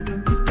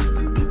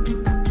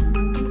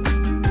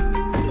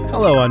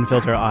Hello,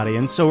 Unfilter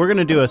audience. So we're going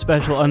to do a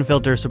special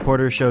Unfilter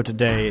supporter show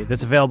today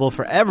that's available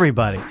for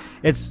everybody.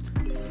 It's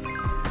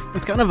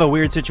kind of a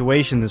weird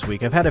situation this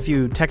week. I've had a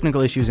few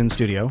technical issues in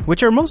studio,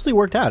 which are mostly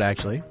worked out,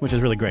 actually, which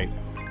is really great.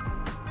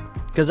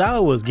 Because I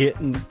was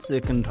getting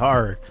sick and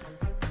tired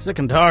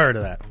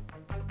of that.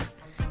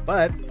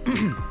 But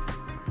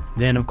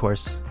then, of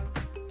course,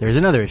 there's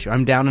another issue.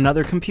 I'm down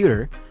another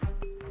computer,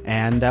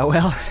 and,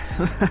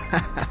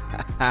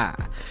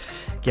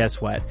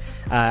 guess what?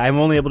 I'm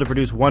only able to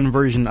produce one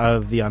version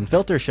of the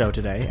Unfilter show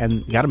today,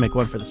 and you got to make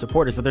one for the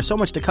supporters. But there's so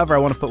much to cover, I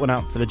want to put one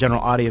out for the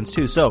general audience,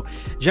 too. So,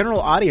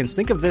 general audience,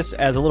 think of this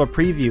as a little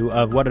preview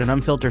of what an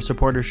Unfilter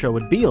supporter show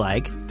would be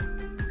like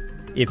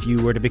if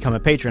you were to become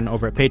a patron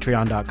over at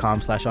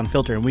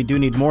patreon.com/unfilter. And we do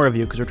need more of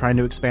you because we're trying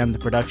to expand the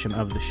production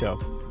of the show.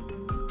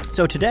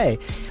 So today,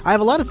 I have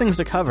a lot of things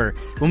to cover.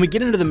 When we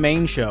get into the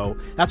main show,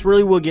 that's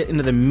really we'll get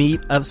into the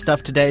meat of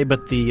stuff today,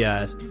 but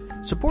the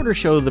supporter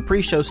show, the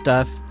pre-show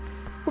stuff,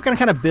 we're going to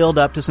kind of build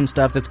up to some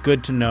stuff that's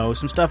good to know,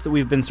 some stuff that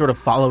we've been sort of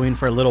following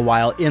for a little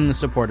while in the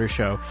supporter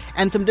show,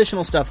 and some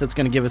additional stuff that's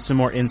going to give us some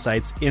more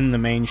insights in the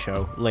main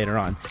show later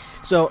on.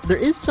 So there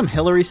is some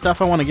Hillary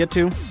stuff I want to get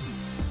to,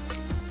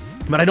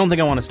 but I don't think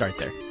I want to start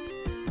there.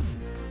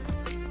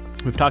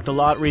 We've talked a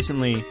lot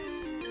recently,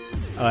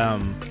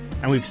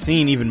 and we've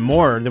seen even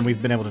more than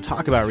we've been able to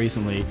talk about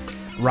recently.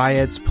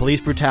 Riots, police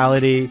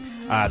brutality,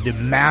 the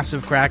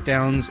massive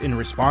crackdowns in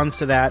response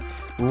to that,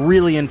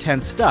 really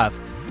intense stuff.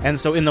 And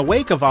so in the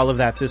wake of all of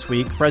that this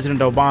week,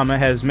 President Obama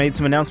has made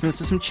some announcements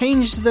to some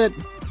changes that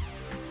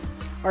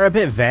are a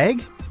bit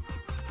vague,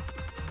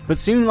 but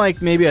seem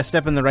like maybe a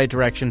step in the right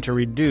direction to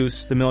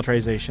reduce the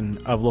militarization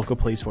of local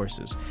police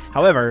forces.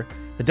 However,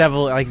 the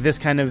devil, on these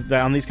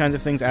kinds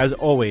of things, as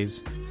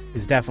always,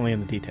 is definitely in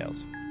the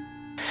details.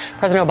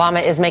 President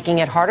Obama is making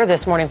it harder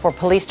this morning for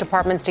police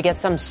departments to get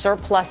some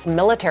surplus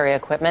military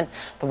equipment.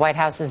 The White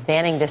House is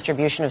banning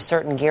distribution of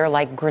certain gear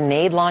like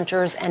grenade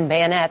launchers and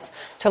bayonets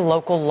to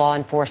local law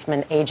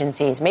enforcement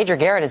agencies. Major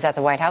Garrett is at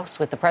the White House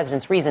with the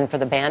president's reason for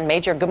the ban.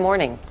 Major, good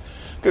morning.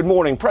 Good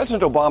morning.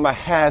 President Obama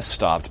has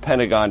stopped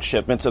Pentagon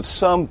shipments of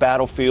some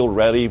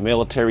battlefield-ready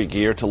military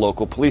gear to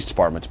local police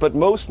departments, but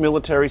most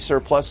military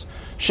surplus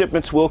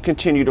shipments will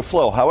continue to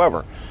flow.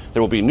 However,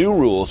 there will be new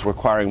rules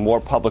requiring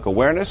more public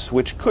awareness,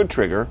 which could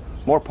trigger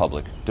more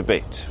public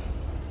debate.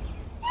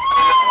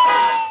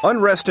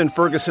 Unrest in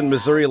Ferguson,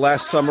 Missouri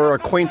last summer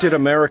acquainted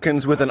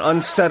Americans with an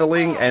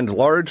unsettling and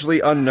largely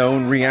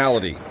unknown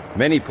reality.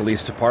 Many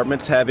police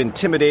departments have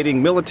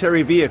intimidating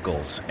military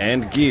vehicles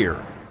and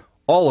gear.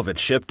 All of it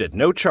shipped at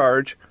no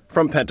charge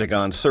from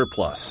Pentagon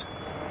surplus.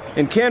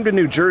 In Camden,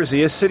 New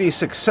Jersey, a city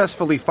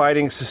successfully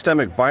fighting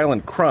systemic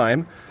violent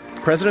crime,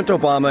 President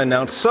Obama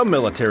announced some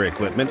military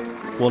equipment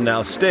will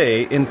now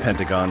stay in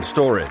Pentagon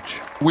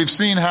storage. We've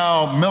seen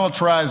how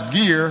militarized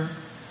gear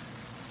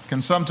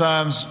can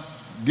sometimes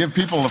give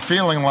people a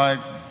feeling like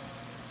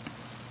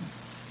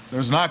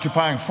there's an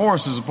occupying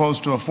force as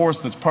opposed to a force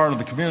that's part of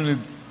the community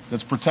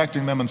that's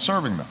protecting them and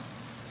serving them.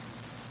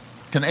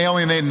 Can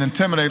alienate and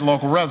intimidate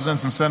local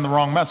residents and send the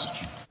wrong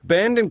message.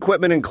 Banned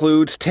equipment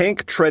includes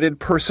tank-treaded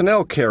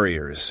personnel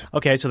carriers.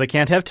 Okay, so they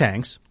can't have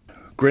tanks.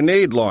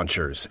 Grenade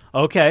launchers.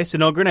 Okay, so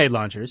no grenade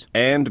launchers.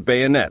 And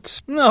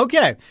bayonets.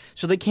 Okay,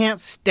 so they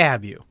can't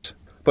stab you.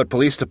 But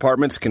police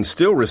departments can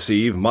still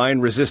receive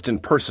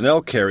mine-resistant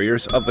personnel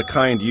carriers of the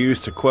kind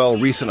used to quell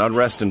recent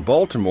unrest in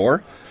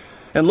Baltimore.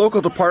 And local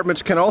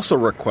departments can also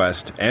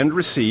request and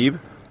receive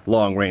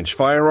long-range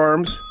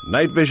firearms,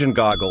 night vision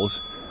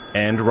goggles,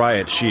 and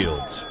riot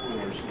shields.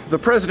 The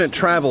president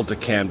traveled to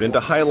Camden to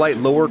highlight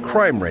lower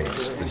crime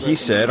rates that he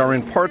said are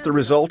in part the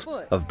result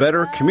of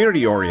better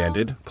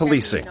community-oriented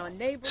policing.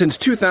 Since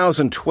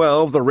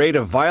 2012, the rate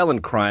of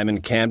violent crime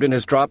in Camden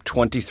has dropped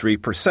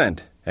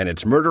 23%, and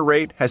its murder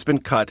rate has been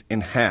cut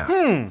in half.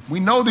 We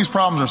know these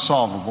problems are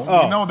solvable.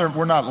 We know that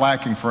we're not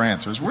lacking for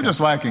answers. We're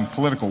just lacking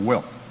political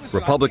will.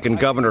 Republican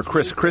Governor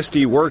Chris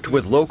Christie worked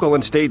with local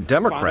and state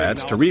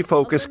Democrats to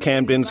refocus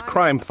Camden's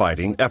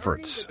crime-fighting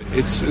efforts.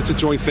 It's a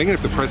joint thing, and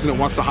if the president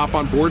wants to hop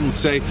on board and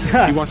say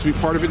he wants to be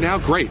part of it now,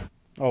 great.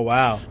 Oh,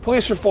 wow.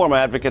 Police reform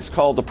advocates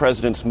called the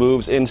president's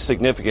moves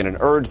insignificant and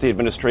urged the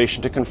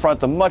administration to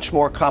confront the much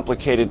more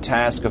complicated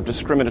task of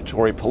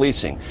discriminatory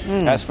policing.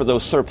 As for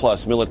those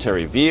surplus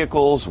military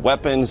vehicles,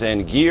 weapons,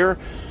 and gear,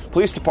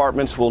 police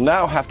departments will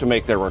now have to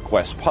make their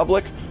requests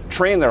public,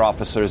 train their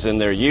officers in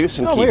their use,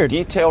 and keep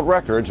detailed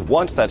records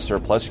once that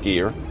surplus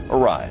gear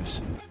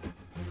arrives.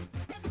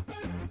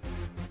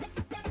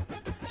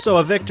 So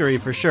a victory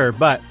for sure,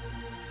 but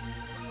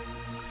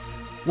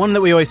one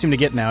that we always seem to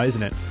get now,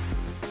 isn't it?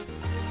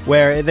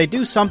 Where they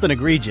do something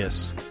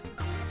egregious,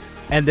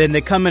 and then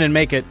they come in and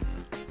make it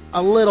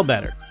a little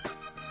better.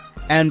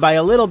 And by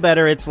a little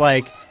better, it's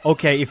like,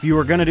 okay, if you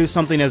were going to do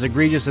something as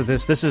egregious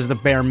as this is the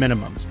bare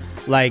minimums.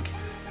 Like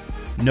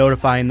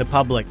notifying the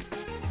public,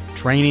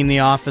 training the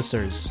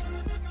officers,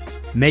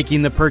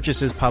 making the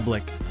purchases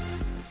public,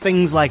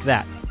 things like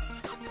that.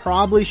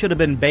 Probably should have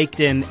been baked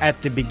in at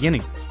the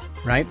beginning,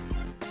 right?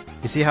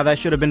 You see how that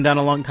should have been done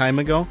a long time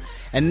ago?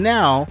 And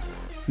now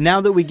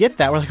that we get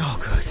that, we're like, oh,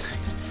 good,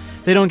 thanks.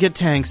 They don't get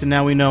tanks, and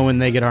now we know when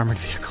they get armored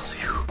vehicles.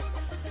 Whew.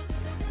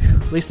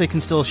 At least they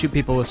can still shoot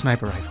people with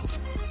sniper rifles.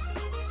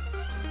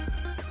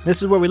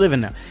 This is where we live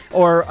in now.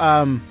 Or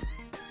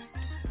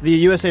the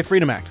USA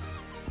Freedom Act,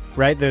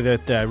 right?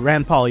 That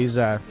Rand Paul, he's...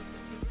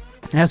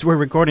 as we're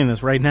recording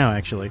this right now,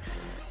 actually.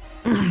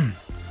 I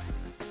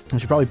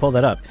should probably pull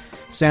that up.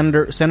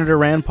 Senator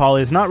Rand Paul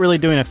is not really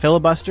doing a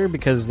filibuster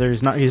because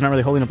he's not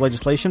really holding up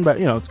legislation, but,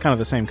 it's kind of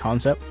the same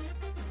concept.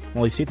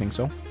 At least he thinks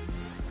so.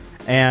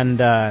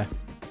 And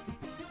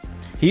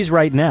he's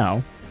right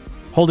now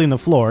holding the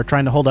floor,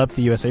 trying to hold up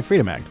the USA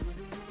Freedom Act.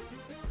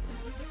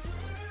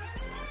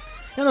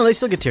 No, they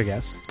still get tear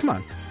gas. Come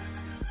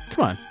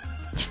on.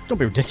 Don't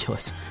be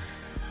ridiculous.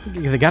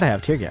 They gotta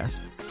have tear gas.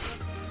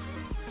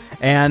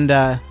 And,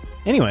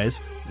 anyways,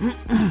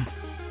 it's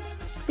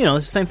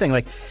the same thing.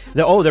 Like,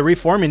 they're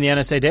reforming the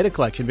NSA data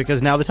collection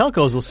because now the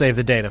telcos will save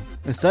the data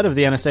instead of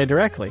the NSA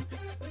directly.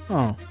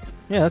 Oh,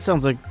 yeah,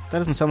 that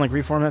doesn't sound like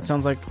reform. That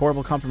sounds like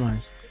horrible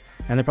compromise.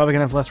 And they're probably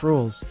gonna have less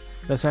rules.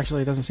 That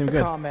actually doesn't seem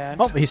good. Comment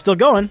oh, he's still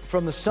going.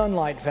 From the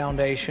Sunlight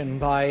Foundation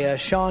by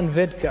Sean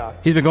Vidka.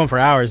 He's been going for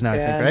hours now, I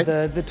think,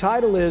 right? The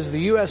title is The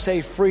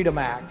USA Freedom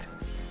Act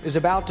is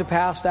about to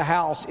pass the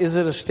House. Is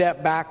it a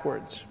step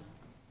backwards?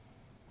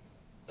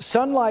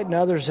 Sunlight and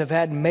others have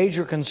had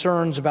major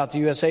concerns about the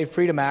USA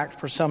Freedom Act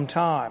for some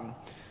time.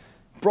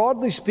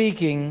 Broadly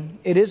speaking,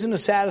 it isn't a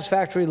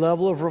satisfactory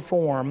level of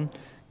reform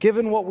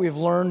given what we've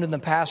learned in the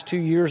past 2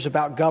 years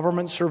about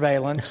government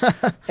surveillance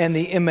and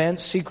the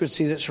immense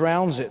secrecy that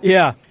surrounds it.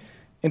 Yeah.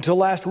 Until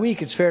last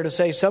week, it's fair to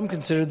say some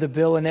considered the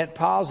bill a net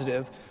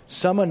positive,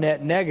 some a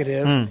net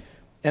negative,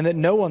 and that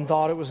no one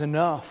thought it was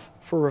enough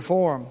for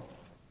reform.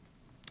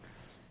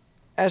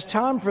 As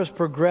time has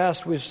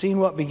progressed, we've seen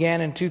what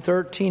began in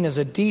 2013 as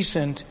a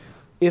decent,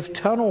 if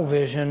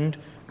tunnel-visioned,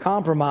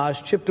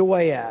 compromise chipped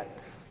away at,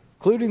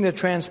 including the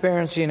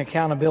transparency and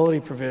accountability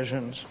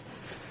provisions.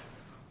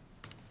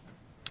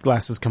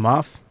 Glasses come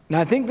off. Now,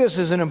 I think this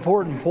is an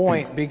important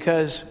point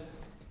because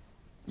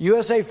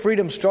USA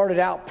Freedom started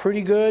out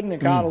pretty good and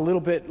it got a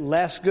little bit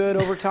less good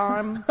over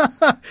time.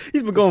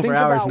 He's been going for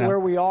hours now. Think about where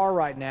we are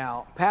right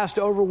now. Passed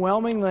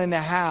overwhelmingly in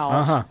the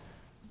House.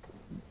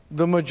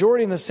 The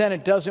majority in the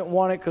Senate doesn't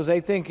want it because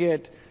they think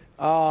it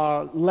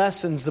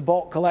lessens the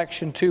bulk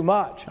collection too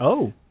much.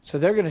 Oh. So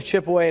they're going to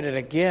chip away at it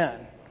again.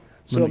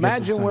 So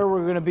imagine where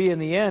we're going to be in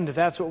the end if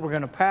that's what we're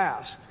going to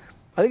pass.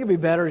 I think it'd be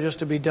better just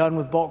to be done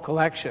with bulk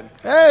collection.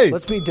 Hey!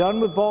 Let's be done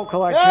with bulk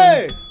collection.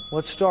 Hey!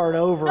 Let's start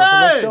over. Hey!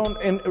 But let's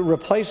don't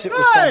replace it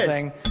with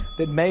something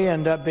that may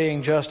end up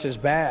being just as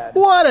bad.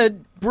 What a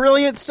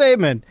brilliant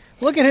statement.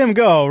 Look at him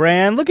go,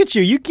 Rand. Look at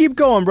you. You keep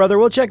going, brother.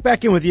 We'll check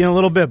back in with you in a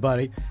little bit,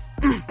 buddy.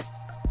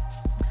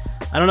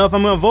 I don't know if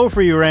I'm going to vote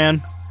for you,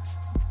 Rand,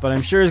 but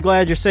I'm sure as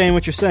glad you're saying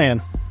what you're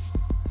saying.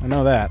 I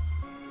know that.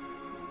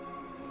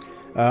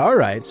 All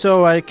right,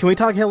 so can we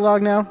talk Hill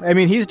Dog now? I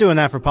mean, he's doing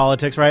that for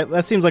politics, right?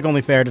 That seems like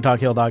only fair to talk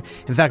Hill Dog.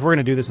 In fact, we're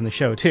going to do this in the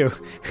show, too.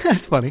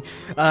 That's funny.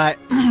 I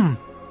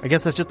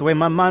guess that's just the way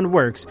my mind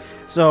works.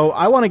 So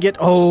I want to get...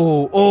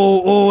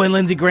 and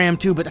Lindsey Graham,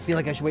 too, but I feel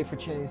like I should wait for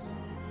Chase.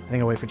 I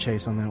think I'll wait for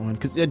Chase on that one,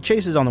 because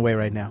Chase is on the way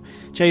right now.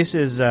 Chase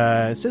is,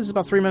 it says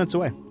about 3 minutes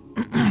away.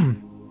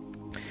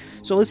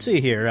 So let's see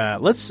here.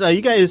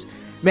 You guys...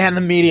 Man,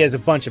 the media is a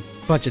bunch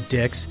of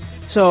dicks.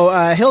 So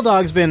Hill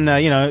Dog's been,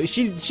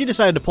 she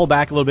decided to pull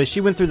back a little bit. She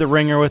went through the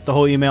ringer with the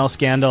whole email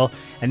scandal,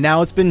 and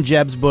now it's been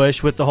Jeb's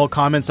Bush with the whole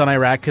comments on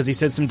Iraq because he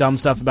said some dumb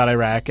stuff about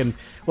Iraq, and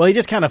well, he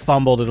just kind of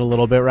fumbled it a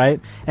little bit,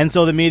 right? And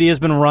so the media's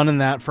been running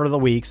that for the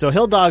week. So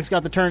Hill Dog's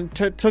got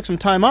the took some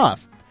time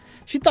off.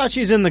 She thought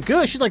she's in the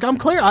good. She's like, I'm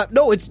clear.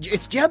 No, it's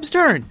Jeb's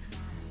turn.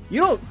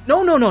 You don't...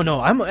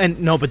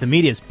 No. But the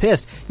media's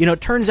pissed.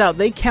 It turns out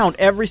they count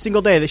every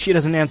single day that she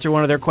doesn't answer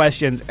one of their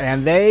questions,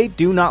 and they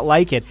do not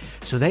like it.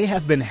 So they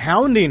have been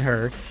hounding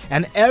her,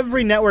 and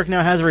every network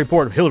now has a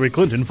report of Hillary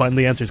Clinton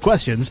finally answers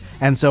questions.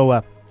 And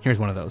so, here's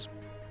one of those.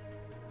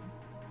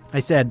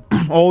 I said,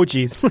 oh,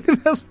 geez. Look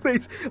at that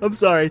face. I'm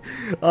sorry.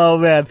 Oh,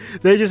 man.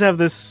 They just have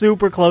this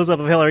super close-up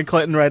of Hillary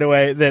Clinton right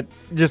away that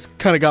just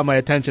kind of got my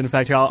attention. In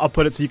fact, here, I'll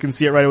put it so you can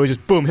see it right away.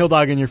 Just boom, Hill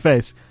Dog in your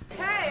face.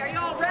 Hey, are you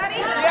all ready?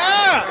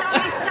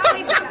 Yeah! Tell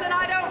me something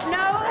I don't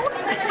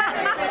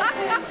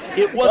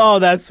know. Oh,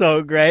 that's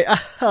so great.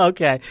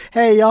 Okay.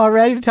 Hey, y'all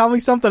ready to tell me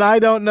something I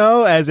don't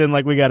know? As in,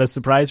 like, we got a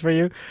surprise for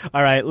you?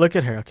 All right, look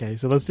at her. Okay,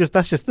 so this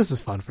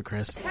is fun for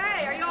Chris.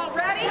 Hey, are you all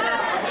ready?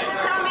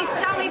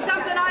 Tell me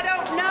something I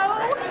don't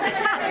know.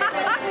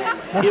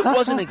 It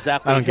wasn't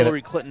exactly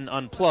Hillary Clinton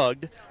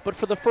unplugged, but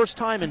for the first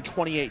time in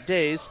 28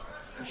 days,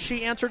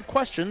 she answered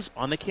questions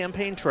on the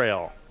campaign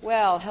trail.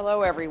 Well,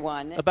 hello,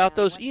 everyone. About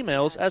those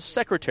emails as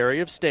Secretary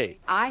of State.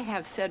 I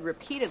have said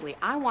repeatedly,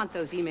 I want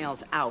those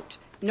emails out.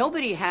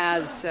 Nobody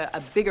has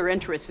a bigger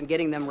interest in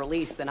getting them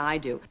released than I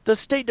do. The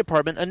State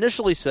Department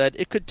initially said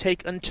it could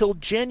take until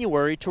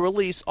January to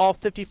release all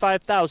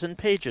 55,000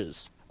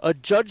 pages. A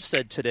judge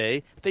said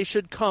today they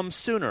should come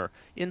sooner,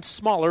 in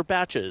smaller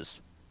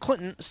batches.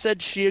 Clinton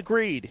said she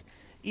agreed.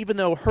 even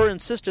though her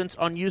insistence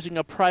on using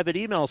a private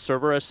email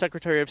server as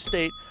Secretary of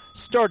State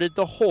started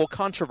the whole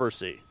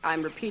controversy.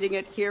 I'm repeating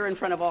it here in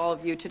front of all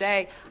of you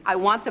today. I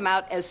want them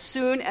out as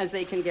soon as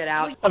they can get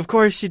out. Of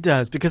course she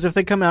does, because if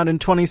they come out in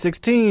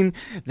 2016,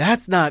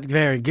 that's not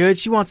very good.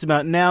 She wants them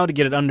out now to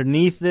get it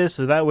underneath this,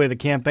 so that way the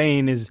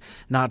campaign is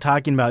not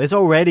talking about it. It's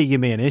already going to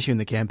be an issue in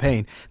the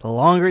campaign. The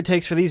longer it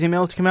takes for these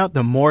emails to come out,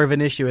 the more of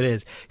an issue it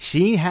is.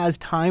 She has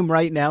time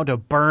right now to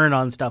burn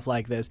on stuff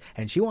like this,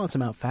 and she wants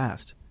them out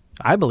fast.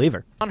 I believe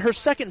her. On her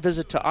second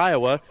visit to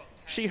Iowa,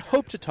 she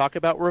hoped to talk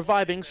about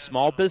reviving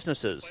small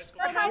businesses.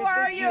 How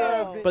are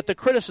you? But the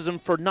criticism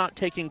for not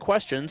taking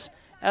questions,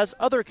 as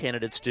other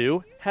candidates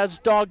do, has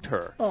dogged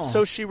her.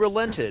 So she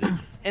relented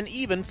and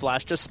even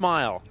flashed a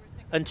smile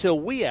until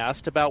we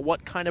asked about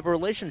what kind of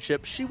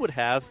relationship she would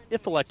have,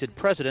 if elected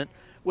president,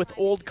 with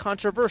old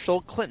controversial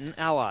Clinton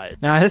allies.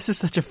 Now, this is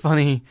such a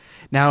funny...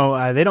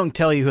 Now, they don't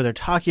tell you who they're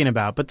talking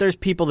about, but there's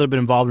people that have been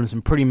involved in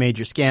some pretty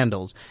major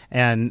scandals,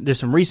 and there's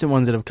some recent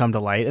ones that have come to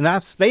light,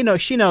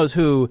 and she knows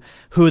who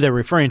they're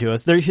referring to.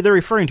 They're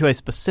referring to a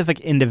specific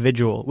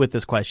individual with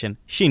this question.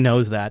 She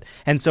knows that,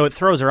 and so it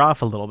throws her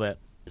off a little bit.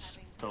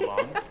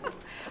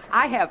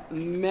 I have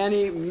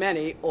many,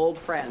 many old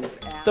friends.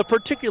 The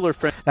particular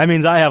friend... That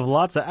means I have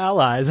lots of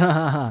allies.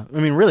 I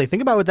mean, really,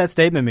 think about what that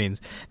statement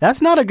means.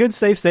 That's not a good,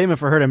 safe statement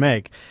for her to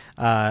make.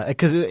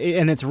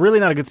 And it's really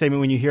not a good statement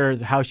when you hear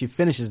how she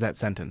finishes that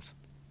sentence.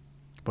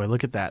 Boy,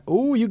 look at that.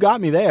 Ooh, you got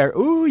me there.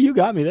 Ooh, you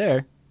got me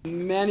there.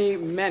 Many,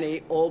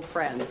 many old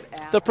friends.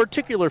 The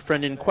particular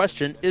friend in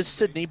question is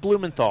Sidney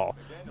Blumenthal,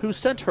 who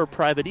sent her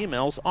private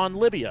emails on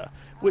Libya,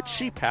 which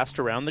she passed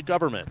around the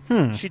government.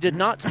 She did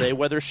not say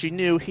whether she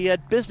knew he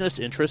had business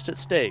interests at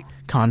stake.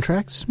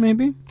 Contracts,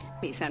 maybe?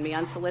 He sent me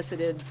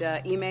unsolicited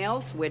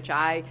emails, which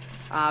I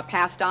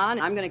passed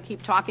on. I'm going to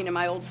keep talking to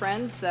my old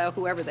friends,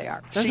 whoever they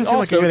are. She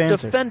also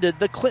defended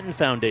the Clinton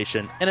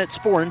Foundation and its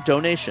foreign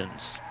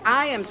donations.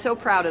 I am so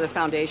proud of the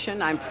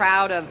foundation. I'm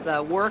proud of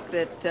the work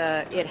that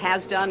it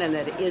has done and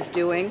that it is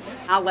doing.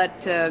 I'll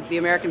let the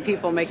American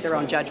people make their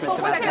own judgments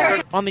about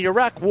that. On the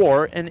Iraq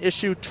War, an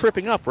issue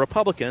tripping up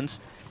Republicans,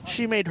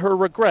 she made her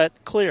regret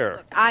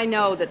clear. I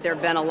know that there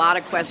have been a lot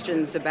of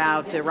questions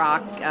about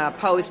Iraq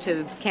posed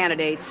to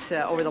candidates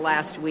over the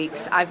last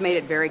weeks. I've made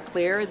it very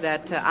clear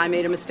that I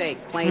made a mistake,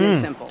 plain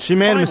and simple. She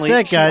made a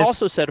mistake, guys. She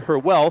also said her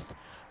wealth,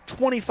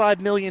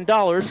 $25 million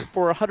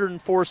for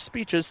 104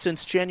 speeches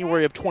since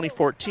January of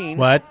 2014.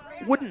 What?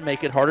 Wouldn't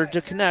make it harder to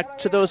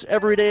connect to those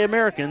everyday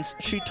Americans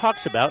she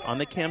talks about on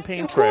the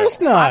campaign trail. Of course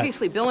not.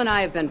 Obviously, Bill and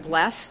I have been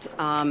blessed,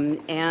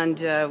 and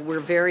we're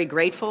very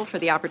grateful for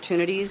the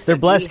opportunities They're that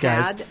blessed, we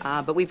had,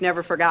 guys. but we've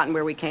never forgotten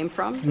where we came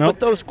from. Nope. But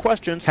those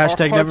questions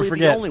Hashtag are never hardly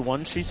forget. the only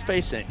ones she's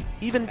facing.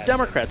 Even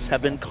Democrats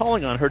have been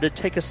calling on her to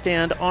take a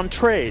stand on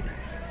trade.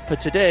 But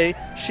today,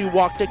 she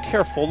walked a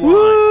careful line.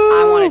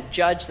 I want to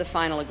judge the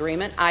final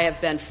agreement. I have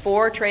been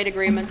for trade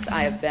agreements.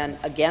 I have been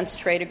against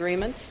trade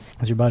agreements.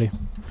 How's your buddy?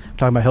 I'm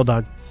talking about Hill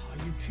Dog.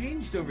 Oh, you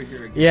changed over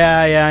here again.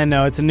 Yeah, I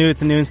know. It's a new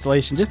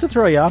installation, just to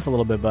throw you off a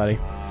little bit, buddy.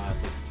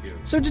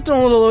 So we just did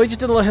a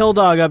little Hill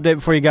Dog update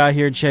before you got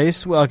here,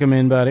 Chase. Welcome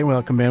in, buddy.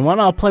 Welcome in.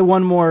 I'll play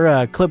one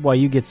more clip while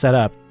you get set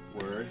up.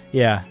 Word.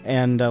 Yeah,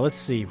 and let's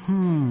see.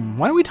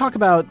 Why don't we talk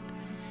about?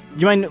 Do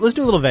you mind? Let's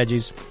do a little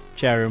veggies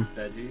chat room.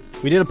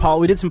 Veggies. We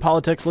did some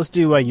politics. Let's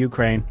do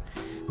Ukraine.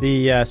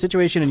 The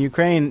situation in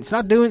Ukraine. It's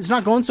not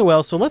going so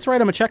well. So let's write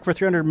them a check for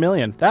 $300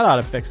 million. That ought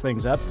to fix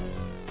things up.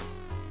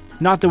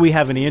 Not that we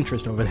have any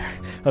interest over there,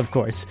 of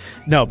course.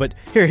 No, but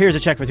here's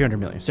a check for $300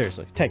 million.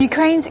 Seriously, take it.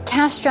 Ukraine's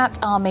cash-strapped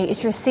army is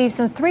to receive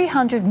some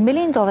 $300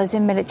 million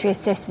in military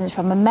assistance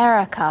from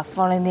America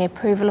following the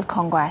approval of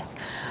Congress.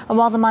 And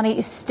while the money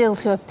is still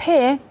to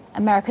appear,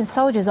 American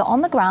soldiers are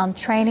on the ground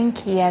training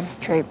Kiev's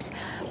troops.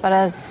 But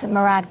as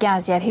Murad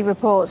Gaziev, he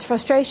reports,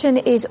 frustration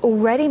is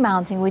already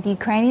mounting with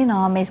Ukrainian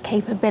army's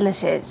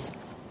capabilities.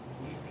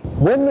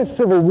 When the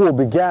civil war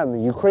began, the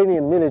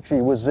Ukrainian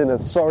military was in a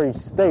sorry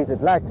state.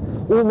 It lacked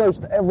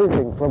almost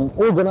everything from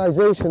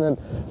organization and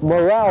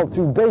morale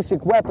to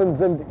basic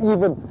weapons and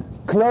even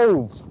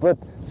clothes. But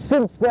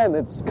since then,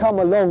 it's come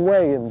a long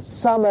way in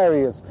some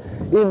areas.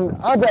 In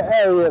other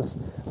areas,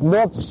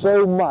 not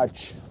so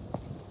much.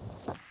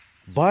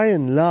 By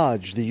and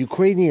large, the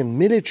Ukrainian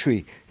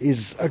military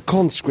is a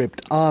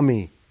conscript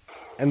army.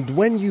 And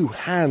when you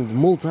hand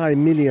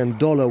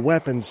multi-million-dollar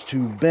weapons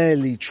to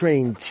barely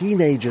trained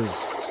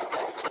teenagers,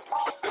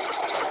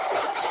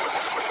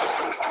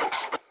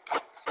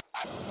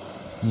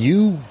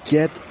 you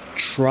get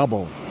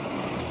trouble.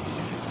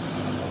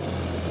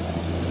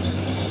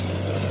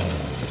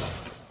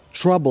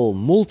 Trouble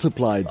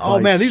multiplied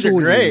by man, these are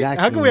great. lacking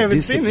How come we haven't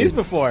discipline. seen these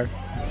before?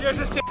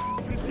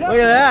 Look at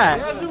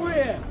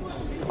that.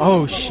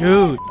 Oh,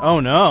 shoot. Oh,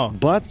 no.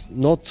 But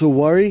not to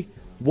worry.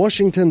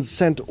 Washington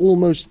sent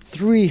almost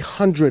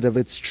 300 of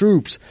its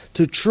troops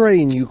to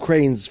train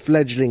Ukraine's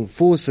fledgling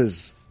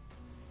forces.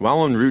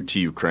 While en route to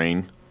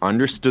Ukraine,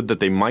 understood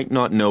that they might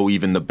not know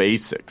even the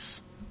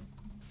basics.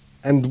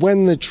 And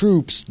when the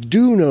troops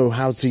do know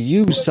how to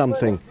use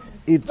something,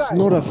 it's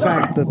not a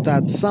fact that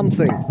that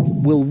something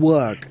will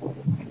work.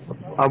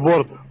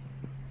 Abort.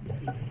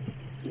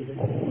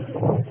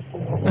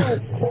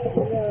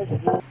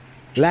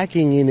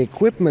 Lacking in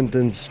equipment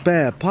and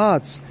spare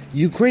parts,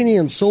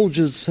 Ukrainian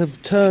soldiers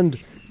have turned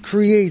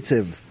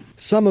creative.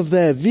 Some of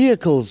their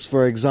vehicles,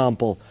 for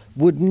example,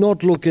 would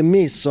not look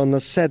amiss on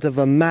the set of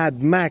a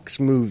Mad Max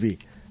movie.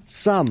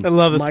 Some I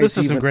love this. might This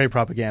is some even great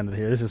propaganda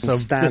here. This is so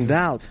stand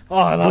out. Oh,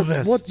 I love But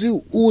this. what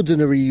do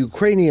ordinary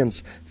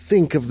Ukrainians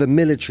think of the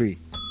military?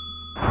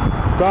 His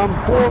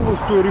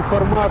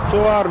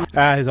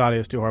audio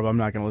is too horrible. I'm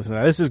not going to listen to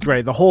that. This is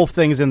great. The whole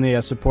thing's in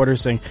the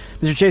supporters thing.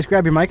 Mr. Chase,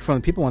 grab your microphone.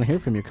 The people want to hear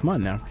from you. Come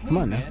on now. Come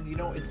on now. Man, you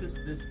know, it's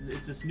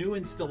this new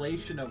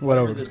installation of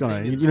Whatever. What's going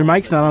on? Your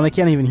mic's not on. They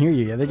can't even hear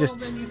you yet. They just.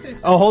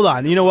 Oh, hold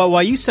on. You know what?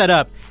 While you set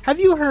up, have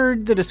you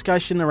heard the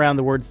discussion around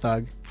the word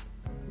thug?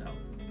 No.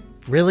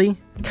 Really?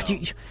 No. Do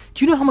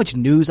you know how much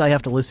news I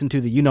have to listen to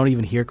that you don't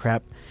even hear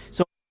crap?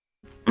 So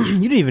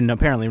you didn't even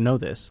apparently know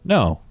this.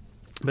 No.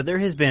 But there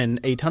has been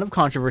a ton of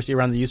controversy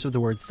around the use of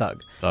the word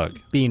thug. Thug.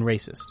 Being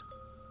racist.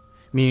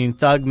 Meaning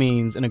thug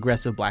means an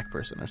aggressive black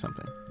person or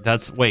something.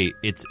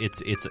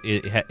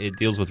 It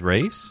deals with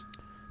race?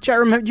 Chat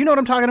room, do you know what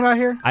I'm talking about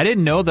here? I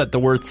didn't know that the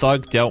word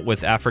thug dealt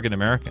with African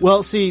Americans.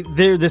 Well, see,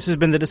 this has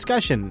been the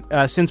discussion.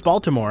 Since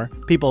Baltimore,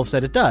 people have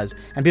said it does.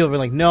 And people have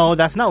been like, no,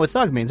 that's not what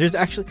thug means. There's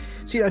actually...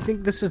 See, I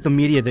think this is the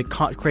media that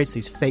creates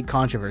these fake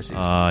controversies.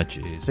 Oh,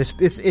 jeez.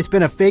 It's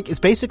been a fake... It's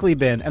basically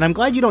been... And I'm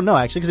glad you don't know,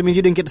 actually, because it means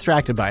you didn't get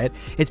distracted by it.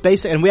 It's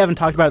basic, and we haven't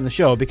talked about it in the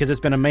show because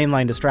it's been a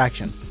mainline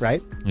distraction,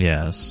 right?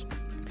 Yes.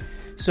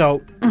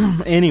 So,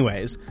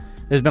 anyways,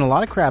 there's been a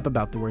lot of crap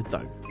about the word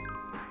thug.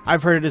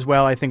 I've heard it as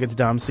well. I think it's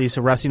dumb. See,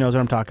 so Rusty knows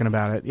what I'm talking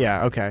about it.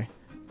 Yeah, okay.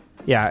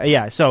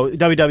 Yeah. So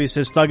WW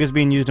says thug is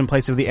being used in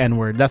place of the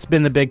N-word. That's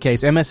been the big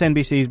case.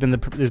 MSNBC has been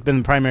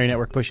the primary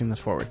network pushing this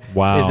forward.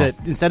 Wow. Is that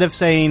instead of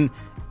saying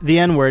the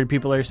N-word,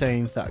 people are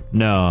saying thug.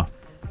 No.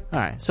 All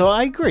right. So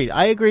I agreed,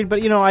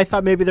 but I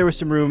thought maybe there was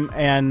some room,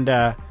 and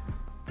yeah.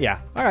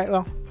 All right.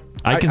 Well,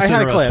 I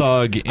consider had a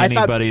thug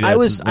anybody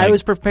that's... I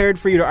was prepared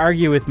for you to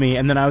argue with me,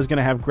 and then I was going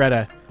to have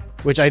Greta,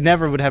 which I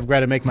never would have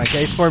Greta make my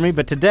case for me,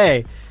 but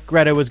today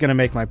Greta was going to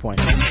make my point.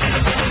 Wait,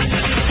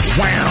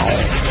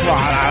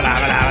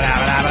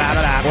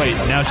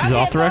 now she's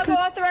off the record? I'll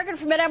go off the record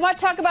for a minute. I want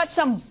to talk about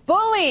some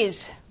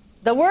bullies.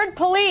 The word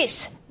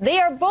police. They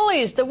are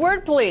bullies. The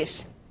word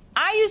police.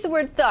 I use the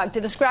word thug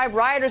to describe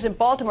rioters in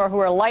Baltimore who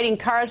are lighting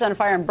cars on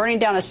fire and burning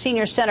down a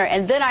senior center.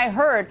 And then I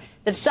heard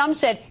that some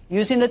said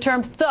using the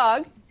term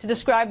thug to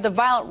describe the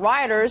violent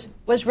rioters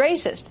was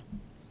racist.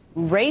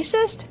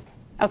 Racist?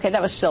 Okay,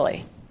 that was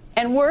silly.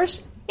 And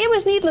worse, it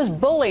was needless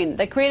bullying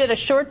that created a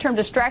short-term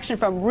distraction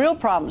from real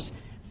problems.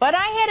 But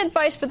I had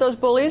advice for those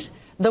bullies.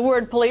 The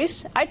word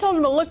police. I told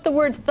them to look the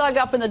word thug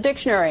up in the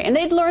dictionary, and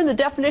they'd learn the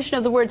definition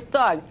of the word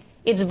thug.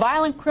 It's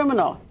violent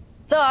criminal.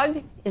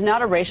 Thug is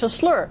not a racial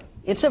slur.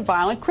 It's a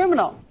violent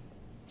criminal.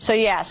 So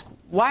you ask,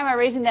 why am I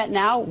raising that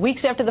now,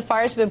 weeks after the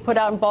fires have been put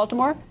out in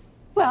Baltimore?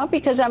 Well,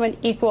 because I'm an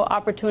equal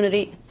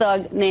opportunity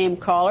thug name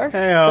caller.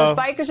 Hey-o. Those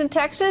bikers in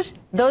Texas,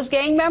 those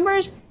gang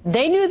members,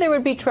 they knew there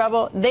would be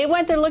trouble. They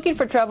went there looking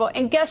for trouble,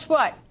 and guess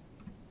what?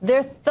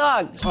 They're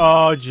thugs.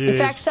 Oh, jeez. In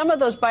fact, some of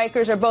those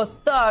bikers are both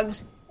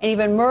thugs and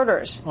even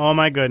murderers. Oh,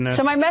 my goodness.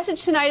 So my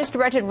message tonight is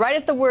directed right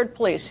at the word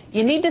police.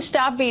 You need to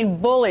stop being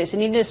bullies. You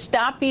need to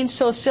stop being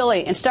so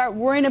silly and start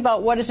worrying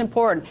about what is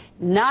important.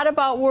 Not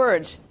about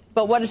words,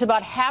 but what is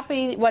about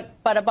happening.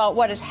 But about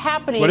what is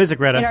happening. What is it,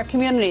 Greta? In our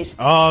communities.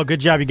 Oh, good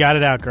job. You got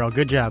it out, girl.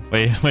 Good job.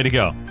 Way to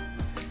go.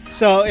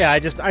 So, yeah,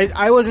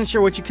 I wasn't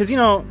sure what you... Because, you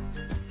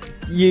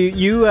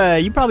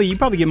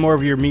probably get more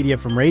of your media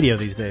from radio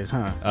these days,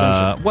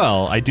 huh?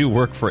 Well, I do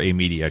work for a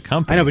media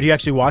company. I know, but do you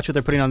actually watch what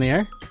they're putting on the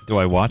air? Do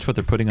I watch what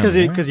they're putting on the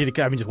air? Because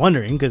I'm just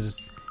wondering,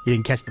 because you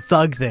didn't catch the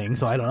thug thing,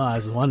 so I don't know. I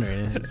was just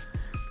wondering.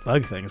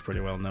 Thug thing is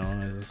pretty well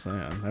known.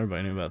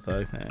 Everybody knew about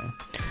thug thing.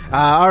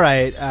 All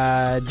right.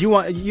 Do you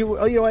want you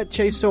know what,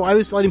 Chase? So I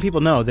was letting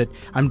people know that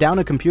I'm down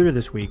a computer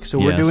this week. So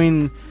we're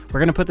going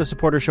to put the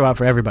supporter show out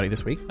for everybody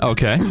this week.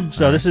 Okay.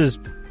 So this is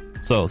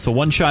so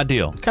one shot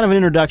deal. Kind of an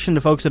introduction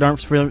to folks that aren't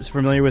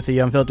familiar with the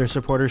Unfiltered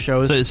supporter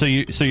shows. So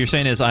you're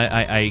saying is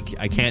I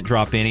can't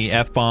drop any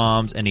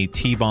F-bombs, any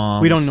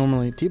T-bombs. We don't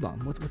normally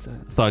T-bomb. What's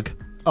that? Thug.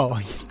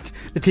 Oh,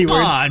 the T word.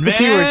 Come on, man. The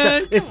T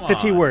word. It's the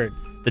T word.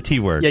 The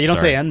T word. Yeah, you don't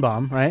say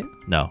N-bomb, right?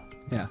 No.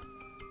 Yeah.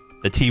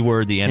 The T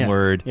word, the N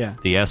word,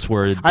 the S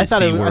word, the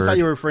C word. I thought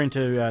you were referring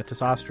to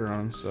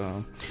testosterone.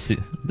 So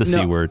the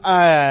C word,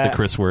 the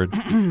Chris word,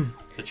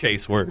 the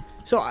Chase word.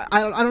 So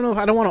I don't know if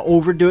I don't want to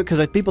overdo it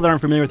because people that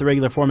aren't familiar with the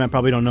regular format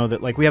probably don't know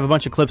that we have a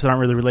bunch of clips that aren't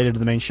really related to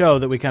the main show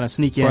that we kind of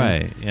sneak in.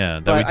 Right, yeah,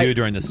 that we do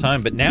during this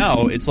time. But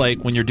now it's like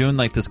when you're doing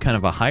this kind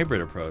of a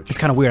hybrid approach. It's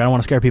kind of weird. I don't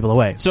want to scare people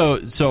away.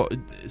 So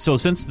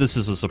since this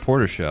is a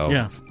supporter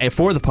show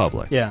for the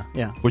public. Yeah.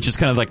 Which is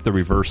kind of like the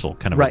reversal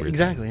kind of right,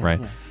 exactly. Right.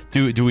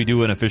 Yeah. Do we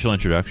do an official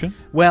introduction?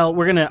 Well,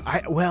 we're going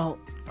to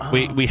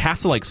we have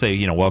to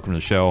say, welcome to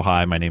the show.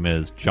 Hi, my name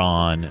is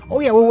John. Oh,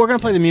 yeah, well, we're going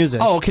to play the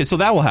music. Oh, okay, so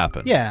that will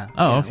happen. Yeah.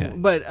 Oh, okay.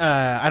 But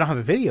I don't have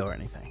a video or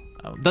anything.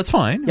 That's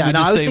fine. Yeah, We no,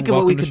 just I was say, thinking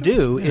what we "Welcome could to the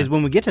do show." is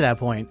when we get to that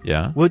point,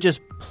 Yeah. we'll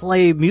just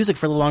play music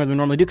for a little longer than we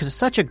normally do because it's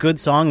such a good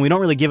song. And we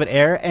don't really give it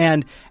air,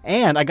 and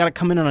I got to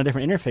come in on a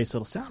different interface so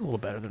it'll sound a little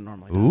better than it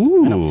normally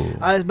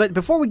does. Ooh. But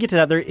before we get to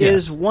that, there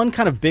is one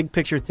kind of big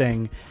picture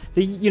thing.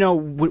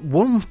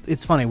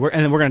 It's funny, we're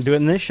going to do it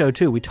in this show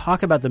too. We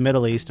talk about the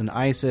Middle East and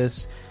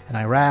ISIS and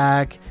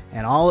Iraq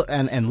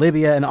and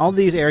Libya and all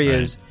these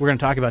areas we're going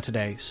to talk about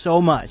today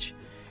so much.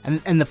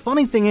 And the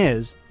funny thing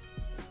is,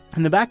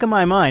 in the back of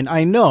my mind,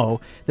 I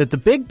know that the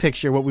big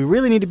picture, what we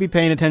really need to be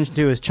paying attention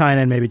to is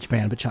China and maybe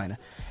Japan, but China.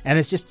 And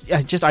it's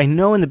just I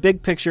know in the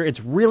big picture, it's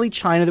really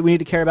China that we need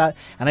to care about.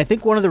 And I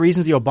think one of the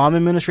reasons the Obama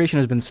administration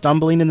has been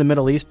stumbling in the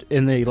Middle East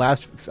in the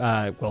last,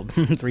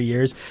 3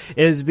 years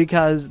is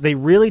because they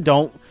really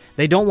don't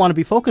want to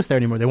be focused there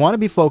anymore. They want to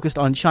be focused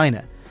on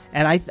China.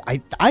 And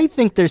I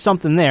think there's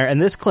something there,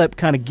 and this clip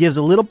kind of gives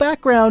a little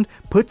background,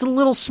 puts a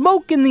little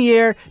smoke in the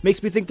air,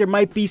 makes me think there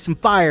might be some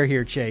fire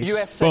here, Chase.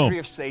 U.S. Secretary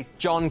of State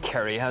John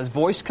Kerry has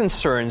voiced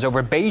concerns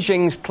over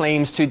Beijing's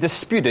claims to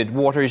disputed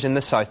waters in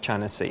the South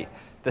China Sea.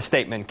 The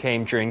statement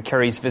came during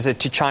Kerry's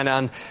visit to China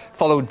and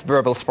followed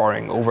verbal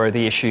sparring over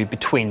the issue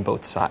between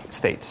both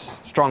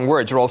states. Strong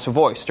words were also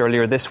voiced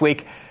earlier this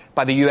week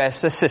by the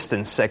U.S.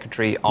 Assistant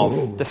Secretary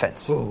of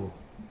Defense.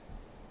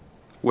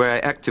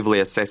 We're actively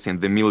assessing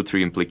the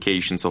military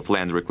implications of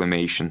land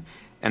reclamation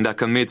and are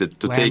committed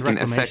to taking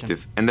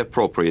effective and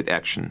appropriate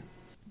action.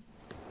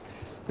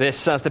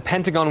 This as the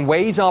Pentagon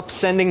weighs up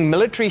sending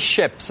military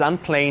ships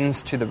and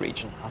planes to the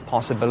region, a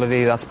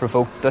possibility that's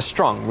provoked a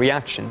strong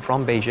reaction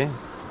from Beijing.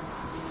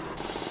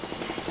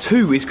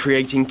 Who is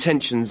creating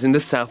tensions in the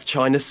South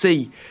China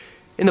Sea?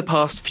 In the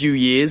past few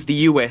years, the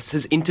US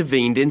has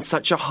intervened in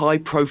such a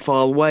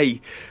high-profile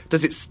way.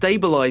 Does it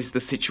stabilise the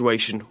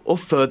situation or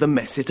further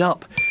mess it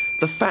up?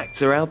 The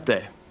facts are out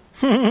there.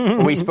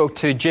 We spoke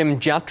to Jim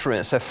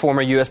Jatras, a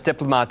former U.S.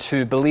 diplomat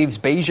who believes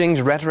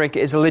Beijing's rhetoric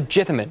is a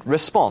legitimate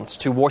response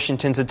to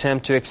Washington's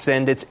attempt to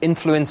extend its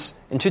influence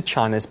into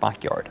China's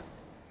backyard.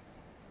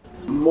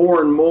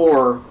 More and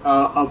more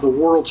of the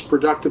world's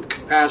productive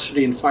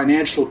capacity and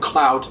financial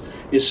clout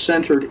is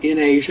centered in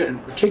Asia,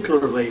 and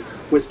particularly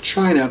with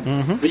China.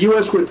 The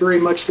U.S. would very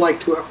much like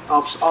to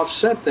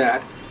offset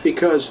that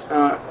because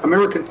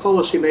American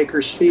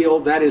policymakers feel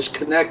that is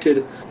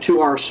connected to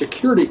our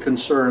security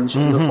concerns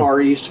in the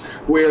Far East,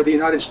 where the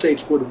United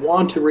States would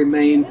want to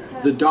remain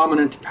the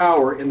dominant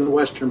power in the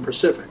Western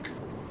Pacific.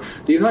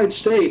 The United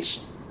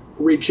States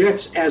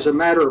rejects as a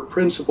matter of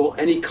principle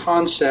any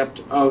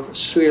concept of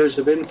spheres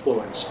of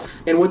influence.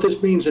 And what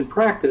this means in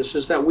practice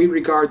is that we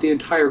regard the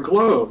entire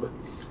globe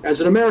as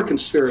an American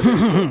sphere of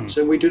influence,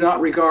 and we do not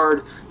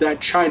regard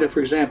that China, for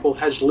example,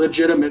 has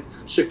legitimate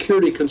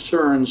security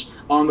concerns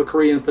on the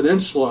Korean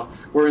Peninsula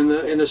or in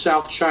the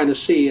South China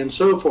Sea and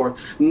so forth.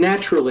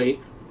 Naturally,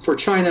 for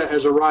China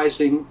as a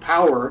rising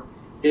power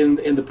in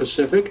the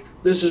Pacific,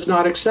 this is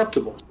not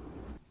acceptable.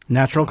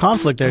 Natural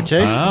conflict there,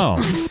 Chase. Wow.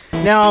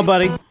 Now,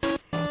 buddy.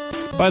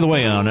 By the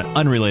way, on an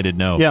unrelated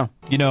note, yeah.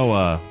 You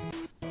know,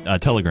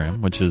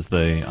 Telegram, which is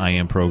the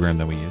IM program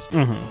that we use,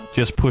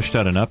 just pushed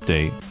out an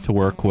update to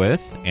work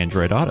with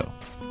Android Auto.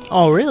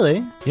 Oh,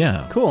 really?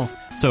 Yeah. Cool.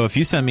 So if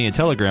you send me a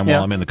telegram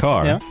while I'm in the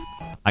car,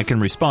 I can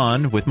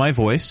respond with my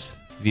voice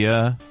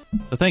via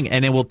the thing,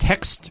 and it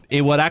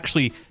will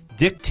actually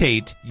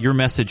dictate your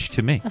message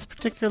to me. That's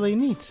particularly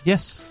neat.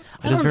 Yes,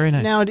 it is very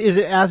nice. Now, is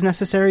it as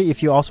necessary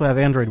if you also have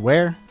Android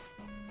Wear?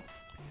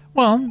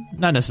 Well,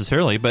 not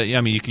necessarily, but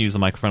I mean, you can use the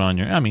microphone on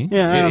your. I mean,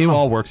 it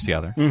all works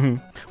together.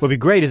 What'd be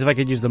great is if I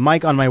could use the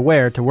mic on my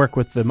Wear to work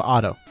with the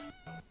Auto.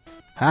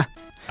 Huh?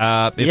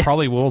 It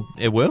probably will.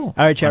 It will. All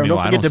right, chat room.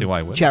 Don't forget see why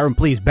it would. Chat room,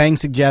 please bang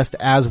suggest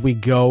as we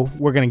go.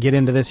 We're going to get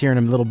into this here in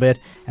a little bit,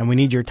 and we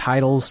need your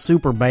titles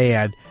super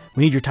bad.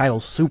 We need your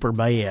titles super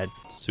bad.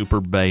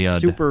 Super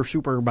bad. Super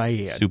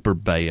bad. Super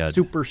bad.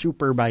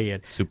 Super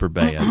bad. Super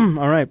bad.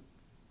 All right.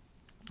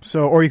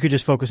 So, or you could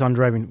just focus on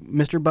driving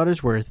Mr.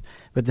 Buttersworth,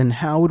 but then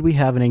how would we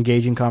have an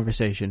engaging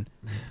conversation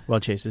while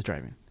Chase is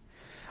driving?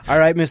 All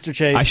right, Mr.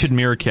 Chase. I should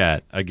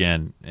Meerkat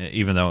again,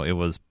 even though it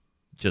was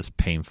just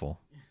painful.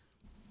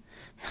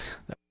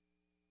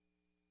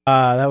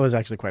 That was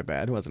actually quite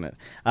bad, wasn't it?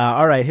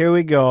 All right, here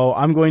we go.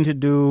 I'm going to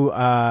do...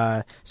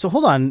 so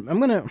hold on. I'm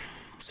going to...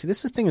 See,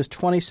 this thing is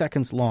 20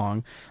 seconds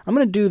long. I'm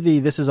going to do the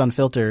This Is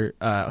Unfiltered.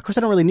 Of course,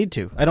 I don't really need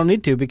to. I don't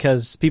need to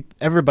because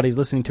everybody's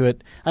listening to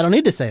it. I don't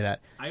need to say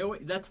that.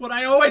 That's what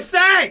I always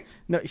say!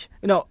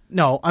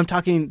 No. I'm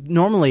talking...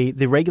 Normally,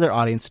 the regular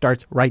audience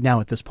starts right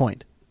now at this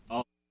point.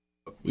 Oh.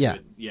 Yeah,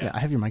 I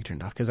have your mic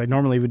turned off because I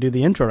normally would do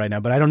the intro right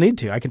now, but I don't need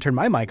to. I can turn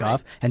my mic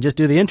off and just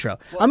do the intro.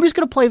 Well, I'm just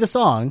going to play the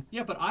song.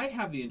 Yeah, but I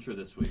have the intro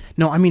this week.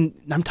 No, I mean,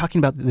 I'm talking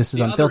about This Is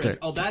Unfiltered.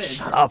 Oh, that is.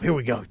 Shut up. Here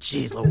we go.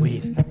 Jeez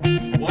Louise.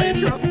 What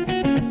intro?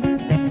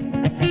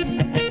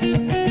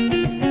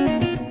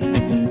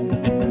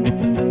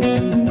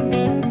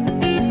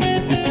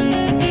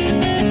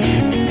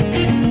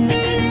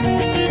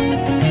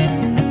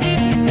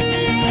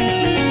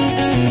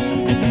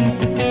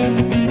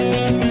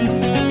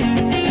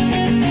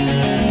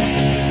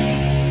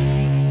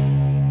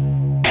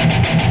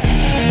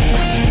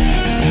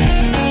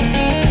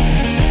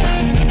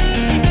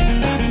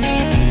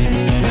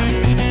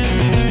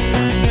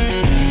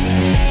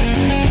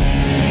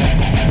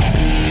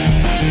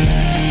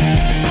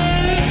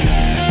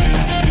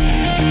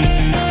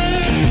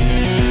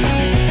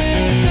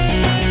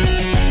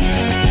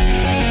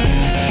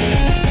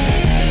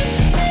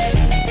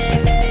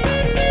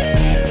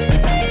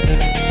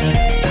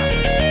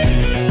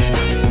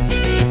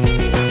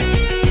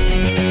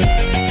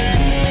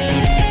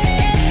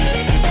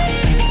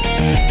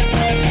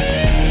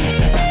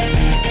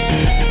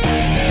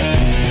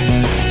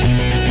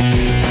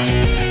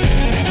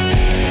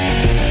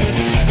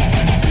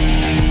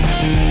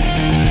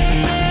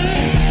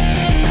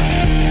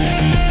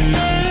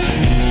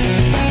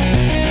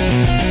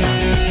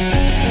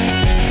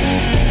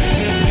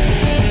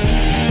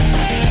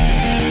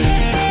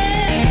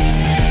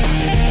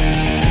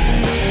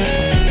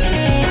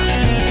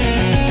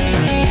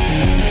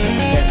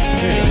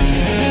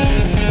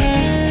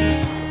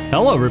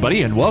 Hello,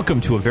 everybody, and welcome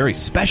to a very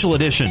special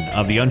edition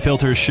of the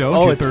Unfiltered Show.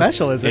 Oh, it's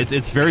special, is it?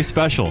 It's very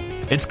special.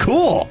 It's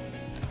cool.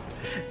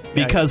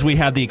 Because we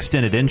have the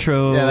extended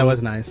intro. Yeah, that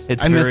was nice.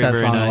 It's I miss very, that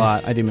very song nice. a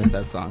lot. I do miss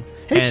that song.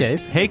 Hey,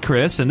 Chase. Hey,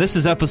 Chris. And this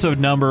is episode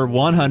number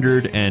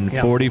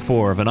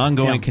 144 of an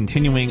ongoing,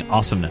 continuing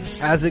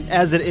awesomeness. As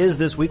it is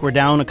this week, we're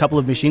down a couple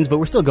of machines, but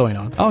we're still going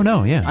on. Oh,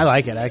 no, yeah. I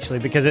like it, actually,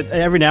 because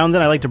every now and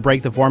then I like to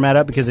break the format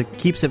up because it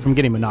keeps it from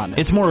getting monotonous.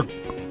 It's more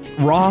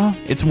raw.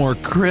 It's more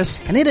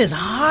crisp. And it is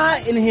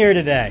hot in here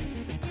today.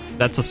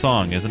 That's a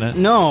song, isn't it?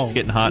 No. It's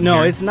getting hot in No,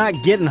 here? it's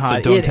not getting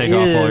hot. So don't take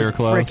off all your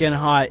clothes. It's freaking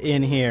hot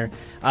in here.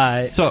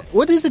 So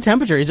what is the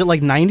temperature? Is it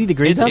like 90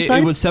 degrees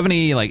outside? It was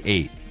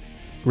 78.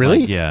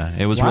 Really? Like, yeah,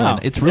 it was wow.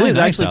 really. It's really it is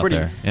nice actually out pretty,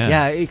 there.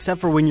 Yeah,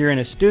 except for when you're in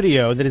a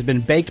studio that has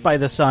been baked by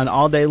the sun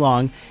all day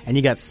long, and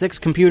you got 6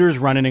 computers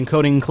running and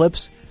coding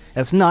clips.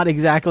 That's not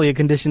exactly a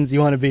conditions you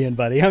want to be in,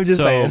 buddy. I'm just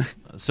saying.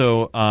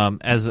 So,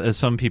 as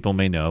some people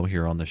may know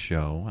here on the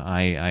show,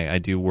 I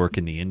do work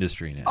in the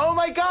industry now. Oh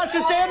my gosh,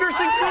 it's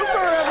Anderson Cooper,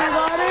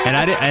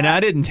 everybody! And I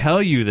didn't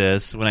tell you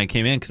this when I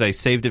came in because I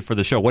saved it for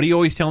the show. What do you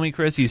always tell me,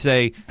 Chris? You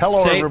say,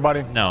 "Hello,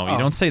 everybody." No, you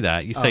don't say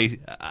that. You say,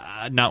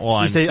 "Not while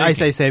I say,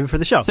 save it for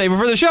the show. Save it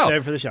for the show.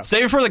 Save it for the show.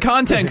 Save it for the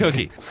content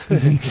cookie."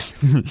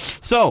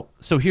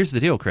 So here's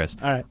the deal, Chris.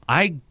 All right.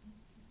 I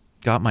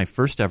got my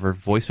first ever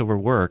voiceover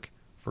work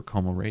for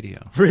Como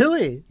Radio.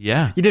 Really?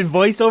 Yeah. You did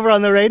voiceover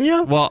on the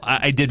radio? Well,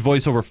 I did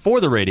voiceover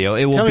for the radio.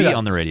 It will be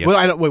on the radio.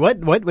 Well, wait,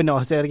 what? Wait,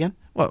 no, say that again.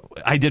 Well,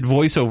 I did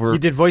voiceover. You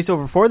did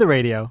voiceover for the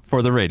radio.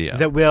 For the radio.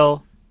 That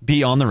will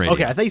be on the radio.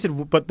 Okay, I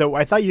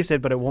thought you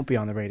said, but it won't be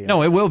on the radio.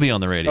 No, it will be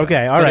on the radio.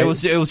 Okay, all right.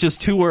 It was just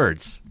 2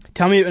 words.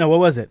 Tell me, what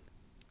was it?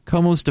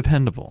 Como's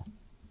dependable.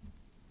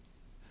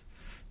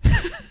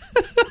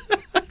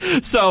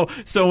 So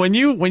when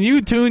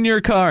you tune your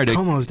car to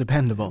Como's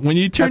dependable. When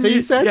you tune, that's what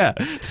you said? Yeah.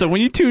 So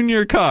when you tune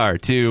your car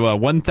to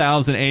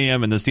 1000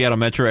 AM in the Seattle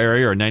metro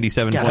area or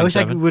 97.7. I wish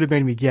I would have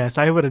made me guess.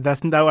 I would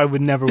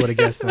never would have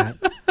guessed that.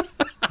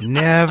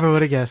 Never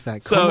would have guessed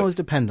that. Como's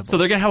dependable. So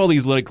they're gonna have all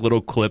these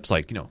little clips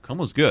like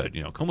Como's good,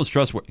 Como's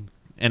trustworthy,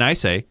 and I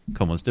say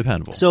Como's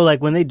dependable. So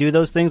like when they do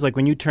those things, like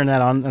when you turn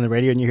that on the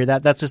radio and you hear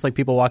that, that's just like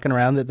people walking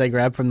around that they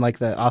grab from like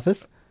the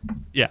office.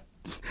 Yeah.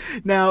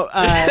 Now,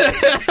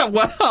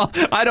 well,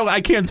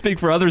 I can't speak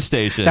for other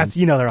stations. That's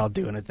they're all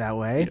doing it that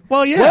way.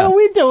 Well, yeah. Why don't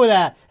we do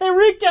that? Hey,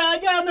 Rika, I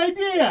got an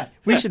idea.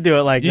 We should do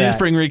it like that. You just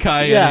bring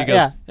Rikai in and he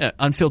goes, yeah,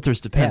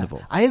 Unfiltered's dependable.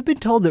 Yeah. I have been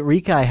told that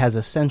Rikai has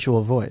a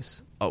sensual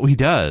voice. Oh, he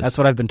does. That's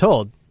what I've been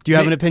told. Do you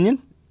have an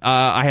opinion?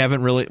 I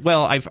haven't really.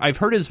 Well, I've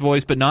heard his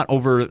voice, but not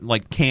over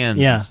like cans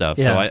and stuff.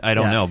 So I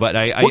don't know. But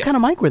what kind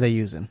of mic were they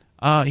using?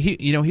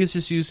 He was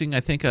just using,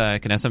 I think,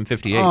 like an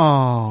SM58.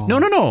 Oh. No.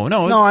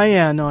 No,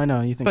 I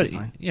know. You think it's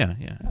fine. Yeah.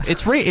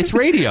 It's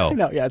radio.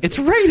 No, yeah, it's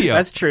radio.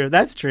 That's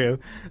true.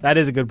 That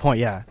is a good point.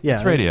 Yeah.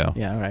 It's radio.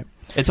 Yeah, all right.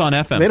 It's on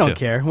FM, They don't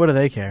care. What do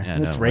they care?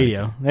 Yeah, it's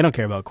radio. They don't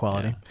care about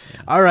quality.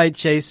 Yeah. All right,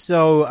 Chase.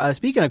 So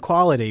speaking of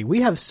quality,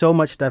 we have so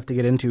much stuff to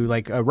get into.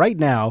 Like right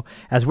now,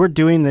 as we're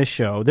doing this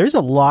show, there's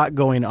a lot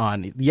going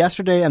on.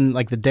 Yesterday and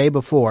like the day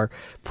before,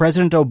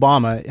 President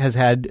Obama has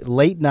had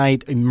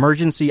late-night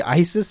emergency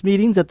ISIS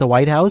meetings at the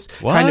White House,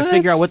 trying to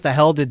figure out what the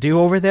hell to do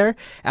over there.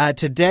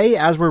 Today,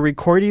 as we're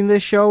recording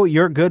this show,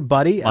 your good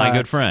buddy, my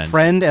good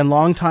friend and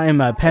longtime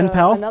pen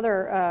pal.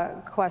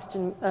 Another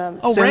question.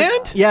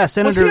 Rand? Yeah,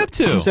 Senator. What's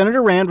he up to?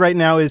 Senator Rand right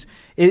now is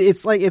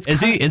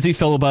is he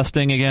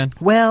filibustering again?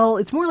 Well,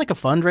 it's more like a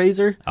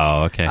fundraiser.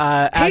 Oh, okay.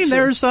 Actually,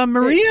 there's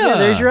Maria. Yeah,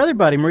 there's your other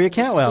buddy, Maria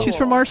Cantwell. She's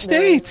from our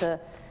state.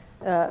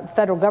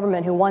 Federal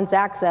government who wants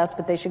access,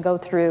 but they should go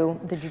through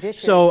the judiciary.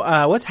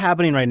 So what's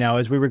happening right now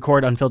is we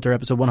record Unfiltered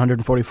episode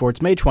 144.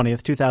 It's May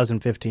 20th,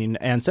 2015,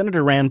 and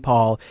Senator Rand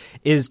Paul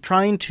is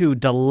trying to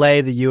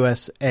delay the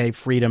USA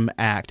Freedom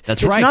Act.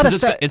 That's right,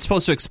 because it's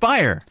supposed to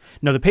expire.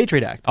 No, the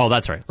Patriot Act. Oh,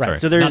 that's right. Right. Sorry.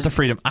 So not the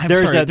Freedom.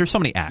 There's so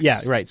many acts.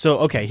 Yeah, right. So,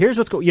 okay, here's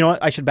what's going on. You know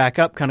what? I should back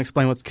up, kind of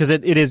explain because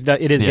it is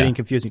getting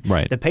confusing.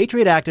 Right. The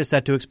Patriot Act is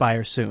set to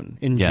expire soon,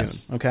 in June.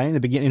 Okay?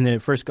 In the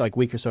first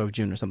week or so of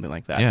June or something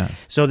like that. Yeah.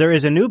 So there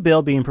is a new bill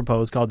being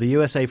proposed called the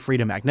USA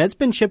Freedom Act. Now, it's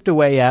been chipped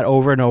away at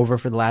over and over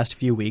for the last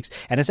few weeks,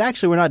 and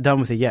we're not done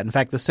with it yet. In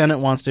fact, the Senate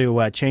wants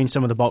to change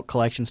some of the bulk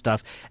collection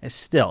stuff.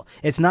 Still,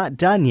 it's not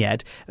done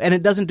yet, and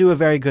it doesn't do a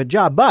very good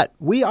job, but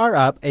we are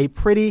up a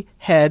pretty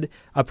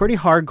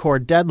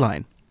hardcore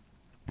deadline.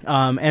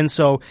 And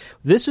so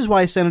this is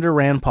why Senator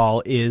Rand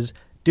Paul is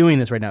doing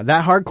this right now.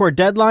 That hardcore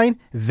deadline,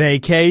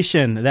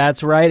 vacation.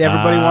 That's right.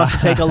 Everybody wants to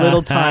take a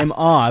little time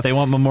off. They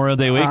want Memorial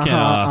Day weekend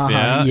off.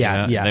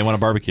 Yeah. They want a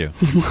barbecue.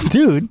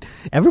 Dude,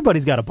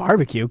 everybody's got a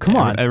barbecue. Come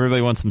on.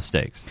 Everybody wants some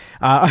steaks.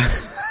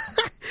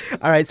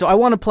 All right, so I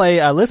want to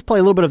play. Let's play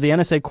a little bit of the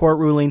NSA court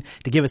ruling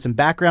to give us some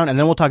background, and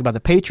then we'll talk about the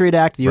Patriot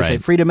Act, the USA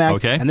Freedom Act,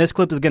 okay. And this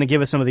clip is going to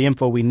give us some of the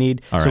info we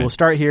need. All so right. We'll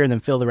start here and then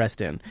fill the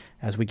rest in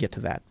as we get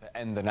to that.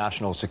 And the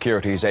National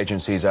Securities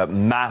Agency's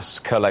mass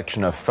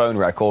collection of phone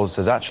records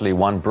has actually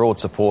won broad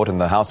support in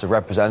the House of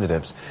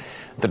Representatives.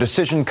 The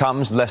decision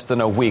comes less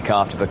than a week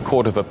after the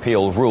Court of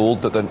Appeal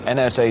ruled that the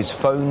NSA's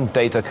phone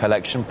data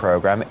collection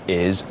program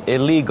is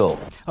illegal.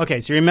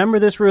 Okay, so you remember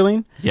this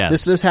ruling?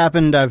 Yes. This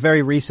happened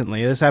very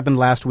recently. This happened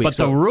last week. But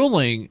the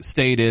ruling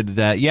stated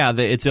that,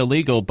 it's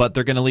illegal, but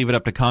they're going to leave it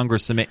up to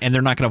Congress, and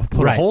they're not going to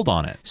put a hold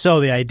on it. So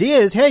the idea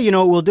is, hey,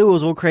 what we'll do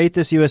is we'll create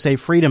this USA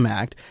Freedom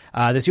Act.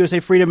 This USA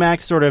Freedom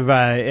Act sort of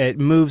it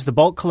moves the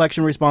bulk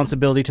collection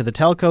responsibility to the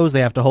telcos.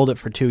 They have to hold it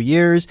for 2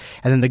 years,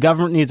 and then the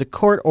government needs a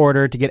court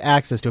order to get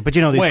access to it. But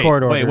these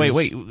court orders...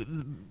 Wait.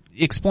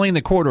 Explain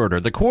the court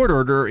order. The court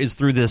order is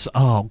through this,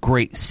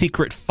 great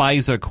secret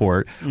FISA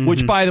court,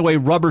 which, by the way,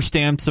 rubber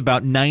stamps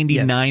about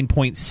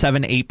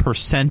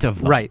 99.78%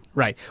 of them.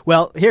 Right.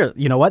 Well, here,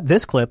 you know what?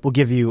 This clip will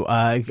give you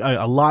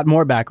a lot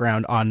more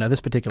background on this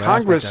particular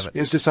Congress aspect of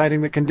it. is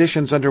deciding the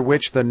conditions under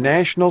which the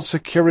National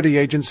Security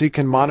Agency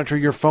can monitor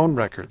your phone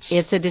records.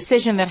 It's a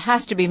decision that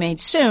has to be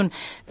made soon.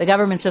 The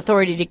government's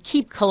authority to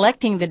keep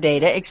collecting the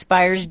data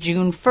expires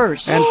June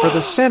 1st. And for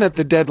the Senate,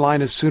 the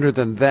deadline is sooner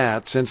than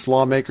that, since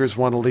lawmakers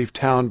want to leave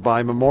town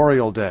by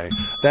Memorial Day.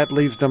 That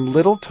leaves them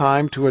little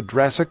time to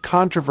address a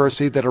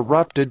controversy that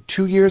erupted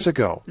 2 years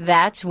ago.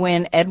 That's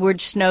when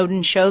Edward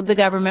Snowden showed the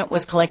government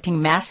was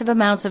collecting massive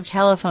amounts of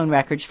telephone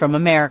records from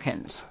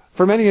Americans.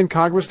 For many in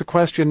Congress, the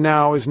question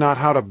now is not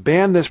how to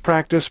ban this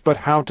practice, but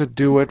how to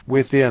do it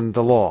within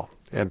the law.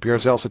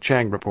 NPR's Elsa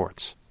Chang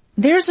reports.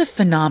 There's a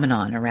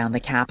phenomenon around the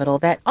Capitol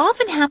that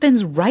often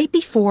happens right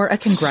before a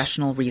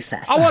congressional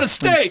recess. I want a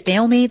steak! When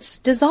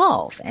stalemates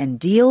dissolve and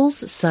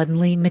deals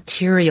suddenly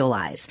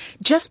materialize,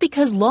 just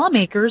because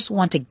lawmakers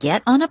want to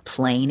get on a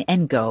plane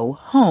and go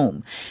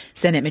home.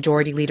 Senate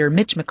Majority Leader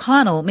Mitch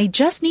McConnell may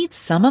just need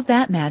some of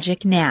that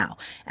magic now,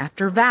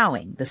 after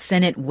vowing the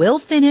Senate will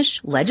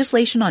finish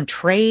legislation on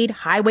trade,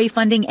 highway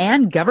funding,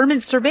 and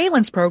government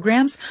surveillance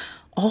programs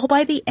all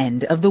by the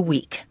end of the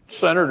week.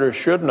 Senators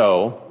should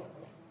know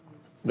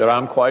that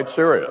I'm quite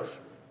serious.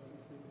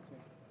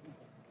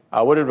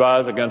 I would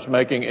advise against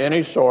making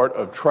any sort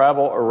of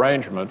travel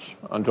arrangements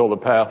until the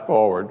path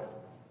forward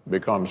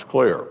becomes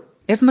clear.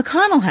 If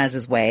McConnell has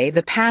his way,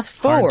 the path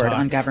forward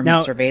on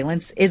government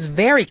surveillance is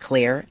very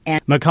clear.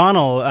 And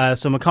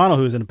McConnell,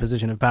 who's in a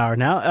position of power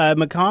now,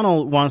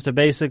 McConnell wants to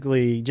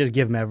basically just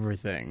give him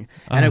everything.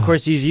 And, of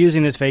course, he's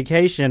using this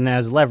vacation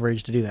as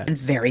leverage to do that. And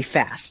very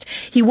fast.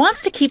 He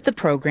wants to keep the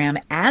program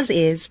as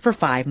is for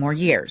 5 more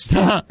years.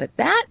 But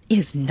that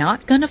is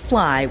not going to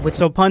fly with...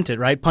 So punt it,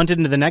 right? Punt it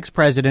into the next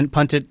president.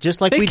 Punt it just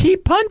like we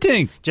keep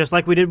punting. Just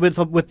like we did with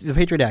the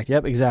Patriot Act.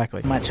 Yep,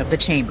 exactly. Much of the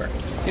chamber.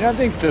 I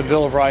think the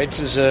Bill of Rights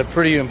is a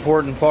pretty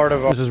important part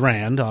of this is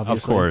Rand,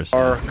 obviously. Of course.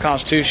 Our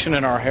Constitution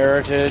and our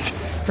heritage.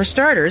 For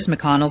starters,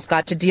 McConnell's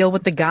got to deal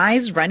with the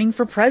guys running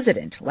for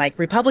president, like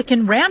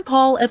Republican Rand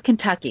Paul of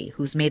Kentucky,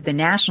 who's made the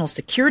National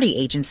Security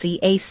Agency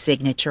a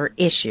signature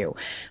issue.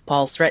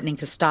 Paul's threatening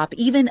to stop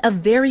even a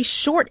very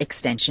short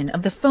extension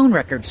of the phone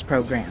records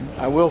program.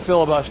 I will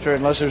filibuster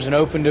unless there's an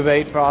open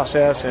debate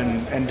process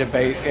and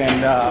debate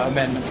and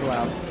amendments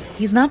allowed.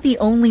 He's not the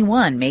only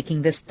one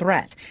making this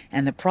threat.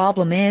 And the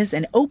problem is,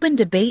 an open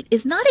debate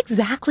is not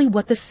exactly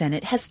what the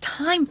Senate has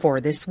time for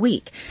this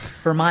week.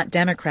 Vermont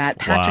Democrat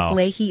Patrick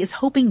Leahy is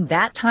hoping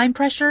that time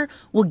pressure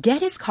will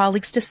get his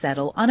colleagues to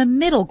settle on a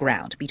middle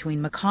ground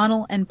between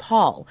McConnell and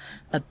Paul,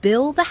 a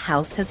bill the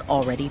House has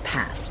already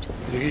passed.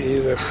 You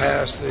either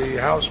pass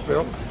the House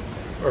bill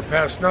or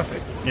pass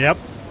nothing. Yep.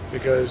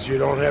 Because you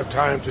don't have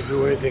time to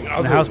do anything other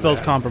than that. The House bill's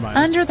compromised.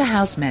 Under the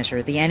House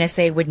measure, the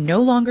NSA would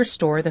no longer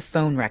store the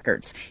phone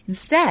records.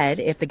 Instead,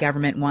 if the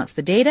government wants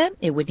the data,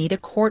 it would need a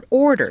court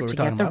order to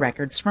get the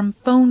records from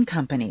phone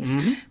companies.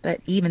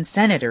 But even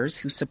senators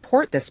who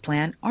support this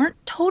plan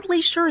aren't totally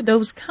sure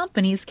those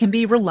companies can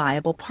be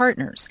reliable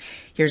partners.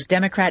 Here's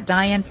Democrat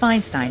Dianne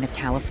Feinstein of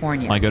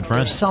California. My good friend.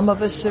 There's some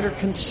of us that are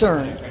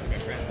concerned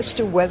as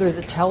to whether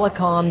the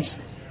telecoms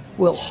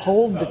will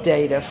hold the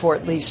data for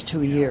at least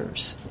 2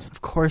 years.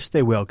 Of course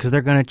they will, because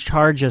they're going to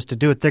charge us to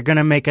do it. They're going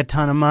to make a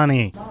ton of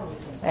money.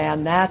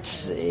 And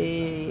that's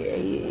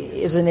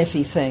is an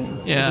iffy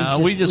thing. Yeah,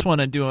 we just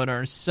want to do it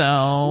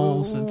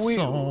ourselves. It's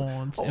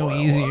so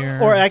easier.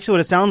 Or actually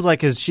what it sounds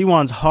like is she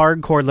wants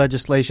hardcore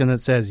legislation that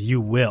says you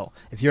will.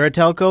 If you're a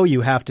telco,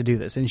 you have to do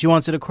this. And she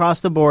wants it across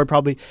the board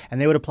probably, and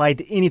they would apply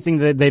to anything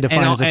that they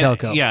define as a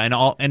telco.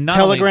 Yeah, and not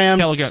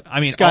Telegram, I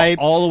mean, Skype,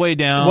 all the way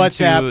down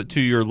WhatsApp. to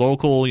your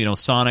local,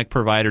 Sonic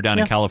provider down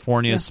in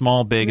California,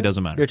 small, big, it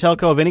doesn't matter. You're a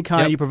telco of any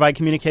kind, you provide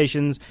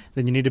communications,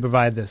 then you need to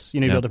provide this.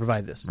 You need to be able to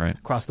provide this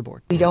across the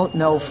board. We don't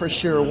know for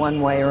sure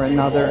one way or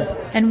another.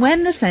 And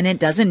when the Senate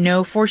doesn't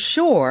know for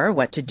sure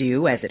what to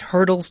do as it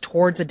hurdles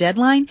towards a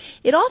deadline,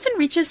 it often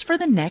reaches for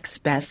the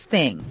next best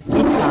thing.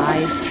 It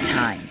buys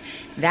time.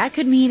 That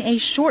could mean a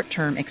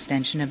short-term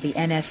extension of the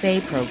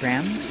NSA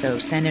program, so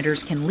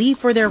senators can leave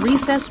for their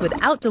recess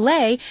without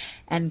delay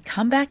and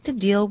come back to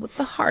deal with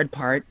the hard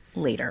part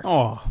later.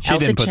 Oh, she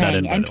didn't put that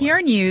in, by the way.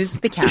 NPR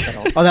News, the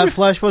Capitol. Oh, that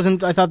flush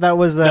wasn't. I thought that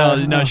was.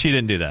 No, she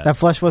didn't do that. That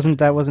flush wasn't.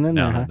 That wasn't in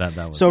there. Huh?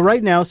 That was. So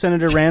right now,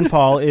 Senator Rand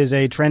Paul is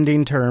a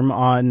trending term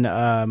on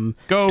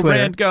Go Twitter.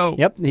 Rand, go!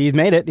 Yep, he's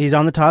made it. He's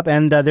on the top,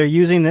 and they're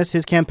using this.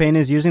 His campaign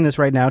is using this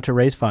right now to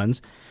raise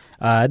funds.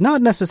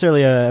 Not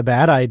necessarily a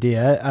bad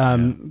idea.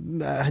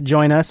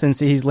 Join us and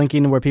see he's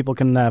linking where people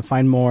can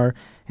find more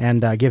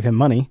and give him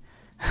money.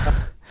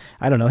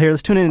 I don't know. Here,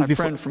 let's tune in. My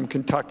friend from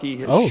Kentucky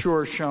has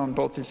sure shown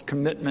both his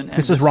commitment and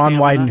this is Ron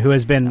Wyden, who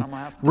has been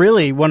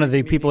really one of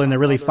the people in there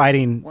really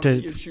fighting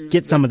to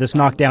get some of this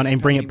knocked down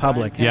and bring it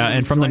public. Yeah,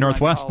 and from the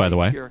Northwest, by the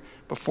way.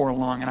 Before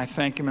long, and I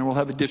thank him, and we'll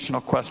have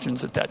additional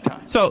questions at that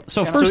time. So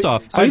first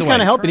off, so he's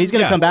kind of helping. He's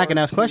going to come back and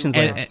ask questions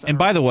later. And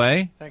by the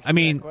way, I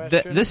mean,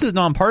 this is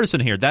nonpartisan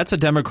here. That's a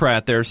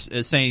Democrat. They're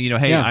saying,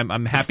 hey,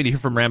 I'm happy to hear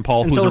from Rand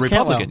Paul, who's a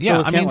Republican.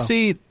 Cantwell. I mean,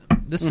 see,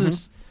 this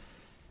is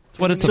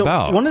what it's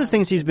about. One of the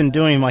things he's been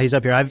doing while he's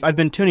up here, I've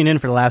been tuning in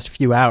for the last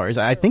few hours.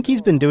 I think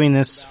he's been doing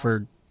this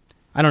for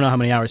I don't know how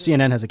many hours.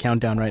 CNN has a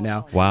countdown right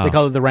now. Wow. They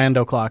call it the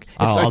Rando clock.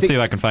 I'll see if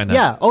I can find that.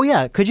 Yeah. Oh,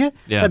 yeah. Could you?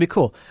 Yeah. That'd be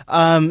cool.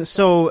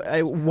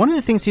 So one of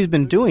the things he's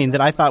been doing that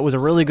I thought was a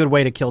really good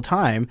way to kill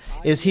time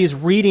is he's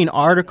reading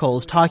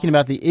articles talking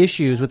about the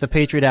issues with the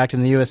Patriot Act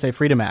and the USA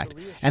Freedom Act.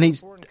 And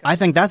I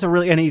think that's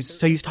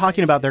he's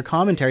talking about their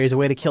commentary as a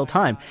way to kill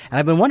time. And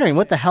I've been wondering,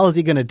 what the hell is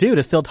he going to do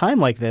to fill time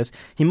like this?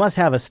 He must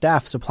have a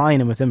staff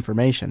supplying him with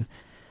information.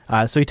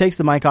 So he takes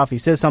the mic off, he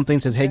says something,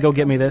 says, hey, go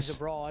get me this.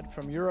 Abroad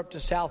from Europe to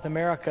South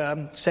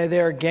America say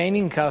they are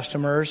gaining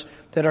customers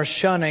that are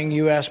shunning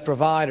U.S.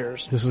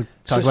 providers. This is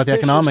talk about the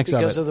economics of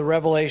it. Because of the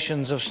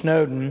revelations of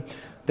Snowden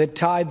that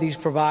tied these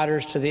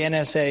providers to the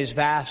NSA's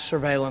vast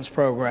surveillance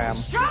program.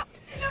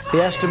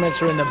 The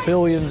estimates are in the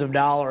billions of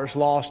dollars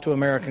lost to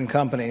American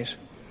companies.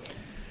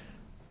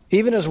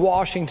 Even as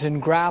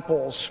Washington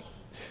grapples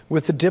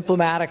with the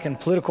diplomatic and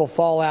political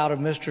fallout of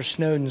Mr.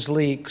 Snowden's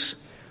leaks,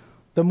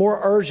 the more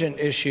urgent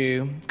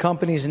issue,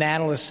 companies and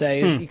analysts say,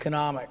 is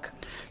economic.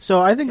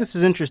 So I think this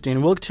is interesting.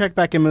 We'll check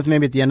back in with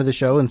maybe at the end of the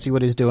show and see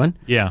what he's doing.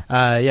 Yeah.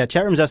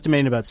 Chat room's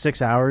estimating about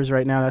 6 hours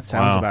right now. That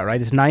sounds about right.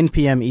 It's 9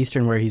 p.m.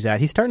 Eastern where he's at.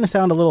 He's starting to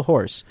sound a little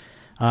hoarse.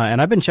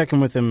 And I've been checking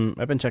in with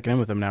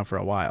him now for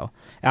a while.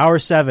 Hour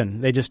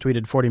 7, they just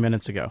tweeted 40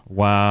 minutes ago.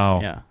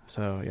 Wow. Yeah.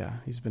 So, yeah,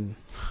 he's been...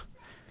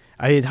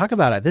 I talk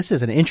about it. This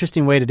is an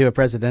interesting way to do a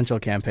presidential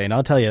campaign.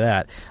 I'll tell you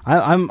that.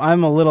 I'm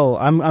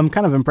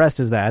kind of impressed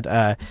as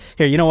that.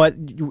 Here, you know what?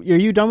 Are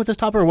you done with this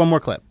topic or one more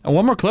clip?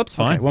 One more clip's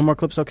fine. Okay, one more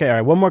clip's okay. All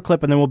right, one more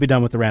clip and then we'll be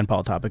done with the Rand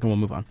Paul topic and we'll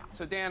move on.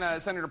 So Dan,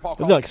 Senator Paul.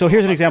 Look, so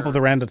here's an example of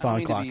the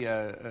Rand-a-thon clock. To be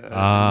a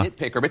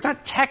nitpicker, but it's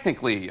not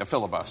technically a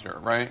filibuster,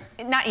 right?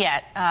 Not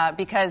yet,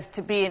 because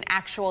to be an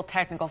actual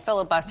technical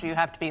filibuster, you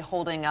have to be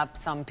holding up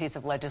some piece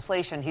of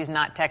legislation. He's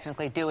not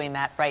technically doing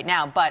that right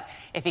now, but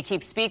if he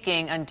keeps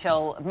speaking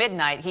until midnight,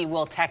 he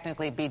will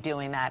technically be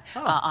doing that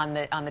on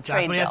the trade bill. That's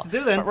what he has to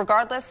do then. But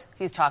regardless,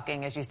 he's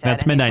talking, as you said.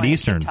 That's midnight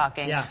Eastern.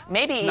 Talking,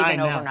 maybe even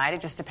overnight. It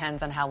just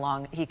depends on how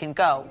long he can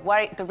go.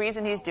 The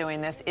reason he's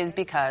doing this is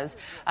because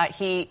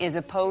he is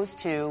opposed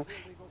to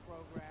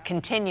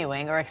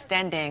continuing or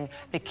extending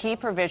the key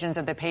provisions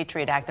of the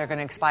Patriot Act. They're going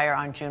to expire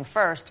on June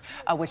 1st,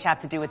 which have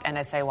to do with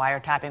NSA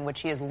wiretapping,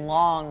 which he has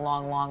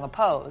long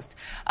opposed.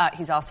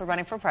 He's also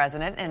running for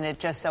president, and it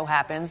just so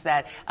happens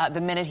that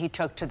the minute he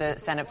took to the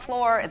Senate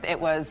floor,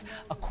 it was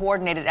a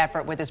coordinated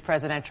effort with his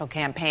presidential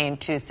campaign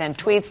to send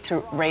tweets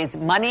to raise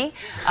money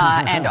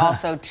and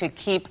also to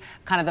keep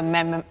kind of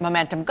the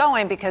momentum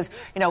going because,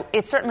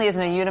 it certainly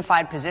isn't a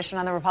unified position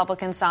on the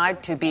Republican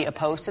side to be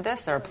opposed to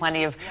this. There are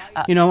plenty of...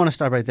 I want to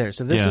stop right there.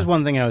 So this is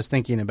one thing I was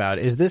thinking about,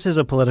 is this is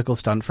a political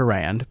stunt for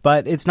Rand,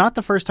 but it's not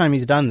the first time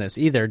he's done this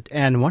either.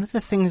 And one of the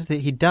things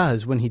that he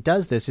does when he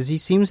does this is he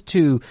seems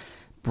to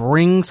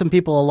bring some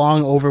people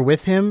along over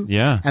with him.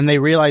 Yeah. And they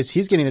realize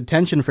he's getting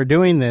attention for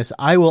doing this.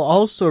 I will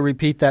also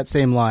repeat that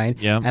same line.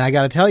 Yeah. And I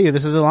got to tell you,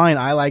 this is a line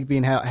I like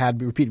being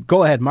had repeated.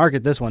 Go ahead,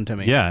 market this one to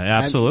me. Yeah,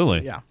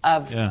 absolutely.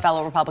 Of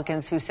fellow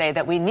Republicans who say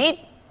that we need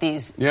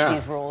these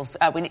rules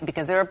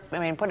because they were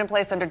put in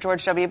place under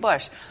George W.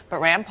 Bush. But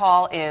Rand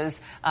Paul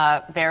is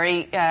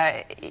very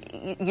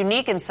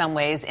unique in some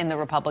ways in the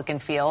Republican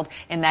field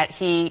in that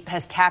he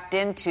has tapped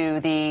into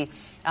the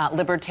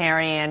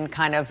libertarian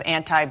kind of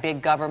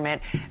anti-big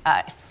government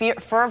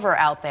fervor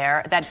out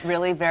there that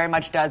really very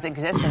much does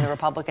exist in the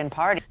Republican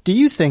Party. Do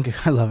you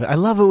think, I love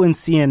it when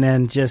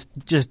CNN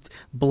just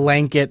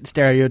blanket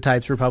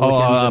stereotypes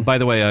Republicans. By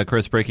the way,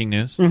 Chris, breaking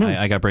news.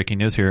 Mm-hmm. I got breaking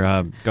news here.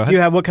 Go ahead.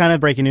 You have what kind of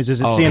breaking news? Is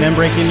it CNN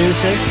breaking news,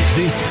 Jake?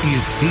 This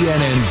is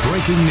CNN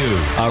breaking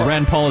news.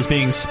 Rand Paul is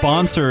being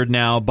sponsored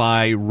now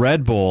by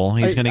Red Bull.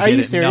 He's going to get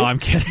it. Serious? No, I'm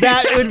kidding.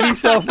 That would be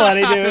so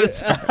funny, dude.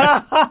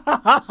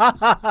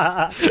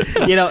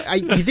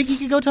 You think he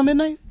could go till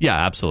midnight? Yeah,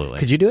 absolutely.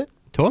 Could you do it?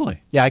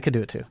 Totally. Yeah, I could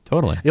do it too.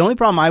 Totally. The only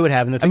problem I would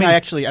have, and the thing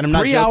and I'm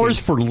not 3 joking, hours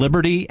for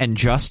liberty and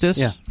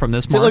justice from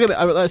this mark. Look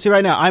at me. See,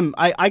 right now,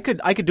 I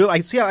could do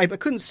it. I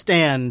couldn't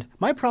stand.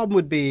 My problem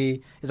would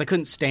be I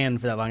couldn't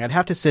stand for that long. I'd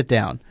have to sit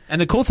down. And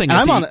the cool thing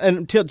is,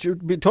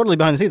 totally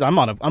behind the scenes. I'm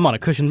on a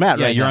cushioned mat.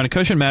 Yeah, right you're now. on a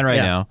cushioned mat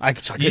right now. I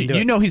couldn't do it.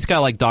 You know he's got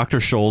like Dr.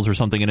 Scholl's or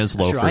something in his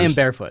loafers. Sure, I am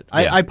barefoot.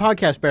 I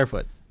podcast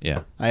barefoot.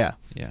 Yeah. Yeah.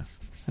 Yeah.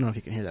 I don't know if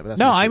you can hear that, but that's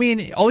no. I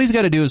mean, all he's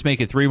got to do is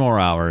make it 3 more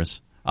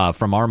hours.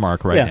 from our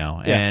mark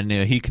now, and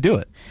he could do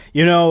it.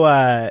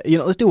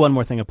 Let's do one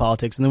more thing of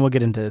politics, and then we'll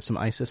get into some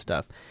ISIS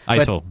stuff.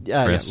 ISIL, Chris.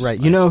 Yeah, right.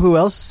 ISIL. You know who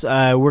else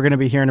we're going to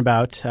be hearing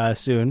about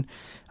soon?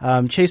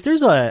 Chase,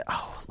 there's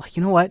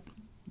you know what?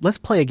 Let's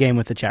play a game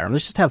with the chat room.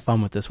 Let's just have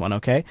fun with this one,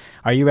 okay?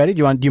 Are you ready?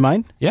 Do you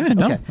mind? Yeah,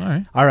 no.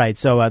 Okay. All right.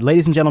 So,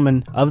 ladies and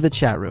gentlemen of the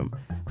chat room,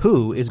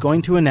 who is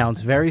going to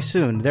announce very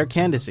soon their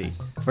candidacy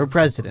for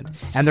president?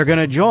 And they're going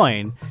to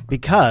join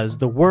because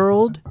the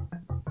world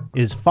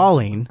is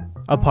falling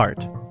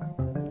apart.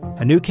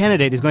 A new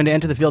candidate is going to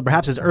enter the field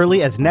perhaps as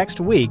early as next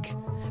week,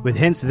 with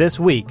hints this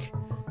week.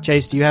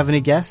 Chase, do you have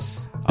any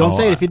guess? Don't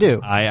say it if you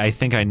do. I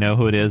think I know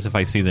who it is if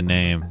I see the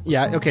name.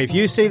 Yeah, okay. If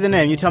you see the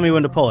name, you tell me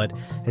when to pull it.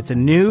 It's a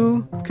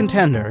new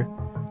contender.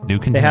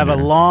 They have a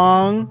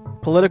long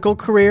political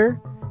career.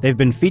 They've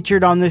been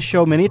featured on this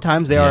show many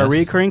times. They are a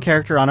recurring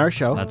character on our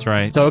show. That's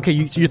right. So, okay,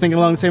 you're thinking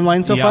along the same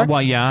line so far?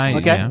 Well, yeah.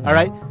 Okay, yeah. All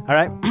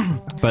right.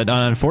 But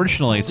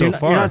unfortunately, so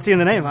far... You're not seeing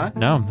the name, huh?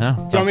 No. Do you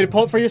want me to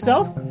pull it for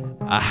yourself?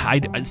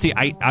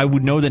 I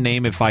would know the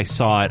name if I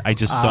saw it. I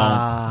just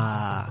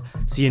don't.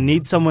 So you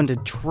need someone to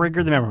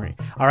trigger the memory.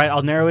 All right,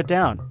 I'll narrow it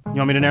down. You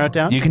want me to narrow it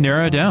down? You can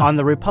narrow it down. On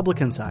the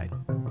Republican side.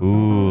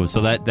 Ooh,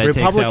 so that takes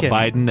out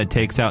Biden, that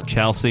takes out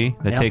Chelsea,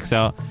 that takes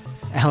out...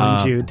 Alan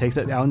Jude. Takes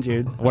out Alan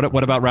Jude.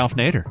 What about Ralph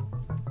Nader?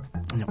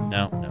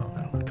 No.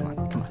 Come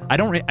on. I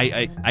don't...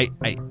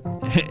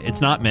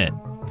 it's not Mitt.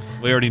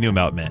 We already knew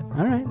about Mitt.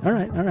 All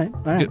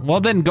right.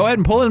 Well, then go ahead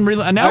and pull it and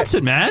announce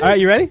it, man. All right,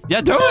 you ready?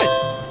 Yeah, do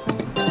it.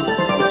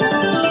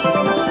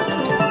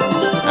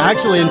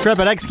 Actually,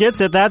 Intrepid X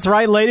gets it. That's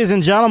right, ladies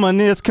and gentlemen.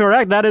 That's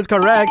correct. That is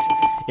correct.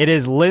 It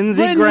is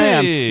Lindsey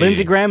Graham.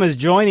 Lindsey Graham is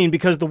joining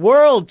because the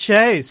world,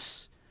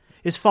 Chase,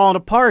 is falling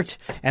apart.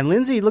 And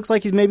Lindsey looks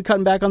like he's maybe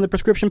cutting back on the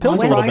prescription pills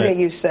a little bit. On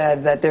Friday, you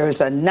said that there's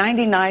a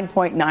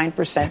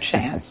 99.9%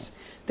 chance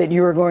that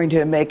you were going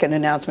to make an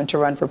announcement to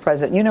run for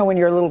president. You know, when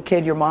you're a little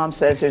kid, your mom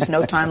says there's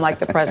no time like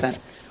the present.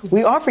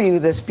 We offer you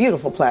this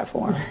beautiful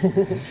platform.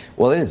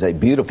 Well, it is a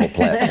beautiful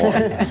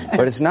platform,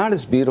 but it's not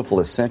as beautiful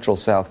as Central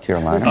South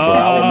Carolina, where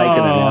I will make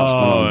an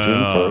announcement on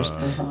June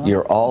 1st.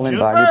 You're all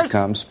invited to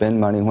come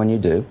spend money when you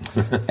do,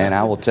 and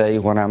I will tell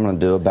you what I'm going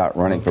to do about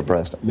running for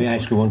president. May I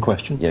ask you one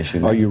question? Yes, you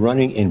may. Are you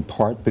running in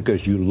part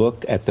because you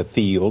looked at the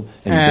field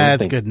and you don't that's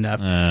think... good enough.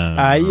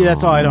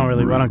 That's all. I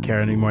don't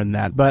care any more than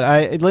that.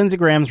 But Lindsey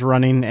Graham's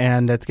running,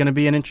 and it's going to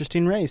be an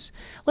interesting race.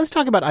 Let's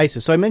talk about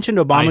ISIS. So I mentioned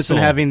Obama's been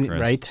having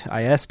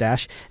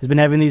IS- has been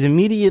having these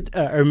immediate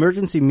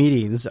emergency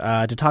meetings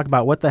to talk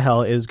about what the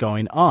hell is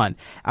going on.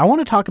 I want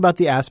to talk about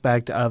the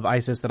aspect of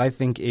ISIS that I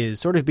think is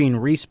sort of being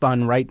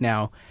respun right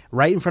now,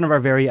 right in front of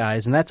our very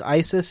eyes, and that's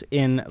ISIS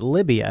in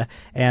Libya.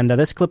 And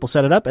this clip will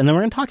set it up, and then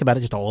we're going to talk about it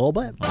just a little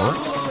bit.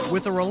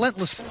 With a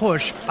relentless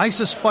push,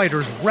 ISIS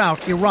fighters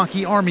rout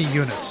Iraqi army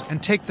units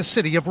and take the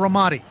city of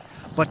Ramadi.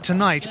 But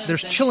tonight,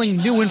 there's chilling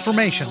new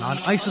information on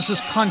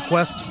ISIS's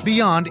conquests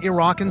beyond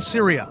Iraq and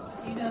Syria.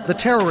 The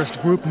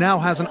terrorist group now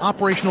has an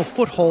operational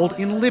foothold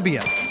in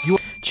Libya.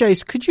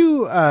 Chase, could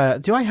you,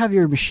 do I have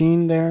your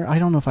machine there? I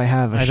don't know if I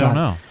have a shot. I don't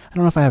know. I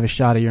don't know if I have a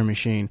shot of your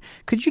machine.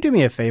 Could you do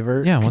me a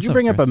favor? Yeah, could you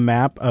bring up a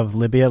map of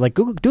Libya? Like,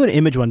 Google, do an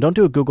image one. Don't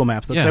do a Google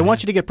Maps. Because I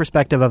want you to get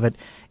perspective of it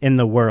in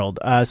the world.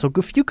 So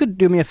if you could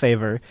do me a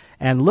favor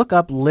and look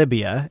up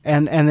Libya,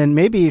 and then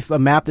maybe a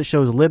map that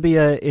shows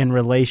Libya in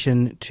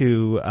relation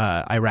to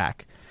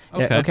Iraq.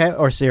 Okay,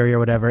 or Syria or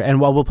whatever,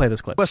 and we'll play this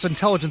clip. U.S.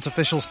 intelligence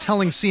officials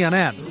telling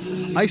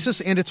CNN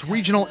ISIS and its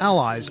regional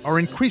allies are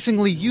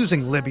increasingly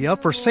using Libya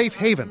for safe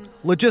haven,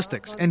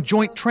 logistics, and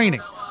joint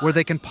training where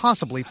they can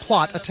possibly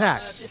plot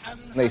attacks.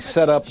 They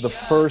set up the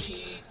first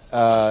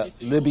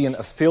Libyan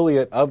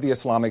affiliate of the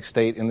Islamic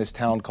State in this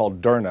town called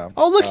Derna.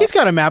 Oh, look, he's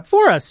got a map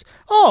for us.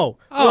 Well,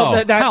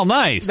 how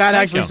nice. That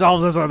actually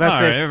solves this one.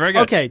 That's it. Right, very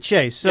good. Okay,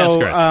 Chase,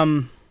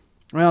 so...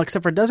 Well,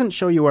 except for it doesn't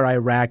show you where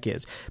Iraq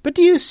is. But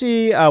do you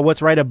see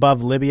what's right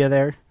above Libya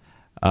there?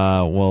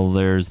 Well,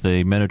 there's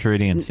the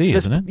Mediterranean Sea,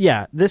 isn't it?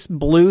 Yeah, this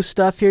blue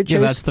stuff here, Chase.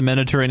 Yeah, that's the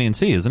Mediterranean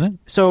Sea, isn't it?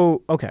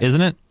 So, okay.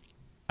 Isn't it?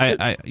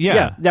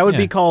 Yeah, that would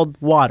be called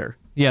water.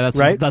 Yeah,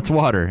 that's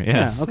water,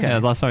 yes. Yeah, okay. Yeah,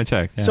 last time I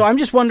checked. Yeah. So I'm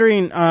just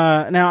wondering,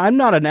 now I'm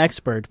not an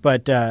expert,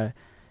 but now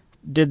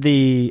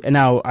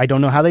I don't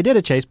know how they did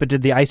it, Chase, but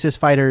did the ISIS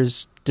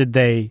fighters, did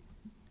they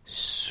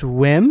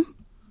swim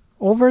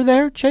over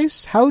there,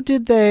 Chase? How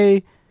did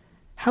they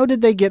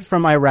get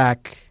from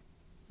Iraq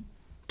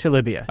to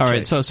Libya? All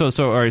right, Chase?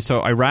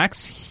 so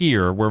Iraq's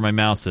here where my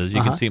mouse is.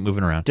 You can see it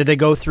moving around. Did they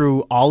go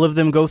through all of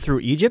them? Go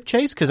through Egypt,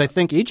 Chase? Because I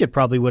think Egypt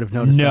probably would have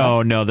noticed.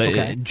 No.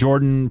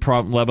 Jordan,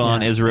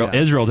 Lebanon, Israel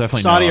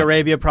definitely. Saudi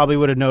Arabia probably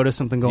would have noticed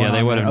something going on. Yeah,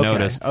 they would have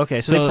noticed.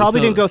 Okay, so they probably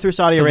didn't go through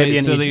Saudi Arabia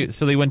and Egypt.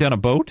 So they went down a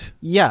boat.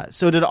 Yeah.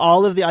 So did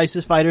all of the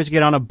ISIS fighters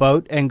get on a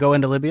boat and go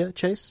into Libya,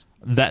 Chase?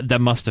 That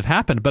must have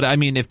happened. But I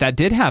mean, if that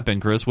did happen,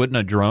 Chris, wouldn't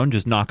a drone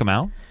just knock them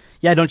out?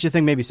 Yeah, don't you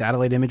think maybe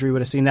satellite imagery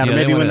would have seen that? Yeah, or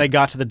maybe when they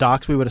got to the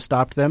docks, we would have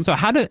stopped them? So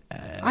how did...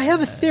 I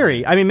have a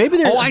theory. I mean, maybe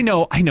they're... Oh, I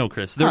know,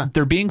 Chris.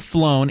 They're being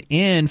flown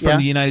in from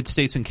the United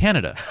States and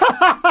Canada.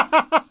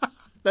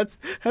 That's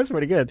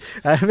pretty good.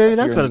 Maybe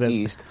that's what it is.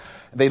 East,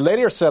 They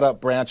later set up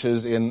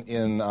branches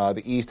in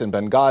the east in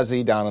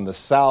Benghazi, down in the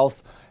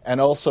south, and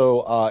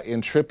also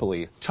in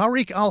Tripoli.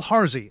 Tariq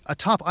al-Harzi, a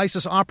top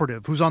ISIS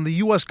operative who's on the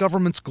U.S.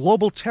 government's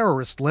global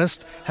terrorist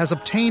list, has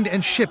obtained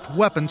and shipped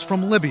weapons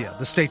from Libya,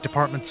 the State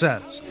Department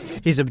says.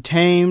 He's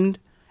obtained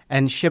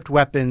and shipped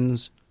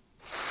weapons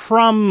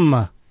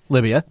from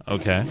Libya.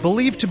 Okay.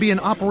 Believed to be an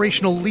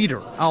operational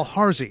leader,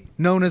 al-Harzi,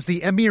 known as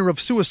the Emir of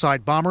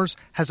Suicide Bombers,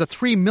 has a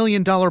 $3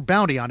 million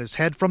bounty on his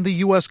head from the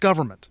U.S.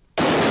 government.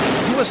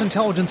 U.S.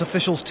 intelligence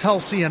officials tell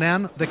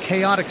CNN the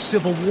chaotic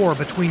civil war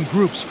between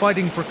groups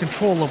fighting for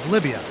control of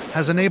Libya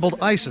has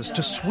enabled ISIS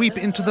to sweep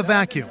into the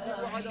vacuum.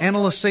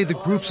 Analysts say the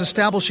group's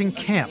establishing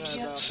camps,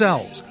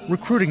 cells,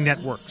 recruiting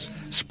networks,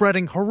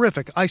 spreading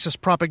horrific ISIS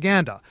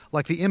propaganda,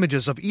 like the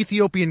images of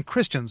Ethiopian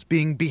Christians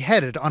being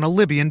beheaded on a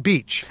Libyan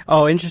beach.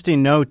 Oh,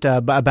 interesting note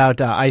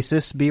about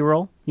ISIS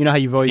B-roll. You know how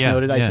you've always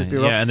noted ISIS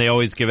B-roll? Yeah, and they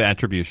always give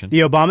attribution.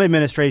 The Obama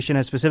administration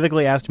has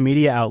specifically asked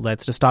media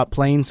outlets to stop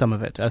playing some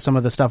of it, some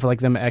of the stuff like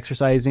them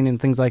exercising and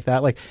things like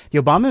that. Like the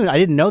Obama, I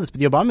didn't know this, but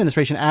the Obama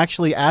administration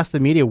actually asked the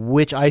media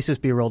which ISIS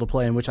B-roll to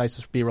play and which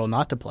ISIS B-roll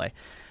not to play.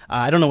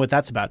 I don't know what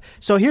that's about.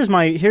 So here's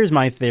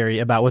my theory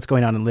about what's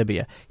going on in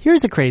Libya.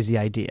 Here's a crazy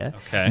idea.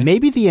 Okay.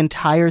 Maybe the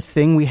entire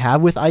thing we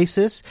have with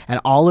ISIS and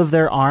all of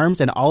their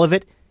arms and all of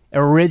it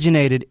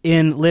originated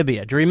in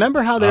Libya. Do you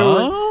remember how there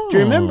were? Do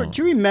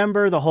you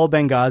remember the whole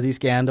Benghazi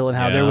scandal and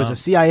how there was a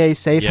CIA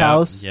safe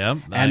house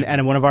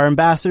and one of our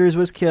ambassadors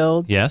was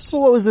killed? Yes.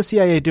 Well, what was the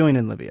CIA doing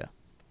in Libya?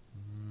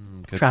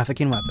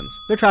 Trafficking weapons.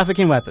 They're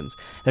trafficking weapons.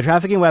 They're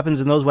trafficking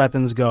weapons, and those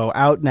weapons go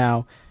out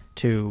now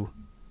to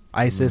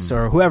ISIS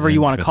or whoever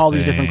you want to call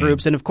these different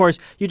groups. And of course,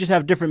 you just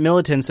have different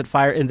militants that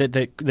fire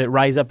that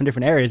rise up in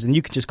different areas, and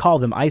you can just call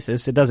them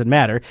ISIS. It doesn't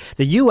matter.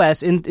 The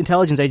U.S.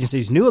 intelligence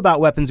agencies knew about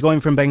weapons going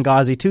from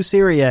Benghazi to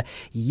Syria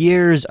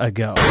years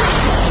ago.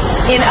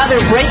 In other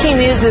breaking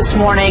news this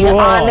morning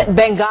on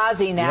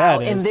Benghazi now,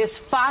 in this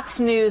Fox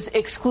News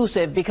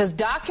exclusive, because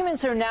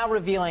documents are now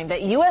revealing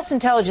that U.S.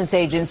 intelligence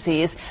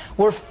agencies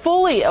were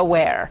fully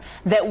aware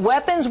that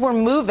weapons were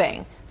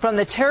moving from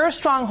the terror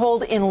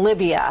stronghold in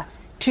Libya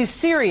to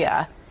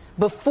Syria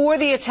before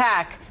the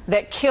attack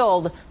that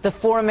killed the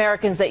 4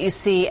 Americans that you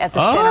see at the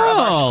center of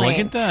our screen.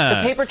 Look at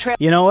that. The paper trail.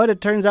 You know what?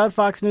 It turns out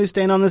Fox News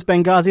staying on this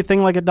Benghazi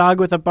thing like a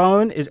dog with a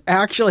bone is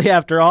actually,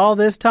 after all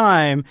this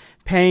time,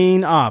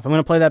 paying off. I'm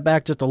going to play that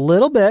back just a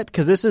little bit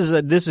because this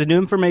is new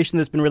information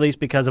that's been released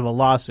because of a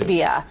lawsuit.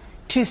 Libya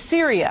to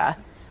Syria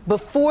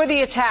before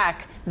the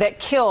attack that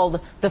killed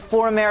the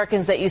 4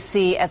 Americans that you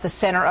see at the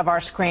center of our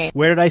screen.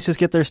 Where did ISIS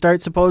get their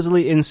start?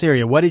 Supposedly in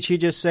Syria. What did she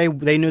just say?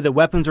 They knew that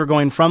weapons were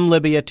going from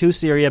Libya to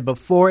Syria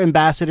before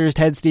ambassadors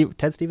Ted Stevens,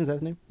 is that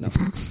his name? No.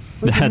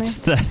 That's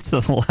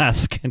the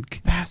last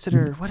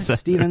ambassador. What is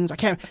Stevens? I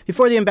can't.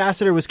 Before the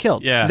ambassador was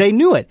killed. Yeah. They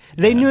knew it.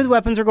 They knew the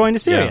weapons were going to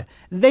Syria.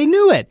 Yeah. They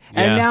knew it.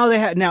 And now they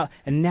had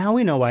now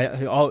we know why.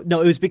 Oh,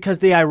 no, it was because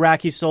the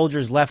Iraqi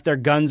soldiers left their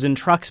guns and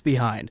trucks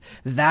behind.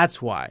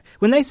 That's why.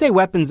 When they say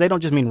weapons, they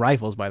don't just mean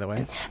rifles, by the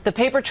way. The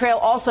paper trail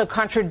also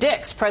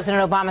contradicts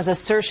President Obama's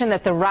assertion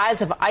that the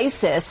rise of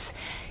ISIS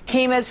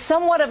came as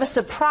somewhat of a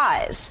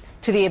surprise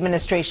to the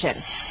administration.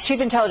 Chief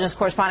Intelligence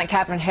Correspondent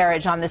Catherine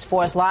Herridge on this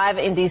for us live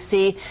in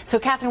D.C. So,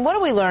 Catherine, what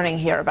are we learning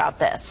here about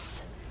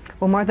this?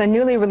 Well, Martha,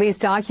 newly released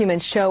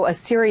documents show a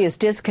serious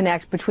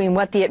disconnect between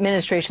what the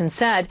administration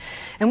said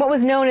and what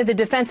was known as the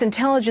Defense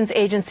Intelligence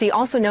Agency,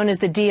 also known as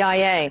the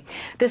DIA.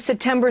 This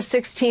September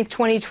 16,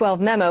 2012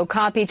 memo,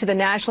 copied to the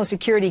National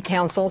Security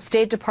Council,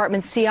 State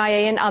Department,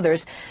 CIA, and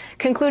others,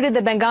 concluded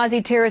the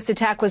Benghazi terrorist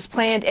attack was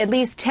planned at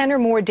least 10 or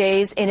more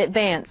days in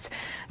advance.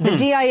 The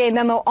DIA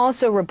memo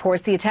also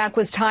reports the attack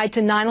was tied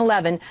to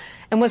 9/11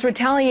 and was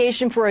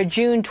retaliation for a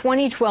June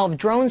 2012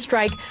 drone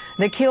strike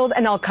that killed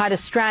an al-Qaeda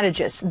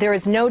strategist. There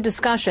is no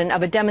discussion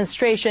of a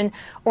demonstration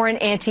or an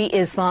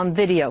anti-Islam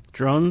video.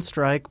 Drone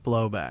strike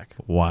blowback.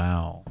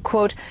 Wow.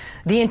 Quote,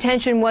 the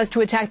intention was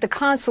to attack the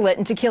consulate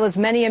and to kill as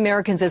many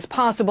Americans as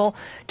possible,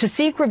 to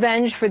seek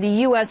revenge for the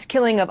U.S.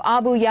 killing of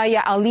Abu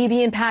Yahya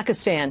al-Libi in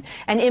Pakistan,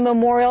 and in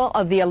memorial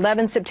of the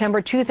 11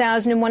 September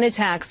 2001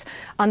 attacks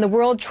on the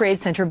World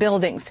Trade Center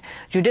buildings.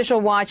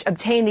 Judicial Watch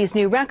obtained these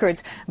new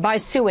records by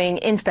suing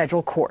in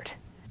federal court.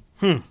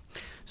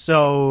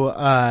 So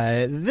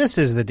this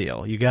is the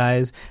deal, you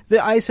guys.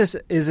 The ISIS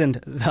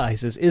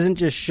isn't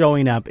just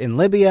showing up in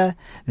Libya.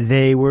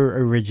 They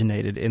were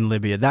originated in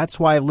Libya. That's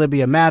why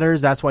Libya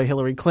matters. That's why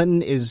Hillary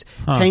Clinton is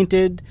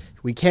tainted.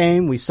 We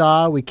came, we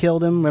saw, we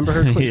killed him. Remember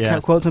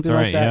her quote, something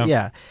like that?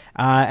 Yeah.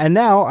 And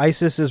now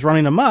ISIS is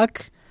running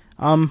amok.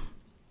 And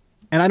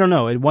I don't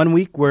know. In 1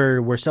 week,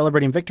 we're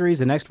celebrating victories.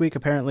 The next week,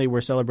 apparently,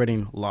 we're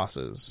celebrating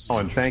losses. Oh,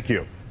 and thank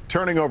you.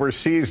 Turning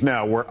overseas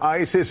now, where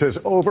ISIS has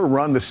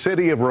overrun the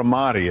city of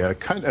Ramadi,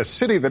 a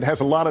city that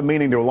has a lot of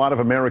meaning to a lot of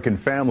American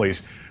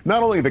families.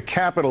 Not only the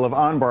capital of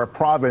Anbar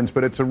province,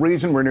 but it's a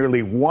region where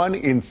nearly 1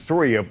 in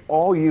 3 of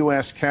all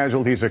U.S.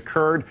 casualties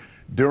occurred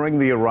during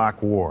the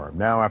Iraq War.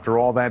 Now, after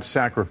all that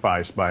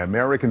sacrifice by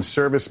American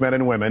servicemen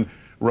and women,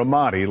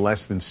 Ramadi,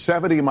 less than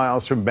 70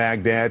 miles from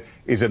Baghdad,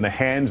 is in the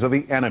hands of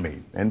the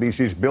enemy.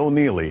 NBC's Bill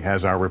Neely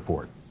has our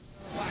report.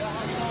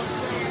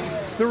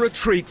 The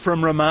retreat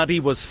from Ramadi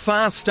was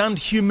fast and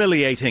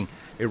humiliating.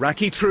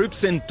 Iraqi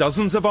troops in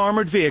dozens of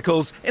armoured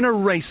vehicles in a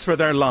race for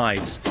their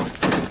lives.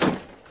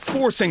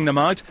 Forcing them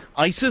out,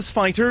 ISIS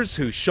fighters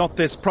who shot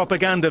this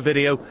propaganda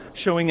video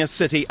showing a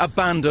city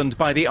abandoned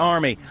by the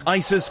army.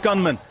 ISIS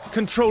gunmen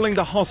controlling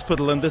the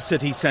hospital and the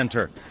city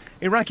centre.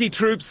 Iraqi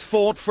troops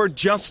fought for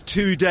just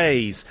 2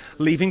 days,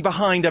 leaving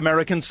behind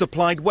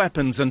American-supplied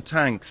weapons and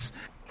tanks.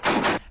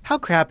 How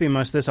crappy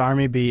must this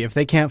army be if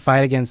they can't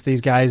fight against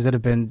these guys that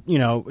have been,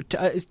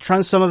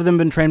 some of them have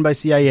been trained by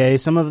CIA,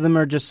 some of them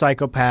are just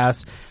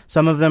psychopaths,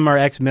 some of them are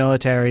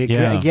ex-military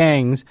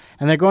gangs,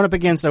 and they're going up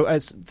against,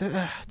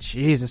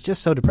 it's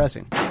just so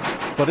depressing.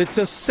 But it's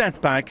a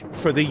setback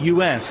for the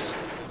U.S.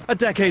 A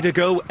decade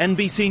ago,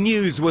 NBC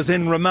News was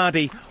in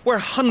Ramadi, where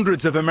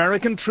hundreds of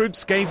American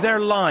troops gave their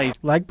lives.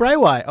 Like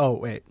Braywai. Oh,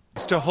 wait.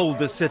 To hold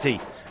the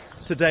city.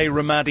 Today,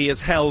 Ramadi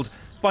is held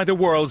by the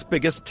world's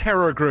biggest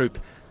terror group,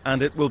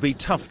 and it will be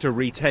tough to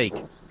retake.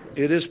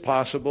 It is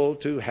possible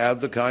to have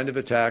the kind of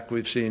attack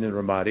we've seen in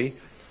Ramadi,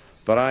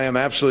 but I am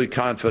absolutely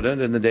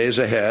confident in the days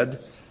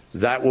ahead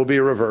that will be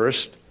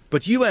reversed.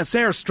 But U.S.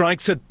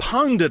 airstrikes had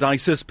pounded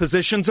ISIS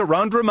positions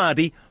around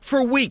Ramadi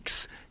for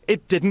weeks.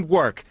 It didn't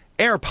work.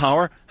 Air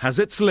power has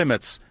its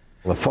limits.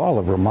 The fall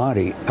of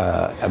Ramadi,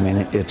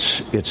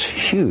 it's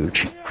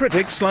huge.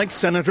 Critics like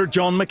Senator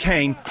John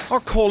McCain are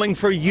calling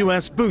for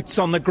U.S. boots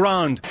on the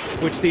ground,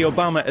 which the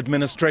Obama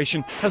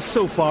administration has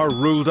so far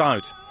ruled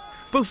out.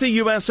 Both the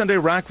U.S. and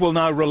Iraq will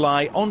now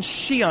rely on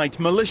Shiite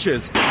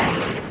militias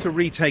to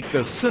retake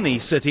the Sunni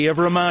city of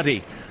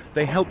Ramadi.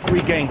 They helped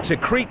regain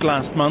Tikrit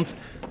last month,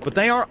 but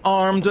they are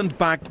armed and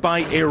backed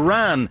by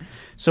Iran.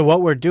 So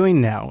what we're doing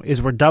now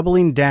is we're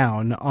doubling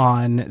down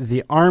on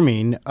the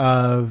arming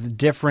of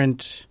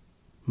different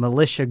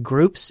militia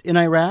groups in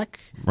Iraq.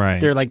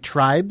 Right. They're like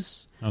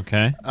tribes.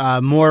 Okay.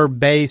 More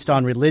based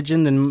on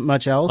religion than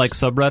much else. Like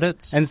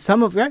subreddits? And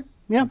some of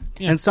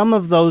And some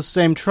of those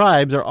same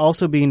tribes are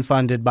also being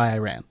funded by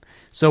Iran.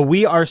 So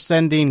we are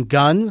sending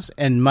guns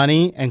and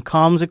money and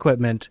comms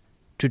equipment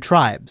to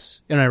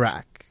tribes in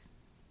Iraq.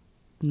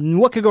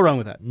 What could go wrong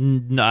with that?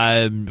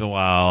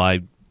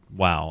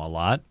 A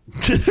lot.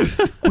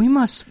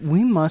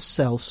 We must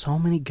sell so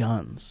many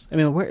guns. I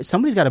mean,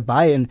 somebody's got to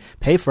buy and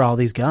pay for all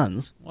these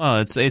guns. Well,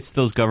 it's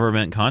those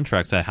government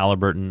contracts at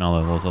Halliburton and all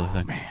of those other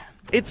things. Man.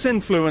 Its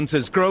influence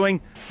is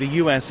growing. The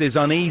U.S. is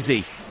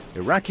uneasy.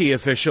 Iraqi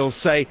officials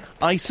say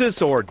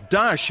ISIS, or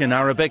Daesh in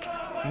Arabic,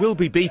 will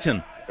be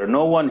beaten.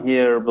 No one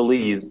here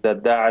believes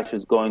that Daesh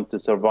is going to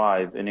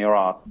survive in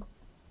Iraq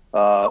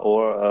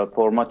or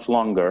for much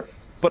longer.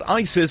 But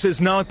ISIS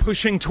is now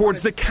pushing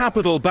towards the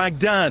capital,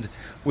 Baghdad,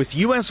 with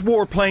U.S.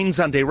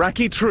 warplanes and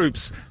Iraqi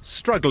troops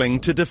struggling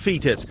to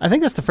defeat it. I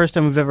think that's the first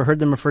time we've ever heard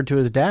them referred to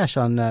as Daesh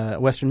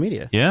on Western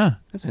media. Yeah.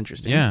 That's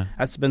interesting. Yeah.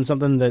 That's been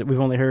something that we've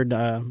only heard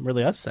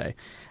really us say.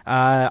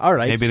 All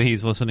right. Maybe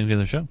he's listening to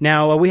the show.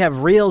 Now, we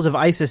have reels of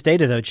ISIS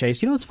data, though,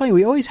 Chase. You know what's funny?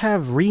 We always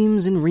have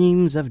reams and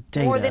reams of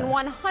data. More than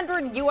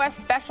 100 U.S.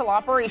 Special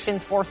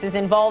Operations Forces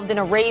involved in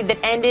a raid that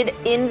ended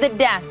in the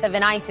death of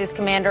an ISIS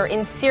commander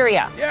in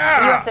Syria.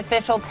 Yeah. A U.S.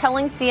 official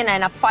telling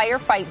CNN a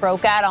firefight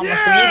broke out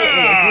almost immediately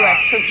as U.S.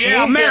 troops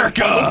moved in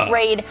for this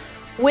raid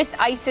with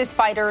ISIS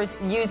fighters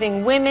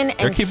using women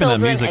and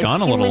children as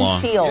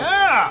human shields.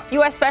 Yeah.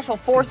 U.S. Special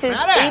Forces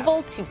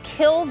able to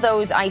kill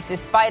those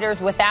ISIS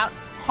fighters without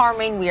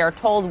harming, we are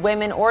told,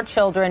 women or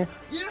children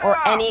or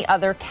any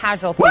other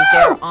casualties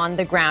there on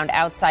the ground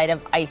outside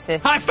of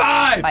ISIS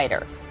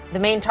fighters. The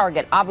main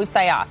target, Abu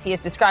Sayyaf, he is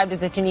described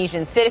as a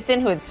Tunisian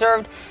citizen who had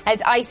served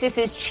as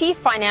ISIS's chief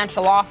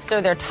financial officer,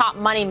 their top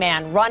money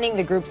man, running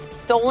the group's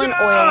stolen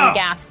oil and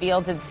gas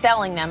fields and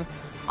selling them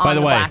on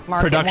the black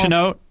market. By the way, production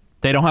note,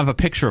 they don't have a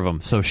picture of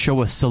him, so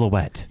show a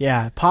silhouette.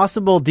 Yeah,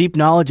 possible deep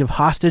knowledge of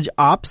hostage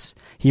ops.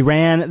 He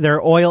ran their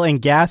oil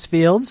and gas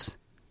fields.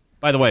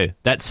 By the way,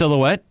 that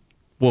silhouette,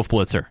 Wolf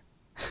Blitzer.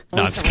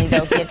 No, recently,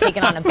 though, he had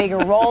taken on a bigger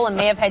role and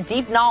may have had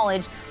deep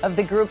knowledge of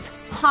the group's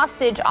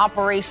hostage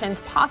operations,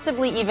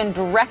 possibly even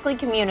directly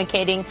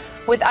communicating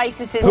with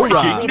ISIS's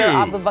top leader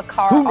Abu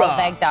Bakr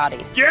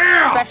al-Baghdadi.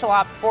 Yeah! Special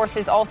Ops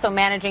Forces also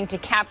managing to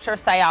capture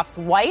Sayyaf's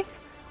wife,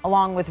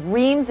 along with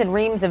reams and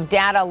reams of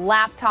data,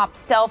 laptops,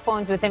 cell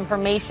phones with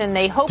information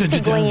they hope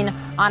to glean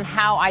on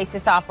how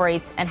ISIS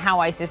operates and how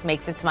ISIS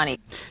makes its money.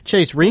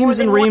 Chase, reams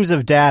and reams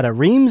of data,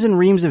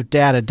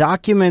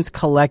 documents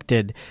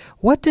collected.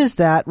 What does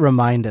that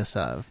remind us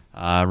of?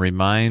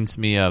 Reminds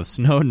me of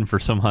Snowden for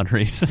some odd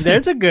reason.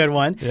 There's a good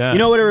one. Yeah. You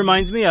know what it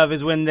reminds me of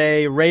is when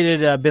they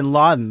raided bin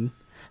Laden.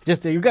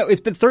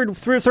 It's been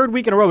third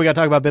week in a row we got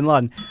to talk about bin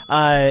Laden.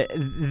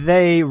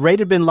 They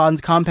raided bin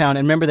Laden's compound,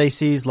 and remember they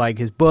seized like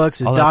his books,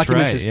 his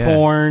documents, his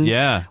porn.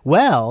 Yeah.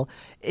 Well,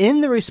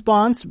 in the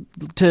response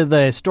to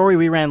the story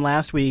we ran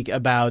last week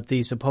about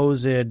the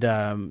supposed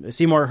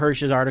Seymour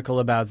Hersh's article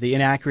about the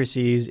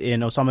inaccuracies in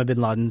Osama bin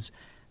Laden's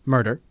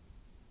murder,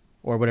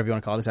 or whatever you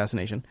want to call it,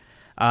 assassination.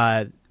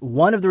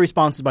 One of the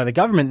responses by the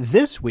government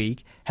this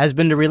week has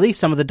been to release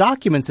some of the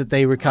documents that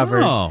they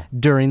recovered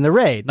during the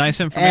raid. Nice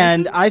information.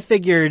 And I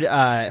figured,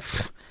 out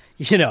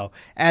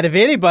of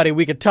anybody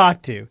we could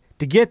talk to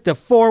to get the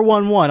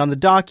 411 on the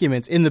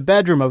documents in the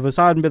bedroom of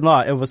Osama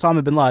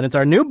bin Laden. It's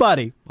our new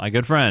buddy, my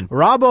good friend,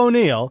 Rob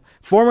O'Neill,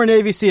 former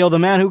Navy SEAL, the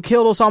man who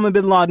killed Osama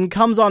bin Laden,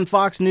 comes on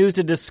Fox News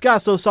to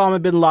discuss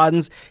Osama bin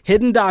Laden's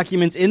hidden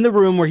documents in the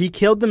room where he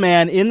killed the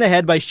man in the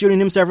head by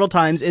shooting him several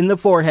times in the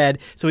forehead.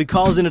 So he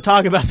calls in to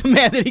talk about the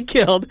man that he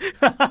killed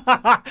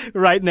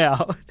right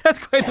now. That's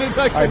quite an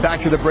introduction. All right, back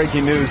to the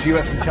breaking news.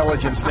 U.S.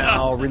 intelligence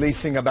now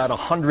releasing about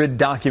 100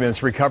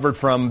 documents recovered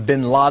from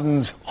bin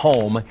Laden's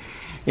home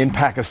in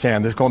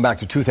Pakistan. This is going back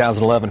to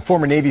 2011.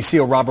 Former Navy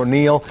SEAL Rob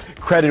O'Neill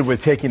credited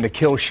with taking the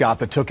kill shot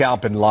that took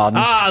out bin Laden.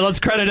 Let's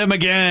credit him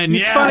again.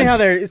 It's funny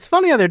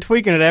how they're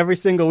tweaking it every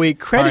single week.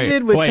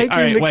 Credited with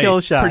taking the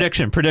kill shot.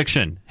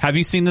 Prediction. Have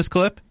you seen this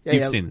clip?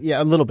 You've seen it.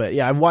 Yeah, a little bit.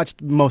 Yeah, I've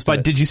watched most of it.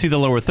 But did you see the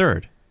lower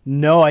third?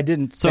 No, I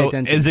didn't pay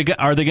attention.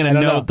 Are they going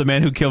to note the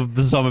man who killed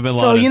Osama bin Laden?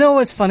 So you know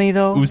what's funny,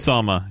 though?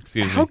 Usama,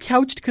 excuse me. How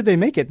couched could they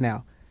make it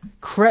now?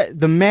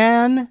 The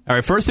man... All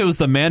right, first it was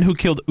the man who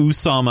killed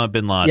Usama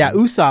bin Laden. Yeah,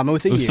 Usama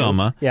with a U.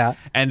 Usama. Yeah.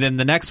 And then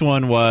the next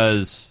one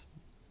was...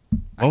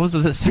 What was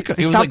the second?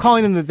 It was Stop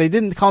calling him... They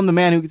didn't call him the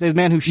man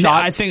who shot. No,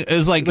 I think it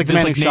was like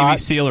Navy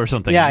SEAL or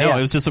something. Yeah, no,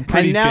 it was just a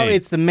pretty And now change.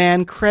 it's the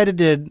man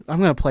credited... I'm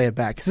going to play it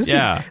back.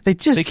 They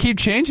keep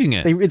changing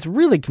it. It's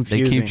really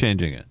confusing. They keep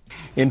changing it.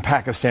 In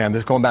Pakistan,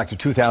 this is going back to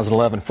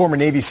 2011. Former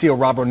Navy SEAL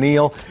Rob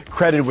O'Neill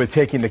credited with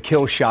taking the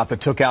kill shot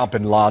that took out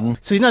bin Laden.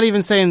 So he's not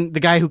even saying the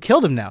guy who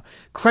killed him now.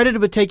 Credited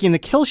with taking the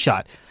kill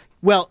shot.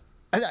 Well,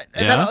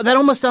 that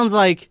almost sounds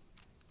like...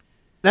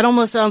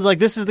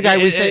 this is the guy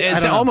we say...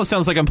 It almost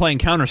sounds like I'm playing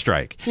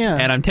Counter-Strike. Yeah.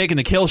 And I'm taking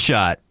the kill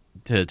shot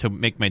to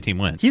make my team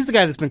win. He's the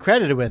guy that's been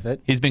credited with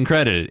it. He's been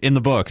credited in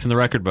the books, in the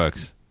record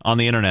books, on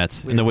the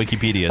internet, in the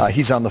Wikipedias.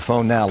 He's on the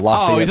phone now,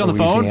 Lafayette, he's on the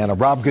Louisiana. phone?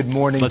 Rob, good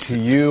morning to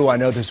you. I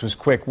know this was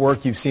quick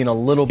work. You've seen a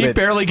little bit... He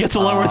barely gets a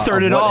lower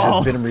third at all.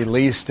 What has been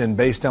released, and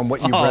based on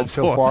what you've read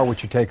so far,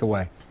 what's your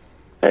takeaway?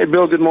 Hey,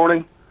 Bill, good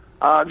morning.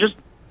 Just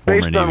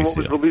based on what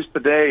was released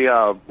today,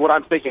 what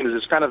I'm thinking is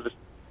it's kind of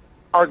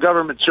our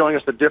government showing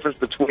us the difference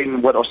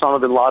between what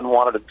Osama bin Laden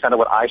wanted and kind of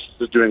what ISIS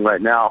is doing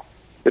right now.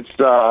 It's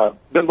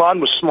bin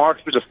Laden was smart.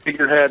 He was a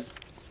figurehead.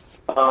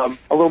 A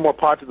little more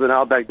popular than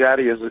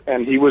al-Baghdadi is,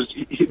 and he was...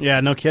 Yeah,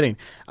 no kidding.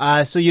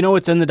 So you know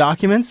what's in the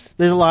documents?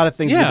 There's a lot of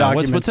things in the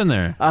documents. What's in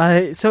there?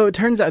 So it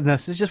turns out, and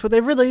this is just what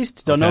they've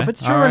released. Don't know if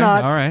it's true or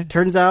not. All right.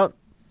 Turns out,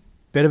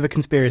 bit of a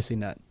conspiracy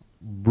nut.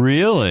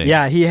 Really?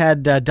 Yeah, he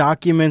had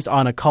documents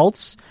on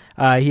occults.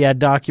 He had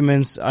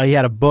documents. He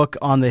had a book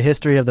on the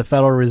history of the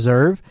Federal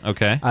Reserve.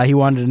 Okay. He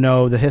wanted to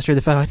know the history of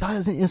the Federal. I thought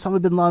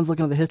Osama bin Laden's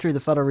looking at the history of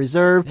the Federal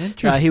Reserve.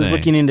 Interesting. He was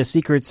looking into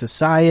secret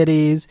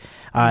societies.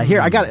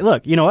 Here, I got it.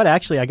 Look, you know what?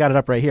 Actually, I got it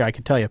up right here. I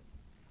could tell you.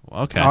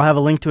 Okay. I'll have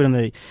a link to it in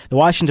the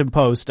Washington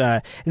Post.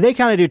 They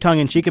kind of do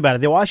tongue-in-cheek about it.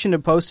 The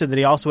Washington Post said that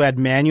he also had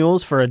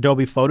manuals for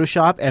Adobe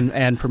Photoshop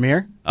and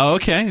Premiere. Oh,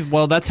 okay.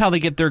 Well, that's how they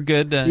get their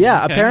good...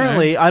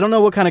 apparently. Right. I don't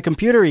know what kind of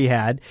computer he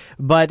had,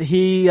 but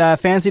he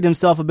fancied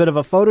himself a bit of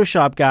a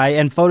Photoshop guy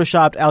and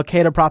Photoshopped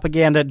al-Qaeda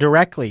propaganda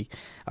directly.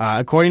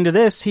 According to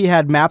this, he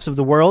had maps of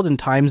the world and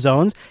time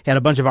zones. He had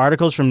a bunch of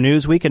articles from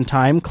Newsweek and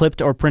Time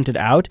clipped or printed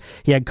out.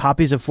 He had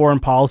copies of Foreign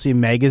Policy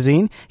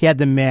magazine. He had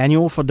the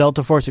manual for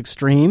Delta Force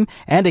Extreme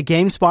and a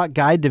GameSpot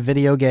guide to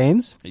video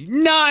games.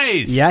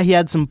 Nice! Yeah, he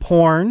had some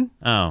porn.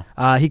 Oh.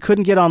 He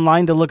couldn't get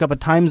online to look up a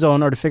time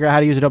zone or to figure out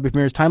how to use Adobe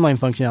Premiere's timeline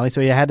functionality, so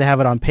he had to have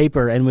it on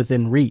paper and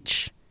within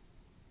reach.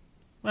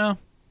 Well,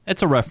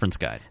 it's a reference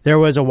guide. There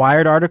was a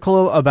Wired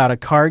article about a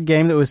card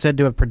game that was said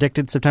to have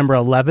predicted September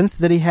 11th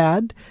that he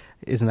had.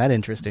 Isn't that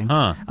interesting?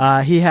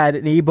 Huh. He had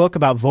an ebook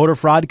about voter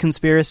fraud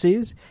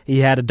conspiracies. He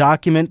had a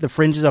document, The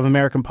Fringes of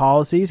American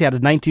Policies. He had a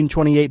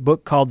 1928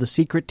 book called The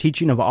Secret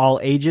Teaching of All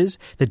Ages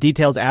that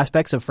details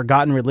aspects of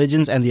forgotten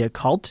religions and the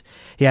occult.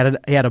 He had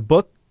a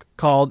book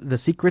called The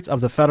Secrets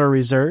of the Federal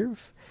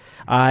Reserve.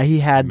 He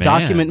had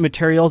document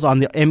materials on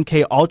the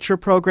MK Ultra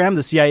program,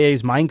 the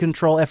CIA's mind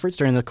control efforts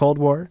during the Cold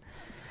War.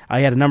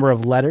 He had a number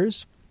of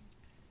letters.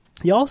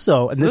 He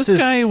also, and this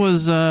guy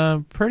was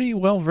pretty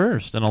well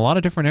versed in a lot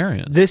of different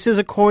areas. This is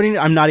according,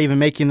 I'm not even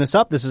making this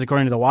up. This is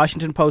according to the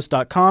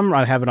WashingtonPost.com.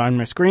 I have it on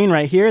my screen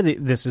right here.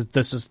 This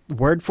is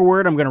word for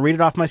word. I'm going to read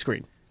it off my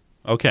screen.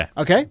 Okay.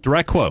 Okay?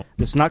 Direct quote.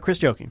 This is not Chris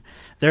joking.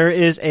 There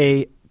is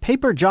a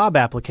paper job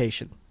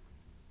application,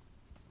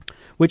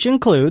 which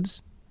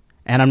includes,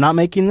 and I'm not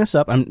making this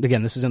up.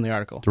 Again, this is in the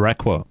article. Direct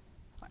quote.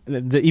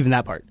 Even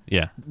that part.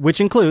 Yeah.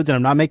 Which includes, and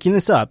I'm not making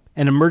this up,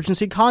 an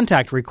emergency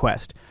contact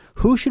request.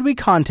 Who should we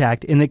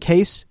contact in the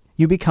case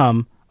you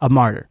become a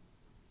martyr?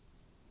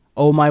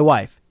 Oh, my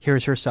wife.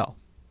 Here's her cell.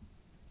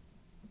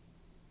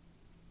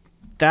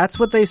 That's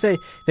what they say.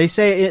 They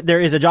say there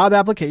is a job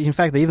application. In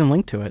fact, they even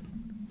link to it.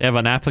 They have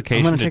an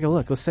application. I'm going to take a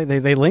look. Let's say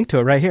they link to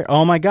it right here.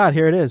 Oh, my God.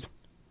 Here it is.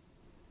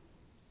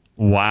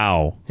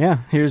 Wow. Yeah.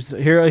 Here is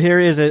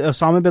a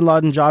Osama bin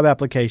Laden job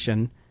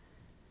application.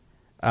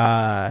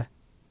 Yeah.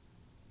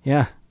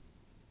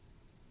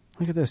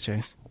 Look at this,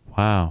 Chase.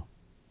 Wow.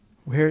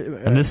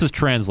 And this is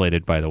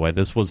translated, by the way.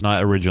 This was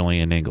not originally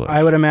in English.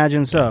 I would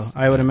imagine so. Yes.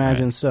 I would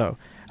imagine so.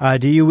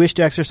 Do you wish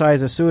to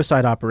exercise a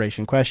suicide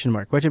operation? ?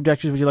 Which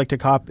objectives would you like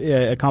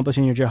to accomplish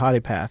in your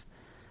jihadi path?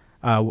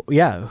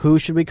 Who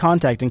should we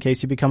contact in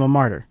case you become a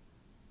martyr?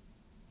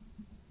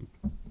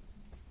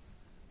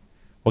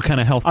 What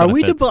kind of health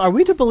benefits? Are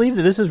we to believe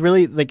that this is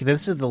really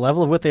this is the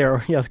level of what they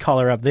are? Yeah, let's call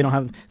her up. They don't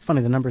have. It's funny,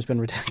 the number's been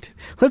redacted.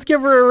 Let's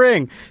give her a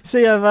ring.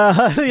 See if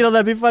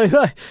that'd be funny.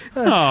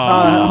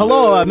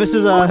 Hello,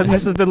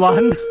 Mrs. Bin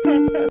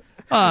Laden.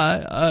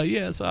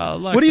 Yes.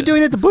 What are you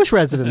doing at the Bush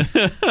residence?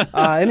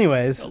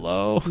 Anyways.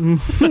 Hello.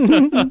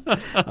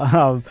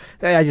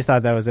 I just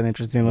thought that was an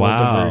interesting little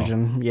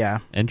diversion. Yeah.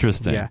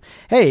 Interesting. Yeah.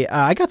 Hey,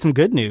 I got some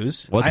good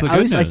news. What's the good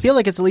news? I feel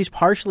like it's at least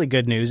partially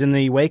good news in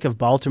the wake of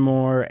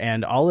Baltimore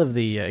and all of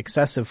the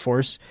excessive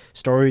force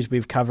stories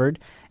we've covered.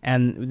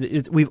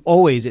 And we've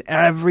always,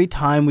 every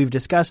time we've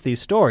discussed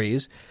these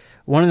stories,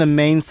 one of the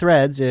main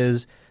threads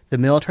is the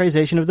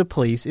militarization of the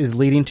police is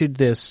leading to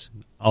this.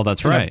 Oh,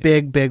 that's right. In a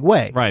big, big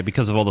way. Right,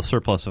 because of all the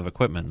surplus of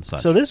equipment and such.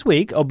 So this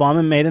week,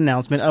 Obama made an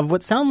announcement of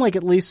what sound like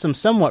at least some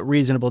somewhat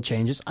reasonable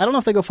changes. I don't know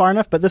if they go far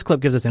enough, but this clip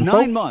gives us info.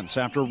 9 months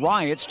after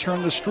riots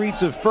turned the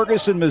streets of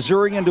Ferguson,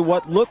 Missouri into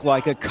what looked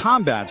like a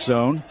combat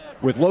zone,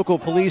 with local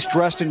police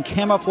dressed in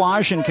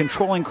camouflage and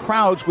controlling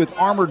crowds with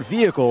armored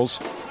vehicles.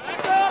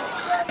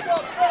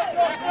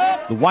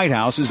 The White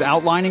House is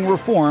outlining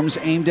reforms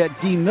aimed at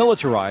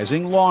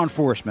demilitarizing law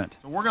enforcement.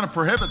 So we're going to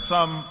prohibit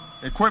some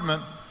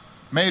equipment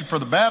made for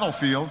the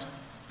battlefield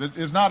that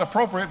is not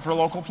appropriate for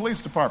local police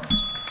departments.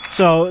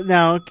 So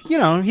now,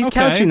 he's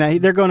couching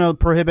that. They're going to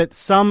prohibit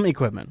some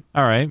equipment.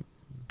 All right.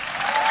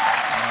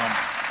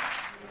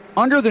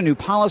 Under the new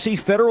policy,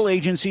 federal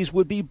agencies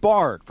would be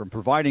barred from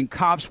providing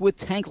cops with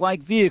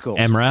tank-like vehicles.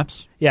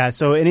 MRAPs? Yeah,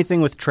 so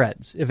anything with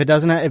treads. If it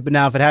doesn't if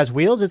it has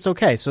wheels, it's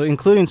okay. So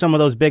including some of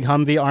those big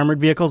Humvee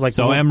armored vehicles.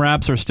 So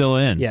MRAPs are still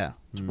in? Yeah.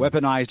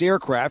 Weaponized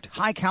aircraft,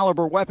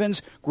 high-caliber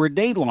weapons,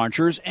 grenade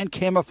launchers, and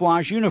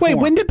camouflage uniforms.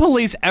 Wait, when did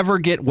police ever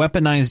get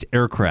weaponized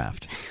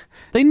aircraft?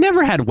 They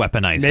never had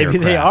weaponized aircraft. Maybe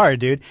they are,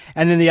 dude.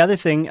 And then the other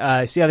thing,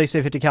 see how they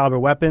say 50 caliber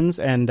weapons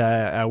and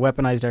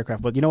weaponized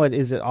aircraft? Well, you know what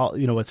is it all?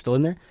 You know what's still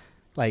in there?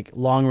 Like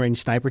long-range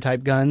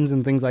sniper-type guns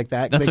and things like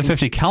that. That's a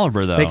 50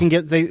 caliber, though. They can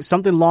get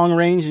something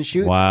long-range and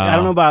shoot. Wow. I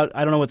don't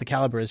know what the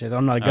caliber is.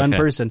 I'm not a gun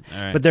person.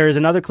 Right. But there is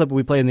another clip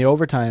we play in the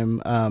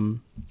overtime,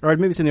 or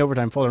maybe it's in the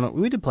overtime folder. No,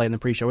 we did play in the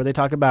pre-show where they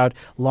talk about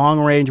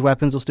long-range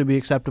weapons will still be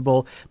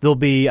acceptable. There'll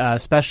be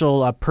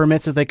special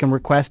permits that they can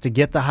request to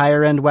get the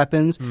higher-end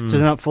weapons, so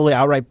they're not fully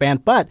outright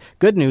banned. But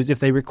good news, if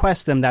they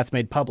request them, that's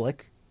made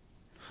public.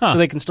 So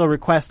they can still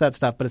request that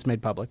stuff, but it's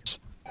made public.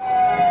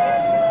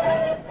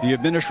 The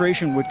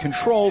administration would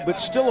control but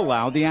still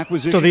allow the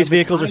acquisition of these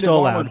vehicles are still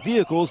allowed.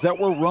 Vehicles that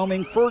were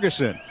roaming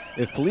Ferguson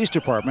if police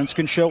departments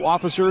can show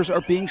officers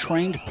are being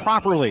trained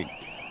properly.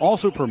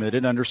 Also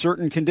permitted under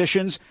certain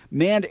conditions,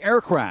 manned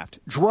aircraft,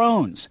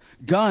 drones,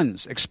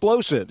 guns,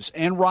 explosives,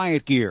 and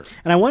riot gear.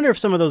 And I wonder if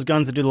some of those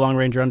guns that do the long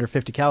range are under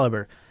 50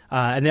 caliber.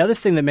 And the other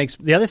thing that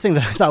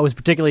I thought was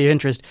particularly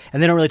interesting,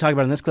 and they don't really talk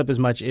about in this clip as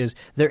much, is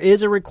there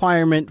is a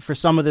requirement for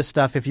some of this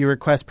stuff if you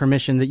request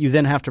permission that you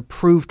then have to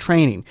prove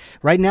training.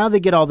 Right now they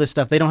get all this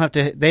stuff. They don't have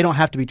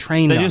to be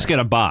trained. They just get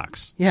a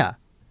box. Yeah.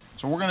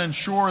 So we're going to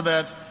ensure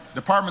that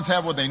departments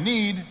have what they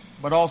need,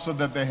 but also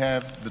that they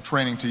have the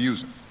training to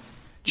use it.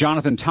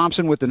 Jonathan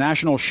Thompson with the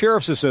National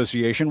Sheriff's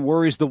Association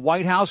worries the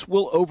White House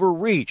will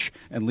overreach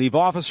and leave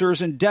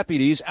officers and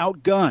deputies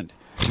outgunned,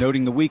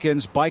 noting the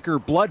weekend's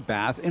biker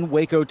bloodbath in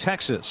Waco,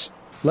 Texas.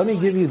 Let me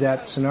give you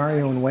that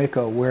scenario in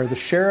Waco where the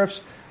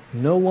sheriffs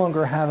no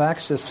longer have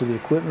access to the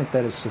equipment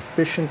that is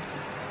sufficient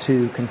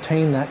to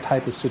contain that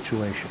type of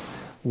situation.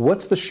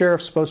 What's the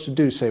sheriff supposed to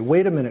do? Say,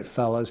 wait a minute,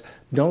 fellas,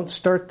 don't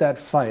start that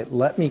fight.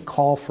 Let me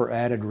call for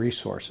added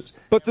resources.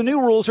 But the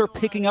new rules are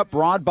picking up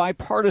broad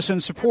bipartisan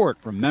support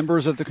from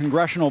members of the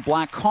Congressional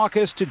Black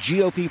Caucus to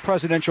GOP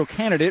presidential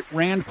candidate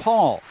Rand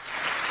Paul.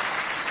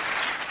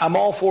 I'm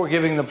all for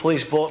giving the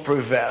police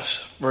bulletproof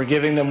vests. We're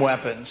giving them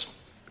weapons,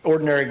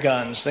 ordinary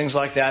guns, things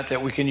like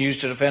that we can use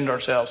to defend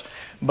ourselves.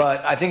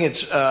 But I think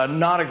it's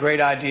not a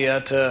great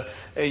idea to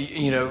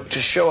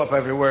show up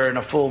everywhere in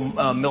a full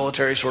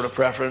military sort of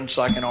preference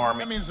like an army.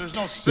 That means there's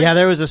no Yeah,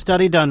 there was a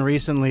study done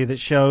recently that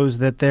shows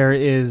that there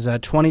is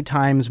 20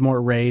 times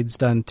more raids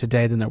done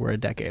today than there were a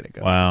decade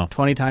ago. Wow.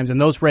 20 times. And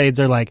those raids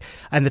are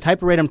and the type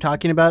of raid I'm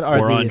talking about are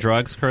War on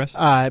drugs, Chris?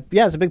 Yeah,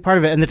 it's a big part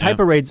of it. And the type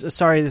of raids,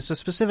 it's a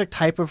specific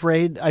type of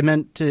raid.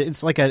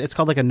 It's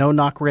called like a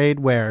no-knock raid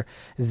where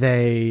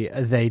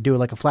they do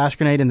like a flash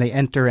grenade and they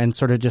enter and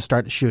sort of just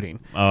start shooting.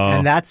 Oh.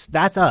 And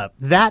that's up.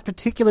 That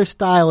particular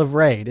style of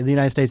raid in the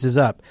United States is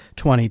up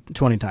 20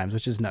 times,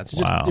 which is nuts.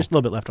 Wow. Just a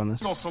little bit left on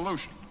this. No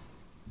solution.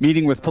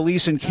 Meeting with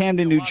police in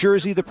Camden, New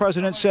Jersey, the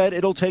president said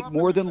it'll take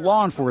more than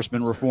law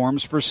enforcement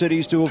reforms for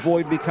cities to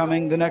avoid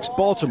becoming the next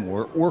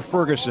Baltimore or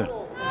Ferguson.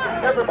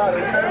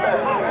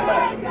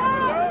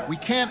 We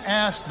can't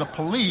ask the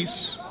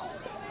police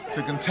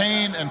to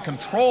contain and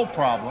control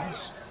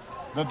problems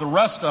that the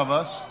rest of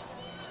us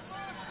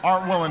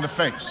aren't willing to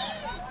face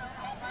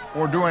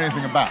or do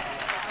anything about.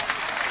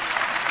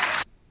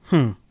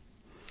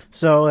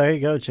 So there you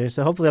go, Chase.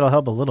 So hopefully it'll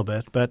help a little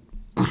bit, but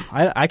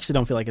I actually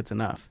don't feel like it's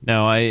enough.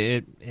 No,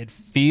 it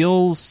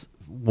feels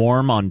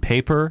warm on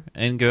paper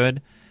and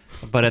good,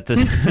 but at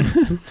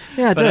the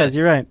yeah, it does.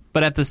 You're right.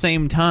 But at the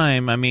same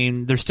time, I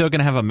mean, they're still going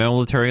to have a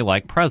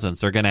military-like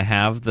presence. They're going to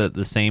have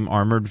the same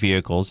armored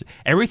vehicles.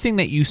 Everything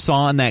that you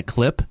saw in that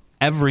clip,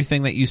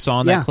 is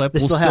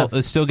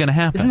still going to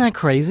happen. Isn't that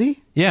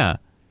crazy? Yeah.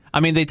 I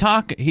mean,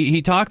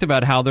 he talked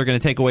about how they're going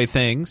to take away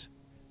things,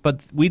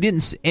 but we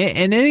didn't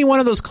in any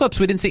one of those clips,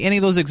 we didn't see any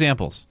of those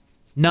examples.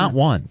 Not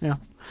one. Yeah.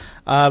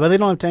 But they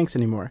don't have tanks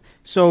anymore.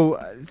 So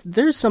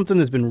there's something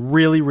that's been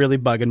really, really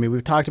bugging me.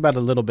 We've talked about it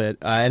a little bit,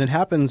 and it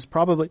happens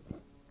probably,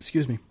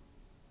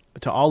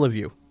 to all of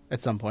you at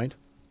some point.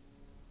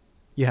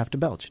 You have to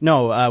belch.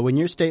 No, when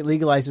your state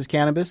legalizes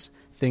cannabis,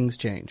 things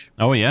change.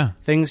 Oh, yeah.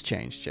 Things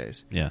change,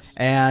 Chase. Yes.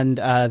 And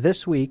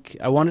this week,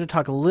 I wanted to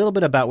talk a little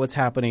bit about what's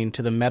happening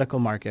to the medical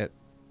market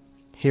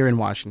here in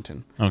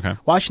Washington. Okay.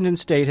 Washington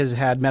State has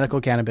had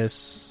medical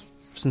cannabis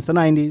since the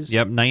 90s.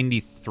 Yep,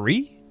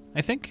 93,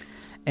 I think.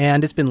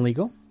 And it's been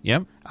legal.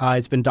 Yep.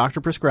 It's been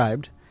doctor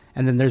prescribed.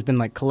 And then there's been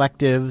like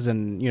collectives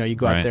and, you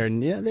go out there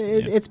and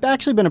it's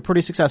actually been a pretty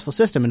successful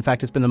system. In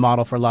fact, it's been the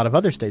model for a lot of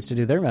other states to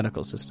do their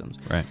medical systems.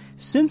 Right.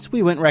 Since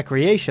we went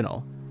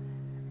recreational,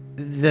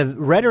 the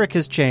rhetoric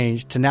has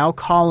changed to now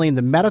calling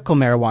the medical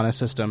marijuana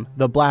system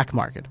the black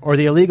market or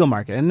the illegal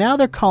market. And now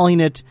they're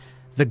calling it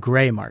the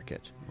gray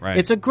market. Right.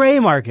 It's a gray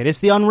market. It's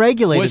the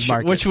unregulated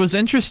market. Which was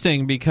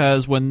interesting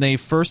because when they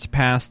first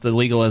passed the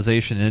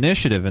legalization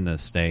initiative in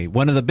this state,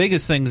 one of the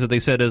biggest things that they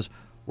said is,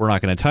 we're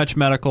not going to touch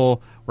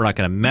medical. We're not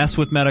going to mess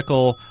with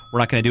medical. We're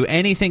not going to do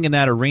anything in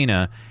that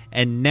arena.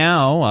 And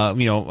now,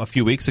 a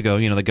few weeks ago,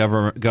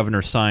 the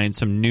governor signed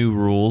some new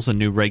rules and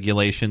new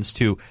regulations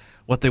to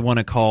what they want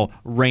to call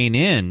rein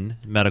in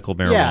medical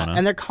marijuana. Yeah,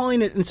 and they're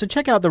calling it. And so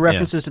check out the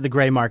references to the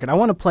gray market. I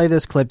want to play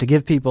this clip to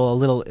give people a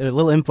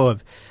little info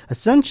of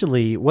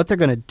essentially what they're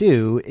going to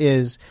do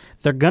is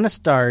they're going to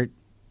start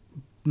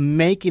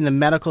making the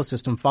medical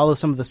system follow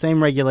some of the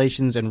same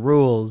regulations and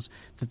rules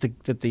that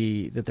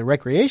the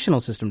recreational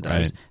system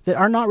does that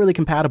are not really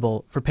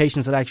compatible for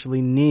patients that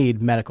actually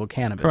need medical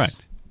cannabis.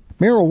 Correct.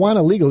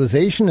 Marijuana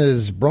legalization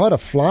has brought a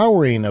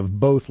flowering of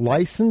both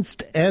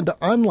licensed and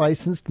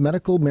unlicensed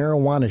medical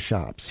marijuana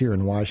shops here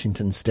in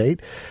Washington state.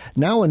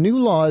 Now a new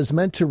law is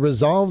meant to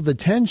resolve the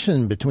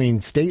tension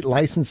between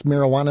state-licensed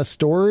marijuana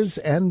stores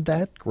and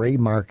that gray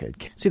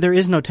market. See, there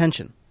is no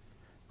tension.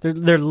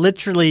 There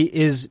literally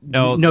is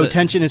no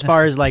tension as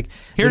far as like...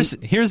 Here's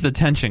the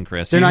tension,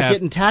 Chris. They're not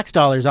getting tax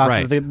dollars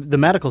off of the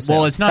medical sales.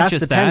 Well, it's not That's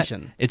just the that.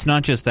 Tension. It's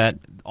not just that.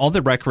 All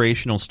the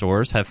recreational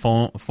stores have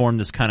formed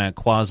this kind of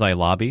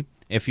quasi-lobby,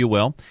 if you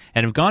will,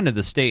 and have gone to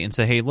the state and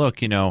said, hey, look,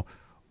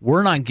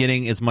 we're not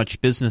getting as much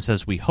business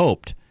as we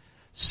hoped.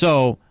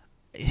 So...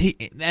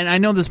 and I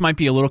know this might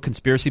be a little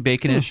conspiracy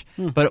bacon-ish,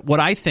 but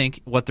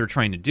what they're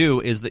trying to do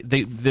is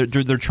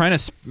they're trying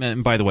to.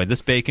 And by the way,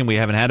 this bacon, we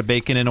haven't had a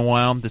bacon in a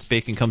while. This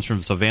bacon comes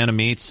from Savannah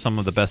Meats, some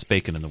of the best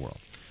bacon in the world.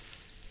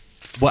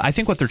 Well, I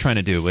think what they're trying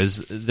to do is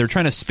they're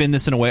trying to spin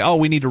this in a way. Oh,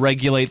 we need to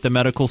regulate the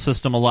medical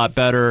system a lot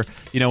better.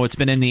 It's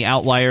been in the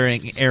outlier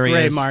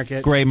areas,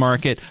 gray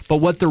market.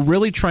 But what they're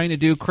really trying to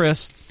do,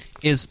 Chris,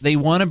 is they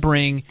want to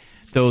bring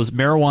those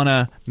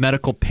marijuana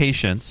medical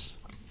patients.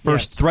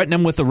 First, threaten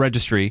them with the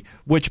registry,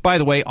 which, by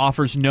the way,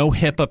 offers no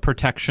HIPAA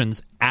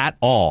protections at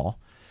all.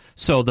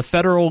 So the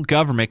federal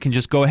government can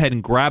just go ahead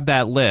and grab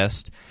that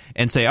list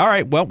and say, all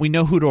right, well, we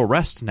know who to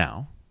arrest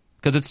now,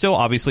 because it's still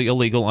obviously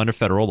illegal under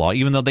federal law,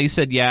 even though they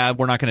said, yeah,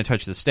 we're not going to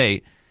touch the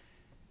state.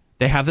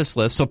 They have this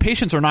list. So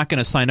patients are not going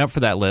to sign up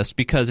for that list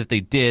because if they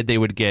did, they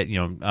would get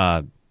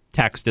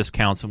tax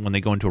discounts when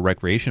they go into a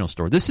recreational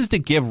store. This is to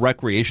give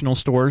recreational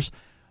stores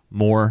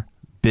more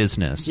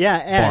business,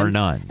 bar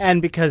none. And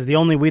because the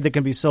only weed that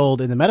can be sold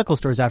in the medical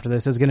stores after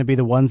this is going to be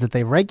the ones that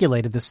they've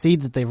regulated, the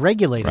seeds that they've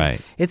regulated.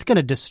 Right. It's going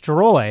to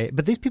destroy.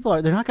 But these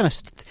people they're not going to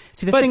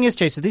see. The thing is,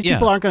 Chase, these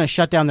people aren't going to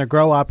shut down their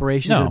grow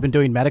operations that have been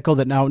doing medical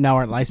that now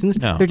aren't licensed.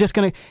 No. They're just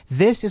going to.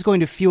 This is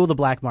going to fuel the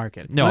black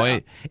market. No,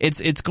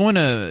 it's going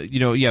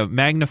to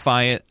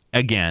magnify it.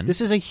 Again,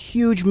 this is a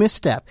huge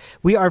misstep.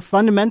 We are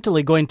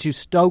fundamentally going to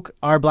stoke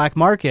our black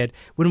market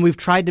when we've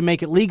tried to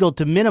make it legal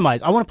to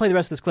minimize. I want to play the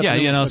rest of this clip.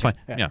 That's fine.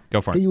 Yeah,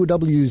 go for it.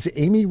 KUOW's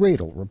Amy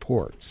Radel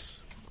reports.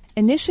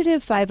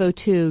 Initiative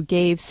 502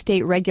 gave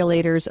state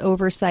regulators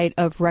oversight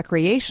of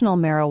recreational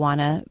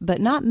marijuana,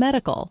 but not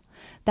medical.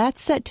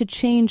 That's set to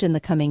change in the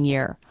coming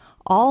year.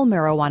 All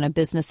marijuana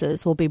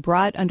businesses will be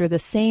brought under the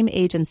same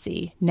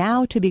agency,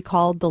 now to be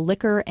called the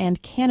Liquor and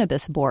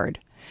Cannabis Board.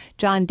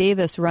 John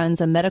Davis runs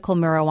a medical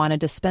marijuana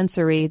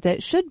dispensary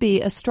that should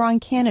be a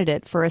strong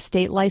candidate for a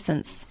state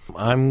license.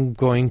 I'm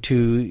going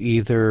to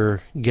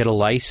either get a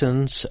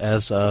license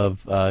as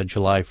of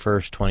July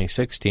 1st,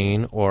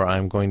 2016, or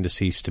I'm going to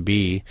cease to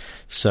be.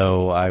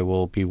 So I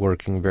will be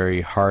working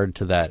very hard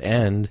to that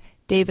end.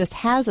 Davis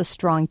has a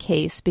strong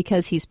case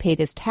because he's paid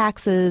his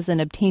taxes and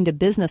obtained a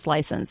business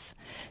license.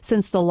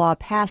 Since the law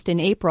passed in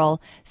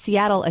April,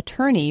 Seattle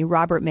attorney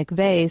Robert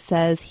McVeigh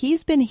says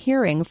he's been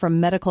hearing from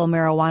medical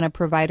marijuana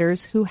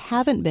providers who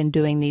haven't been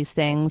doing these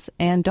things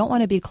and don't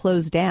want to be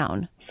closed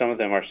down. some of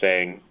them are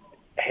saying,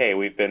 hey,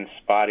 we've been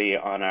spotty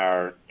on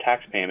our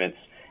tax payments,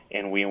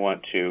 and we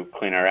want to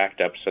clean our act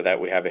up so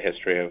that we have a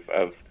history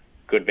of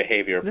good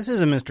behavior. This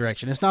is a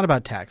misdirection. It's not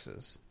about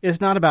taxes. It's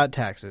about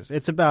taxes.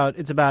 It is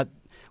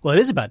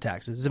about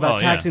taxes. It's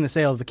about taxing the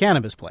sale of the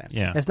cannabis plant.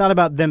 Yeah. It's not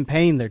about them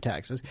paying their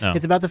taxes. No.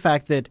 It's about the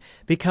fact that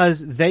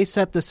because they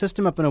set the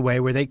system up in a way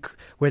where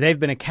they've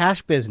been a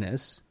cash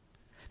business.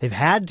 They've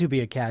had to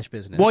be a cash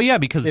business. Well, yeah,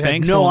 because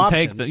banks won't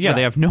take the... Yeah, right.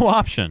 They have no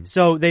option.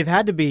 So they've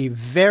had to be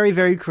very,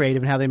 very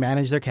creative in how they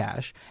manage their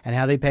cash and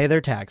how they pay their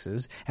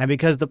taxes. And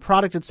because the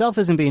product itself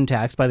isn't being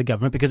taxed by the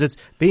government because it's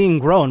being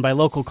grown by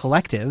local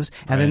collectives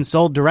and then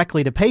sold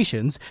directly to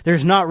patients,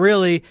 there's not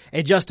really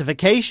a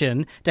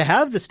justification to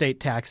have the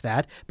state tax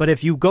that. But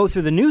if you go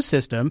through the new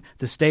system,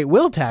 the state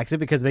will tax it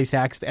because they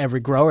tax every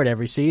grower,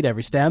 every seed,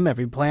 every stem,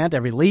 every plant,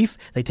 every leaf.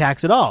 They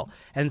tax it all.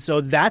 And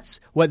so that's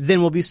what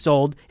then will be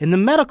sold in the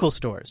medical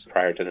stores.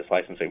 Prior to this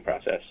licensing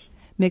process.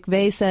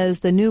 McVeigh says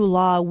the new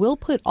law will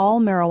put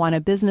all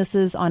marijuana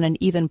businesses on an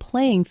even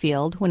playing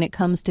field when it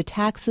comes to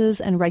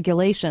taxes and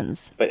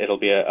regulations. But it'll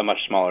be a much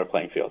smaller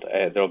playing field.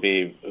 There'll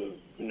be,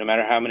 no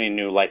matter how many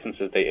new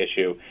licenses they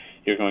issue,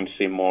 you're going to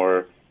see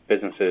more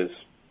businesses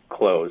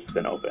close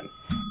than open.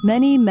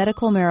 Many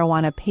medical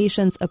marijuana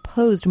patients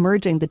opposed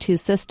merging the two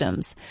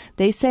systems.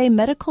 They say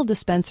medical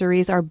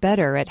dispensaries are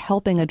better at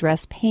helping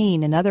address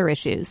pain and other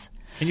issues.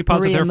 Can you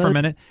pause it there for a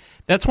minute?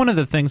 That's one of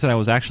the things that I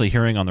was actually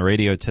hearing on the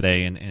radio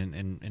today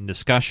in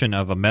discussion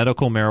of a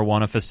medical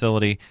marijuana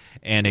facility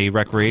and a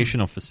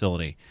recreational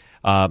facility.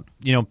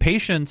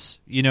 Patients,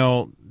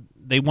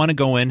 they want to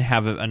go in,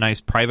 have a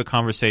nice private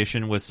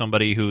conversation with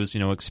somebody who's,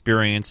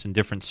 experienced in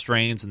different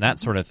strains and that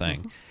sort of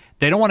thing.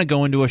 They don't want to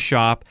go into a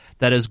shop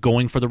that is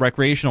going for the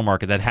recreational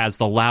market, that has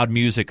the loud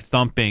music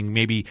thumping,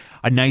 maybe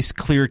a nice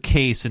clear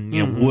case and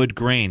wood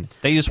grain.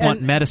 They just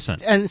want medicine.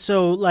 And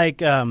so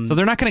so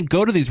they're not going to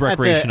go to these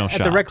recreational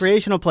shops. At the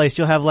recreational place,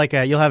 you'll have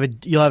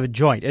a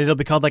joint. It'll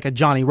be called like a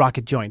Johnny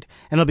Rocket joint,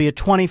 and it'll be a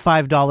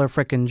 $25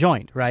 frickin'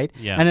 joint, right?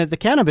 Yeah. And at the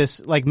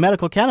cannabis,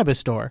 medical cannabis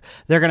store,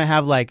 they're going to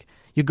have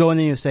you go in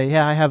and you say,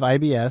 yeah, I have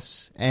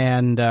IBS,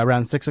 and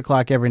around 6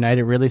 o'clock every night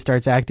it really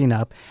starts acting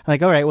up. I'm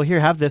like, all right, well,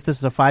 here, have this. This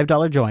is a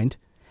 $5 joint,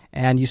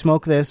 and you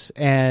smoke this,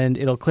 and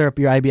it'll clear up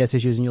your IBS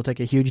issues, and you'll take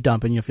a huge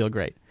dump, and you'll feel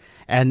great.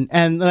 And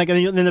then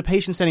the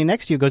patient standing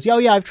next to you goes, oh,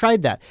 yeah, I've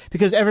tried that.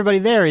 Because everybody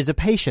there is a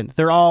patient.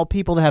 They're all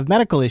people that have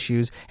medical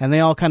issues, and they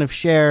all kind of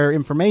share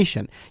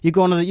information. You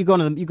go into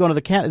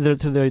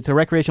the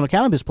recreational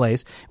cannabis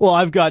place. Well,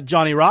 I've got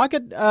Johnny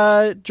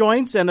Rocket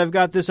joints, and I've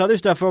got this other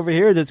stuff over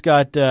here that's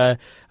got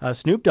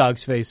Snoop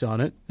Dogg's face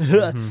on it.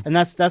 Mm-hmm. And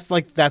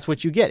that's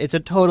what you get. It's a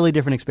totally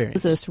different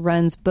experience. This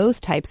runs both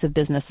types of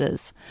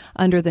businesses.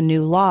 Under the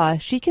new law,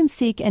 she can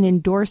seek an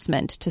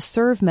endorsement to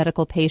serve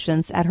medical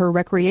patients at her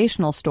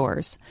recreational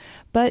stores.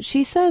 But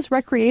she says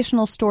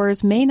recreational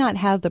stores may not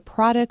have the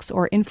products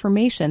or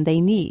information they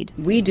need.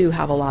 We do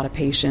have a lot of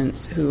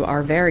patients who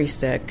are very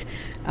sick.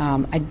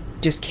 I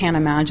just can't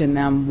imagine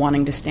them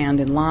wanting to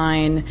stand in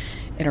line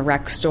in a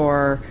rec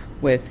store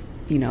with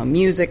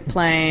music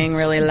playing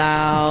really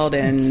loud,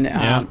 and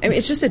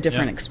it's just a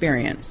different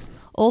experience.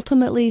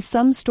 Ultimately,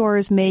 some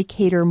stores may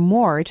cater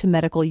more to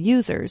medical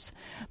users.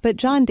 But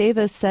John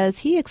Davis says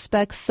he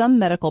expects some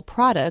medical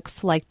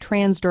products, like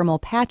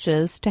transdermal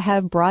patches, to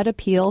have broad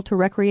appeal to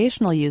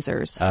recreational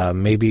users.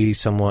 Maybe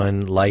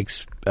someone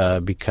likes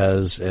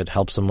because it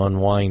helps them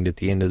unwind at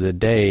the end of the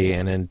day,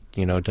 and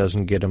it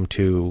doesn't get them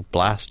too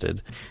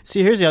blasted.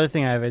 See, here's the other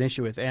thing I have an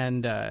issue with,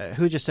 and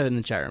who just said it in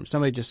the chat room?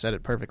 Somebody just said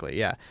it perfectly.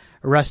 Yeah,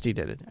 Rusty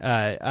did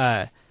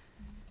it.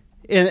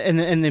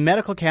 In the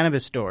medical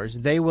cannabis stores,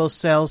 they will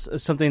sell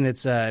something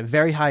that's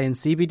very high in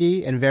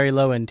CBD and very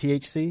low in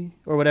THC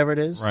or whatever it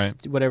is. Right.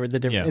 Whatever the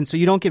difference. Yeah. And so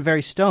you don't get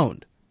very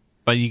stoned.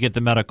 But you get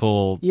the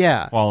medical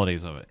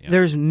qualities of it. Yeah.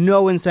 There's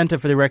no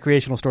incentive for the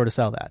recreational store to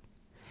sell that.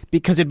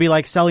 Because it'd be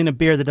like selling a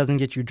beer that doesn't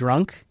get you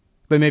drunk,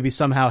 but maybe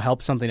somehow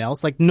helps something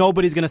else. Like,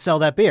 nobody's going to sell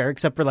that beer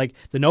except for,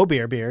 the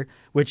no-beer beer,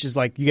 which is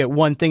you get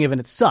one thing of it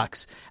and it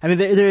sucks. I mean,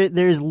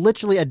 there's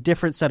literally a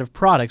different set of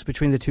products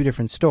between the two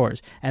different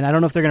stores. And I don't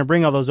know if they're going to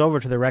bring all those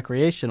over to the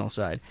recreational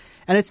side.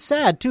 And it's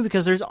sad, too,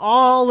 because there's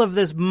all of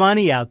this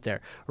money out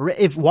there.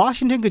 If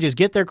Washington could just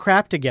get their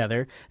crap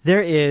together,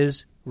 there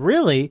is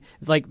really,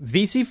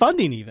 VC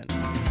funding even.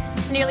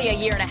 Nearly a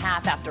year and a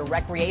half after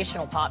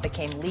recreational pot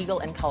became legal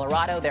in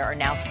Colorado, there are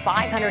now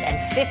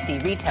 550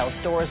 retail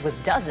stores with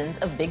dozens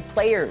of big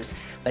players.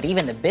 But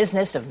even the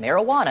business of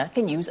marijuana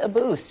can use a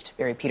boost.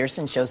 Barry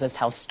Peterson shows us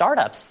how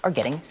startups are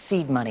getting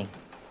seed money.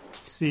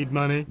 Seed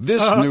money?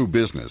 This new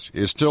business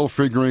is still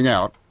figuring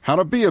out how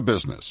to be a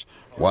business.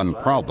 One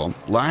problem,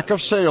 lack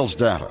of sales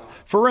data.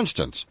 For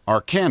instance,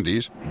 are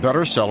candies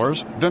better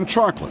sellers than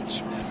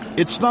chocolates?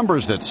 It's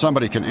numbers that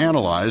somebody can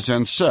analyze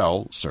and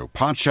sell so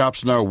pot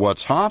shops know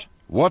what's hot,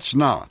 what's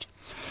not.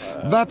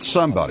 That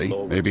somebody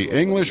may be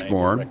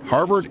English-born,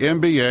 Harvard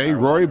MBA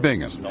Roy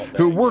Bingham,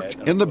 who worked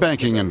in the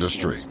banking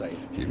industry.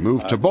 He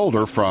moved to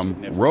Boulder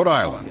from Rhode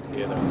Island.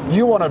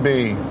 You want to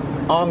be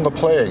on the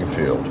playing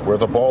field where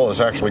the ball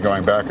is actually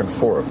going back and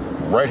forth,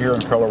 right here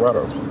in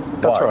Colorado.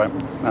 That's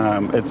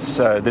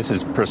right. This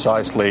is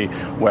precisely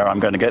where I'm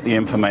going to get the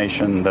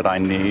information that I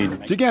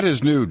need. To get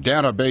his new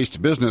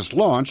data-based business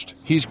launched,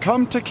 he's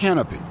come to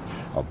Canopy,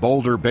 a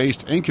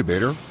Boulder-based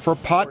incubator for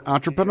pot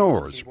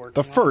entrepreneurs,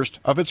 the first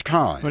of its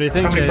kind. What do you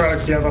think, How many Chase?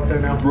 products do you have up there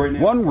now?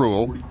 One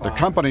rule, the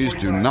companies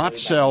do not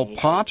sell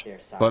pot,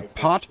 but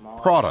pot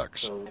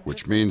products,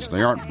 which means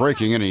they aren't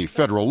breaking any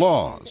federal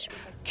laws.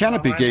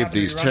 Canopy gave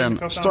these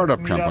 10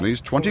 startup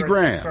companies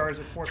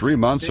 $20,000, 3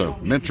 months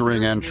of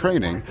mentoring and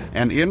training,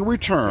 and in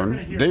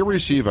return, they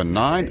receive a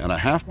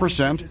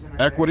 9.5%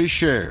 equity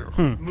share.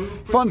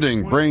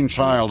 Funding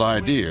Brainchild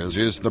Ideas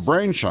is the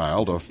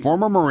brainchild of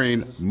former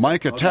Marine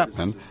Micah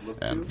Tapman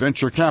and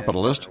venture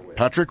capitalist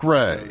Patrick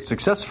Ray.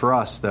 Success for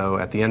us, though,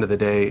 at the end of the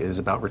day, is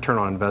about return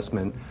on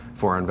investment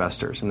for our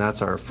investors, and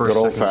that's our first. Good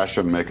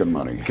old-fashioned making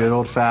money. Good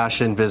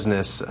old-fashioned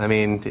business. I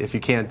mean, if you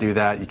can't do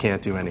that, you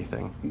can't do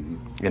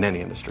anything in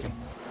any industry.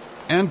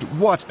 And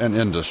what an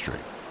industry.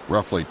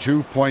 Roughly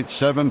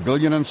 $2.7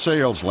 billion in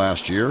sales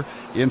last year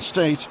in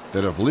states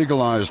that have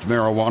legalized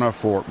marijuana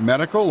for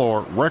medical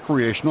or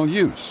recreational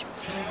use.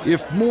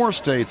 If more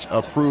states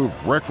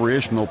approve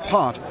recreational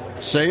pot,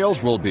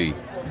 sales will be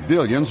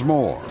billions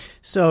more.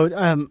 So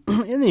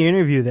in the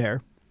interview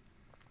there,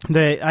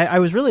 I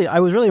was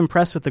really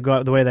impressed with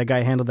the way that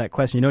guy handled that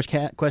question. You know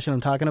which question I'm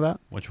talking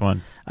about? Which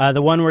one?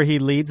 The one where he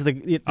leads the.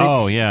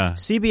 Yeah.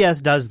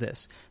 CBS does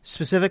this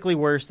specifically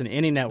worse than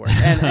any network,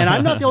 and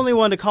I'm not the only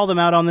one to call them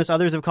out on this.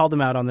 Others have called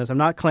them out on this. I'm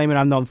not claiming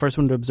I'm the first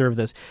one to observe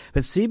this,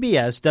 but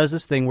CBS does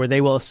this thing where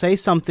they will say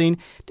something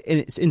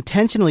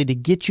intentionally to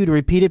get you to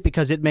repeat it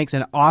because it makes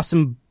an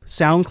awesome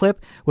sound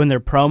clip when they're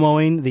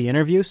promoting the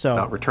interview. So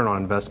about return on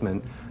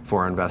investment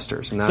for our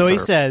investors. And that's so he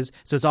says,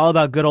 so it's all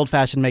about good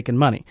old-fashioned making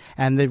money.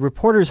 And the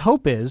reporter's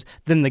hope is,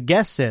 then the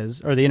guest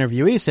says, or the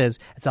interviewee says,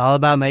 it's all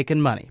about making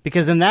money.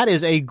 Because then that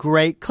is a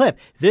great clip.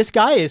 This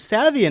guy is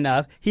savvy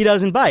enough, he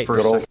doesn't bite.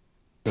 Good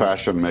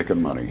old-fashioned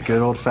making money.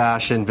 Good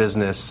old-fashioned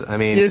business. I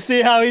mean... You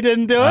see how he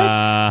didn't do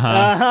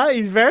it?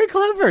 He's very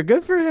clever.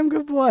 Good for him.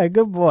 Good boy.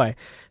 Good boy.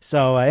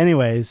 So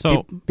anyways,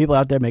 people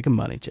out there making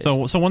money, Chase.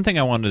 So one thing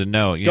I wanted to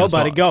know.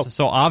 Go.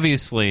 So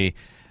obviously...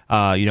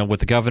 with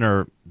the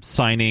governor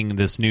signing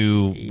this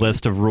new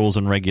list of rules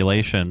and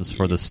regulations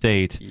for the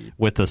state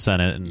with the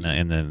Senate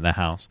and the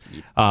House,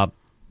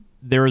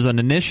 there is an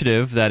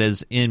initiative that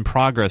is in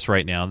progress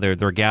right now.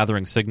 They're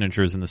gathering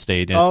signatures in the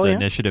state. And it's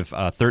Initiative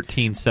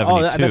 1372.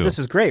 Oh, I bet this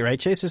is great, right,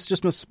 Chase? This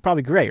just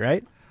probably great,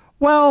 right?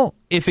 Well,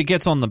 if it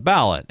gets on the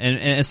ballot, and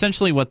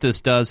essentially what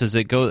this does is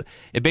it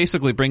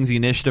basically brings the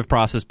initiative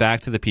process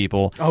back to the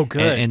people. Oh,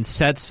 good. And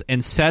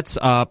sets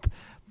up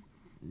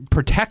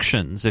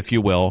protections, if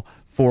you will,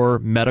 for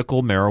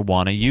medical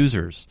marijuana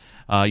users.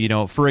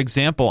 For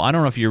example, I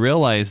don't know if you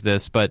realize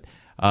this, but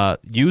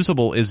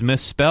usable is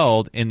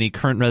misspelled in the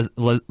current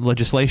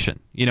legislation.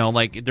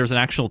 There's an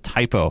actual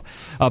typo,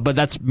 but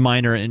that's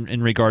minor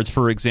in regards.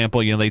 For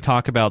example, they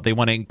talk about they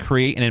want to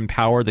create and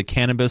empower the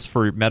Cannabis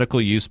for Medical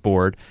Use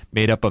Board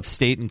made up of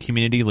state and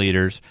community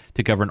leaders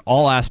to govern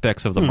all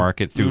aspects of the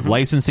market through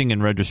licensing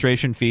and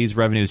registration fees,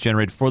 revenues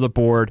generated for the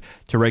board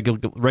to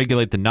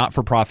regulate the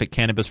not-for-profit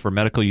cannabis for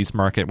medical use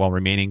market while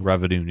remaining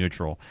revenue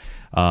neutral.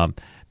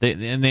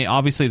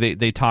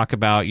 They talk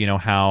about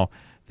how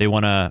they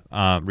want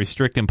to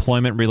restrict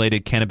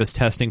employment-related cannabis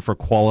testing for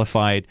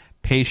qualified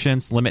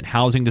patients, limit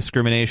housing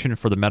discrimination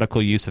for the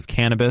medical use of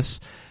cannabis.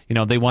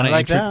 They want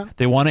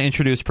to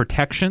introduce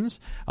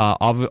protections.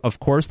 Of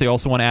course, they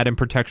also want to add in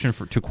protection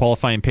to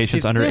qualifying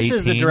patients under 18. This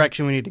is the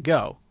direction we need to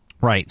go.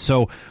 Right.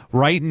 So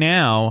right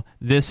now,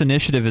 this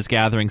initiative is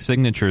gathering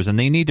signatures, and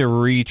they need to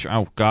reach,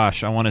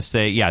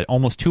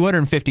 almost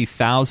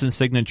 250,000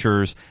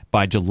 signatures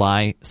by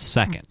July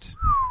 2nd.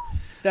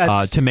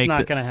 That's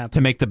not going to happen. To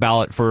make the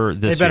ballot for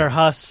this They better year.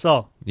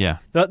 hustle. Yeah.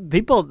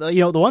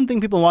 The one thing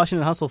people in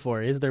Washington hustle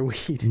for is their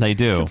weed. They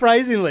do.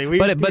 Surprisingly,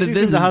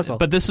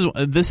 this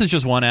is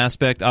just one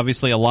aspect.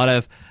 Obviously, a lot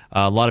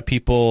of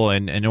people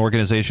and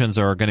organizations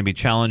are going to be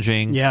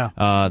challenging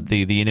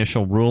the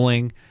initial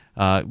ruling.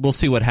 We'll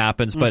see what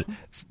happens, but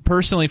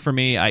personally, for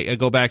me, I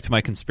go back to my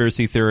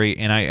conspiracy theory,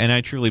 and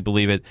I truly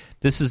believe it.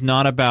 This is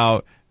not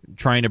about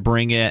trying to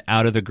bring it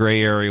out of the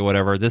gray area, or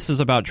whatever. This is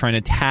about trying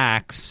to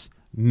tax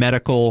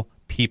medical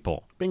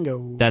people.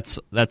 Bingo. That's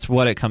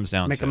what it comes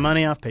down to. Making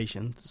money off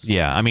patients.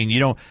 Yeah, I mean,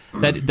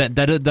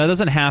 that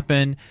doesn't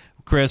happen,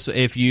 Chris.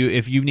 If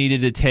you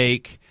needed to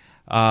take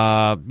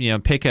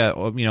pick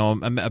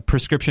a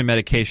prescription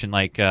medication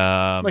like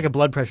a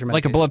blood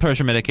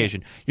pressure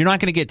medication. You're not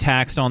going to get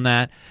taxed on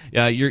that.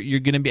 You're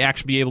going to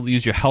actually be able to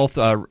use your health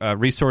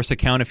resource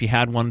account if you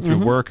had one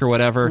through work or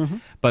whatever.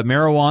 But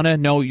marijuana,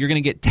 no, you're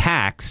going to get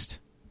taxed.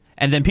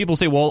 And then people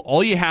say, well,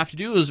 all you have to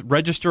do is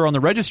register on the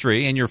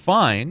registry and you're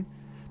fine.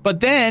 But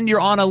then you're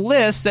on a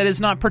list that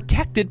is not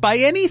protected by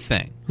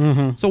anything.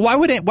 So why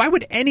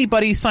would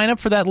anybody sign up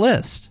for that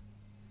list?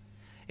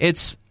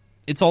 It's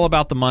all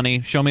about the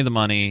money. Show me the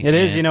money. It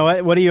is. You know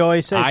what? What do you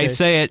always say, I Chase?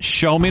 say it.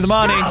 Show me the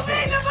money.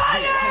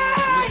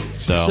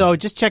 So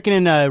just checking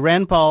in,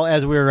 Rand Paul,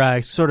 as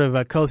we're sort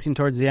of coasting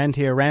towards the end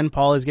here, Rand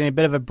Paul is getting a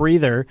bit of a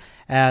breather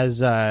as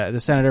the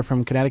senator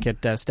from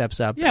Connecticut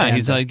steps up. Yeah,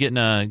 he's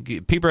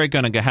getting people are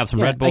going to have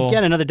some Red Bull.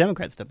 Again, another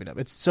Democrat stepping up.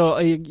 It's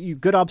so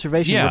good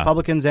observation. Yeah.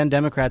 Republicans and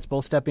Democrats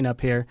both stepping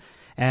up here.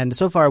 And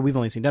so far, we've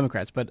only seen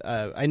Democrats, but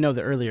I know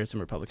that earlier some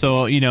Republicans.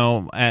 So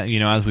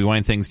as we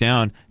wind things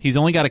down, he's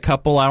only got a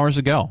couple hours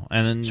to go,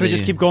 and then should we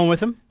just keep going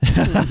with him?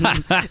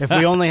 If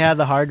we only had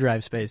the hard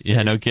drive space.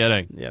 Yeah, no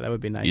kidding. Yeah, that would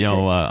be nice.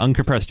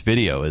 Uncompressed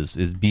video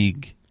is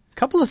big.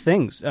 Couple of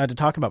things to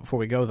talk about before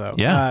we go, though.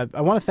 Yeah.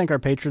 I want to thank our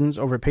patrons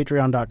over at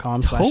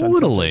patreon.com.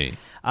 Totally.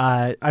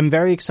 I'm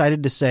very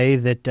excited to say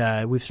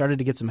that we've started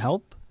to get some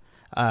help.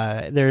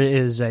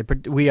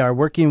 We are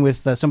working with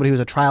somebody who's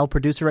a trial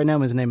producer right now.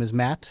 His name is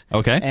Matt.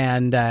 Okay.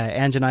 And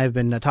Ange and I have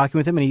been talking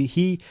with him, and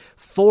he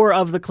 4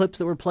 of the clips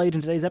that were played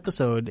in today's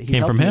episode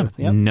came from him.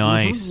 Yep.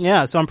 Nice. Mm-hmm.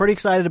 Yeah, so I'm pretty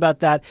excited about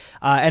that.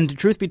 And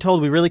truth be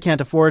told, we really can't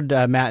afford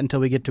Matt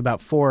until we get to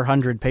about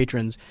 400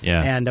 patrons.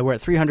 Yeah. And we're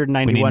at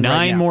 391 We need 9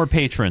 right now. more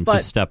patrons to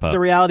step up. The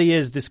reality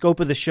is the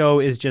scope of the show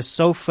is just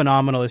so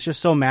phenomenal. It's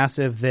just so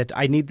massive that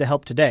I need the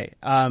help today.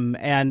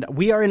 And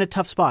we are in a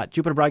tough spot.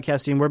 Jupiter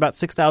Broadcasting, we're about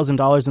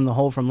 $6,000 in the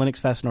hole from Linux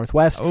Fest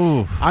Northwest.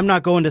 Ooh. I'm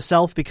not going to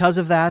self because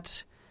of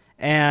that,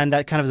 and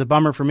that kind of is a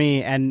bummer for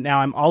me. And now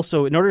I'm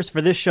also, in order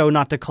for this show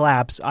not to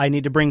collapse, I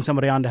need to bring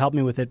somebody on to help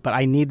me with it, but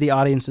I need the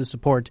audience's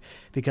support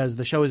because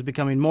the show is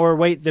becoming more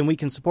weight than we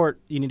can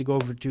support. You need to go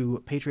over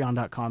to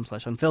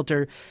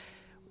patreon.com/unfilter.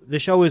 The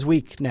show is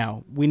weak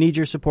now. We need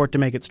your support to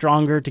make it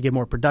stronger, to get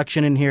more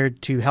production in here,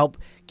 to help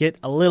get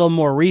a little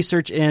more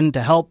research in,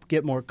 to help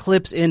get more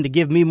clips in, to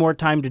give me more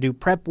time to do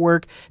prep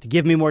work, to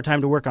give me more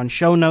time to work on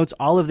show notes,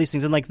 all of these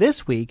things. And like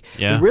this week,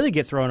 we really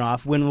get thrown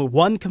off when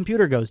one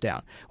computer goes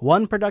down.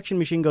 One production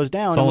machine goes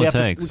down, and we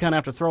kind of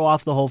have to throw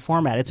off the whole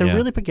format. It's a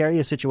really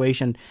precarious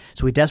situation,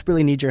 so we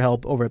desperately need your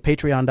help over at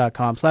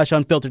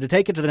patreon.com/unfiltered to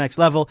take it to the next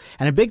level.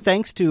 And a big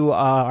thanks to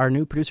our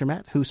new producer,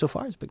 Matt, who so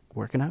far has been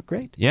working out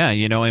great. Yeah,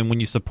 and when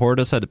you support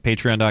us at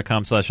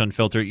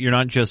patreon.com/unfiltered, you're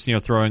not just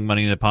throwing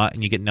money in the pot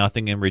and you get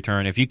nothing in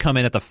return. If you come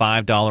in at the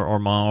 $5 or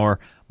more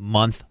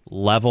month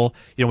level,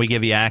 we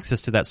give you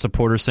access to that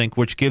supporter sync,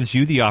 which gives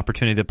you the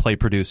opportunity to play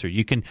producer.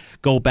 You can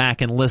go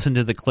back and listen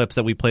to the clips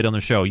that we played on the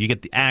show. You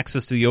get the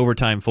access to the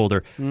overtime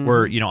folder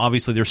where,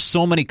 obviously there's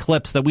so many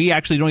clips that we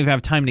actually don't even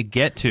have time to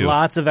get to.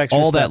 Lots of extra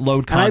all stuff. that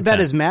load content. And I bet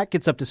as Matt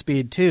gets up to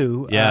speed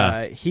too,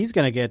 he's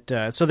going to get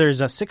so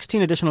there's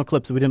 16 additional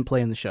clips that we didn't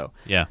play in the show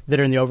that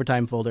are in the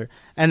overtime folder.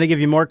 And they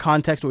give you more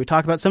context what we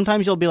talk about.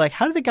 Sometimes you'll be like,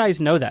 how do the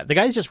guys know that? The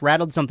guys just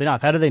rattled something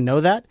off. How do they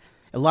know that?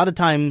 A lot of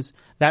times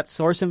that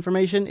source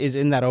information is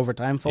in that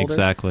overtime folder.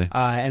 Exactly.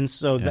 And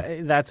so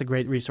that's a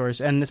great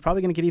resource. And it's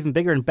probably going to get even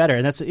bigger and better.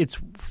 And it's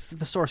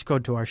the source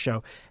code to our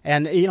show.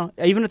 And,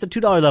 even at the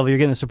 $2 level, you're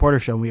getting a supporter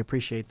show, and we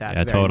appreciate that.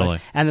 Yeah, very totally.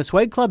 much. And the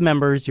Swag Club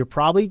members, you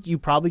probably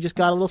just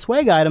got a little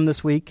swag item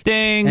this week.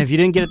 Ding! And if you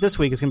didn't get it this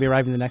week, it's going to be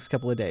arriving in the next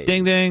couple of days.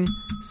 Ding, ding.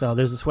 So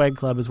there's the Swag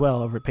Club as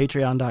well over at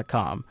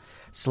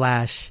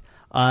patreon.com/unfilter.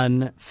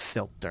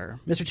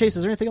 Mr. Chase,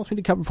 is there anything else we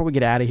need to cover before we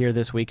get out of here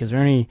this week? Is there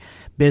any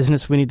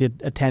business we need to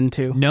attend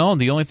to? No,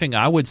 the only thing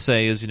I would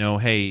say is,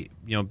 hey,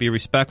 be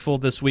respectful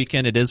this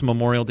weekend. It is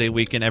Memorial Day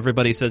weekend.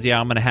 Everybody says,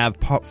 I'm going to have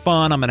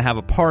fun. I'm going to have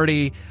a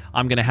party.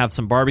 I'm going to have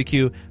some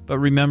barbecue. But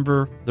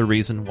remember the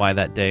reason why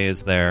that day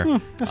is there.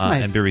 That's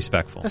nice. And be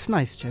respectful. That's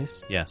nice,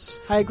 Chase. Yes.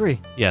 I agree.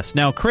 Yes.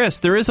 Now, Chris,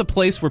 there is a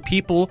place where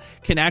people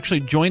can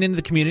actually join into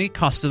the community.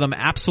 Costs them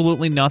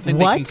absolutely nothing.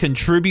 What? They can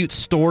contribute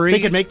stories.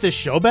 They can make this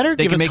show better?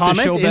 They Give can us make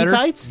comments, the show better.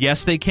 Insights?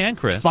 Yes, they can,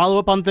 Chris. Follow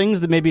up on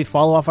things that maybe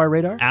follow off our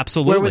radar?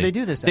 Absolutely. Where would they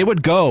do this at? They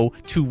would go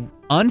to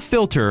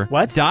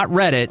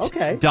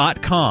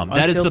unfilter.reddit.com.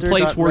 That is the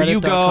place where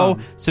you go,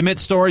 submit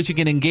stories, you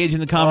can engage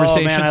in the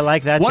conversation. Oh, man, I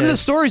like that. One of the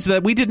stories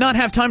that we did not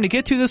have time to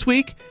get to this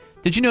week,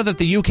 did you know that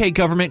the UK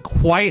government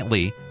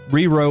quietly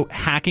rewrote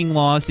hacking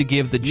laws to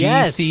give the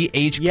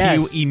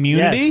GCHQ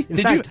immunity? Yes. In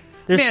fact,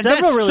 there's man,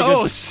 several that's really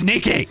so good,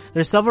 sneaky.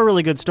 There's several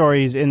really good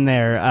stories in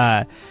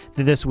there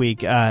this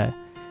week.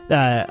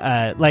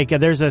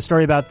 There's a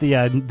story about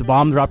the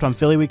bomb dropped on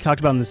Philly we talked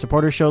about in the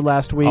supporter show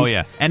last week. Oh,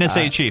 yeah.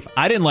 NSA chief.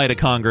 I didn't lie to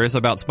Congress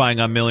about spying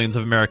on millions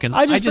of Americans.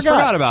 I just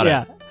forgot about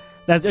it.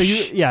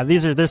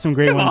 There's some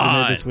great ones in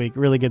there this week.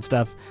 Really good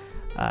stuff.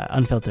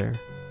 Unfilter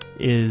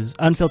is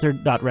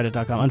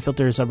unfiltered.reddit.com.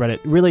 Unfilter subreddit.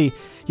 Really,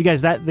 you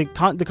guys,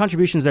 the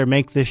contributions there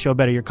make this show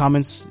better. Your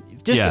comments,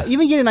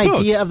 even get an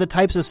idea of the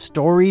types of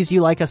stories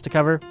you like us to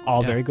cover.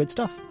 All very good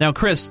stuff. Now,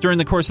 Chris, during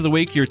the course of the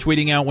week, you're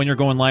tweeting out when you're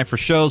going live for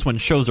shows, when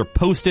shows are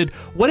posted.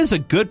 What is a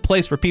good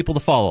place for people to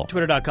follow?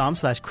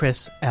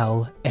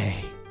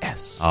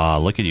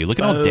 Twitter.com/ChrisLAS. Look at you. Look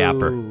at all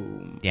dapper.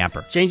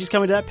 Changes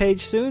coming to that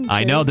page soon.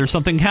 I know. There's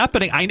something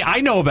happening.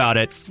 I know about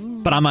it,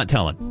 but I'm not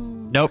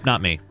telling. Nope,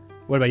 not me.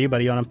 What about you,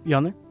 buddy? You on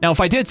there? Now, if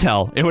I did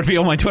tell, it would be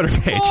on my Twitter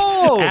page.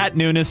 At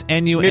Nunes,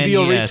 N-U-N-E-S. Maybe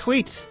you'll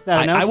retweet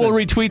that announcement. I will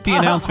retweet the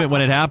announcement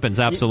when it happens,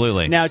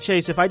 absolutely. Now,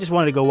 Chase, if I just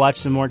wanted to go watch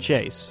some more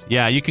Chase.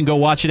 Yeah, you can go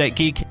watch it at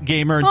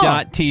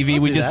geekgamer.tv.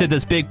 We just did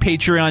this big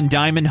Patreon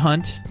diamond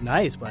hunt.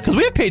 Nice, buddy. Because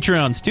we have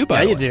Patreons, too,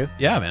 by the way. Yeah, you do.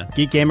 Yeah, man.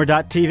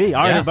 Geekgamer.tv.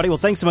 All right, everybody. Well,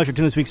 thanks so much for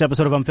tuning this week's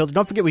episode of Unfiltered.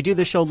 Don't forget, we do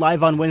this show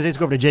live on Wednesdays.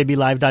 Go over to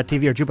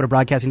jblive.tv or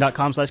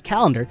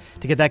jupiterbroadcasting.com/calendar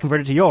to get that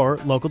converted to your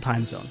local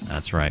time zone.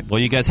 That's right. Well,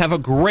 you guys have a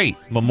great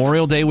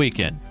Memorial Day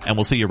weekend, and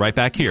we'll see you right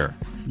back here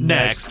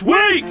next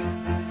week.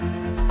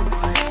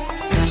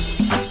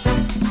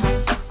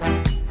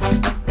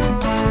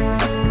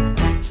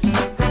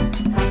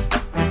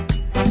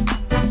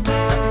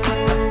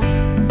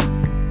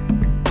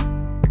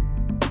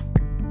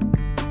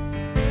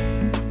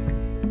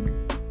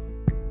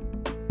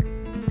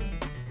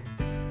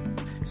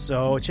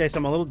 So, Chase,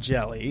 I'm a little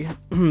jelly.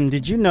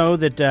 Did you know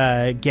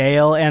that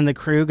Gail and the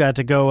crew got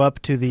to go up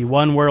to the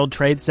One World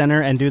Trade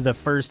Center and do the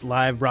first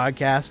live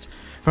broadcast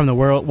from the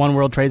One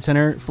World Trade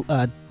Center,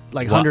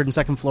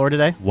 102nd floor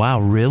today?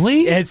 Wow,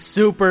 really? It's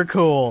super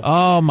cool.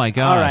 Oh, my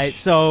gosh. All right,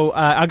 so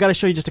I've got to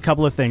show you just a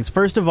couple of things.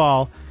 First of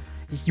all,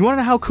 you want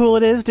to know how cool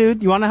it is,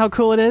 dude? You want to know how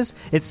cool it is?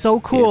 It's so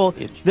cool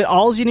that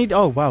all you need...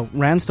 Oh, wow,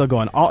 Rand's still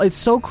going. It's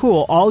so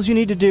cool. All you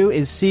need to do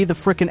is see the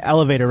freaking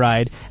elevator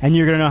ride, and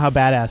you're going to know how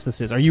badass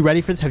this is. Are you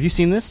ready for this? Have you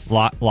seen this?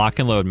 Lock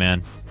and load,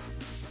 man.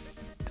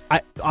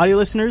 Audio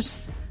listeners,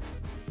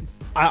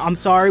 I'm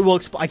sorry.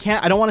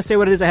 I don't want to say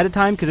what it is ahead of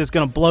time because it's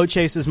going to blow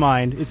Chase's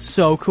mind. It's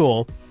so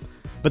cool.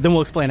 But then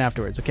we'll explain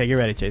afterwards. Okay, get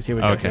ready, Chase. Here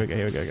we go. Okay.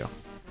 Here we go.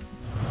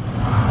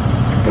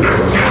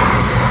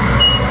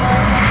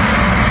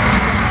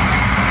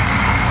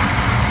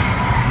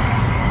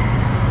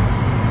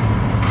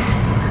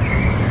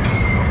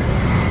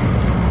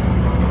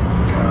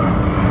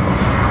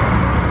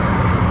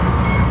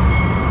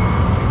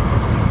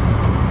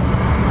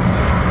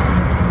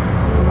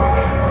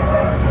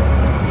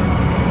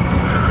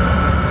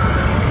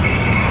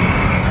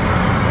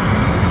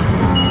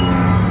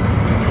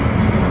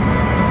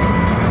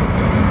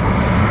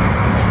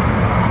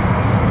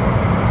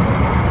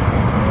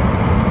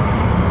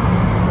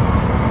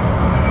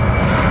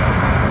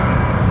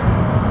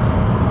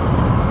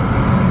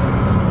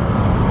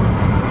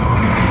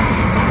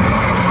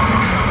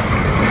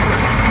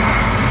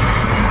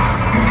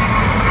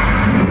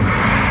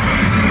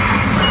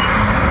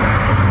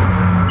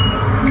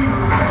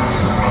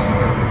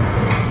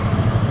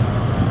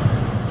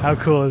 How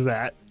cool is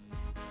that?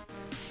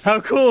 How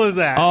cool is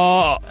that?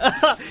 Oh,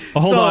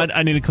 hold on!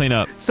 I need to clean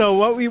up. So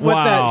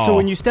So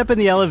when you step in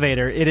the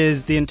elevator, it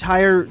is the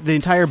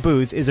entire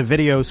booth is a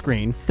video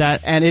screen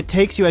and it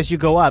takes you as you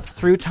go up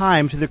through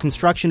time to the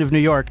construction of New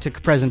York to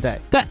present day.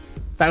 That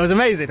was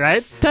amazing,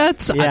 right?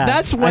 That's what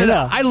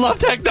I love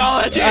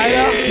technology.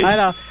 I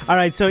know. All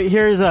right, so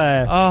here's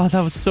that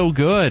was so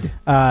good.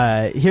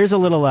 Here's a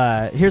little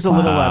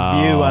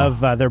view of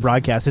their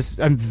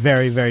broadcast. I'm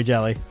very, very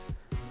jelly.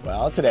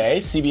 Well, today,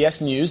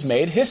 CBS News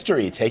made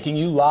history, taking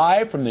you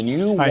live from the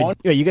new one.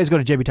 Yeah, you guys go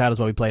to JB Titles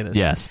while we play this.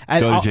 Yes,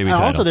 go to JB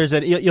Titles. Also, there's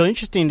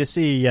interesting to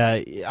see.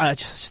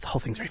 Just the whole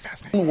thing's very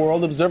fascinating.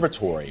 World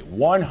Observatory,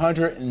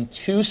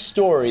 102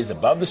 stories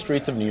above the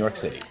streets of New York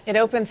City. It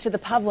opens to the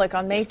public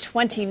on May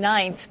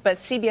 29th, but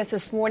CBS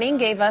This Morning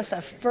gave us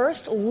a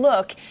first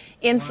look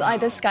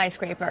inside the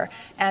skyscraper,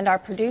 and our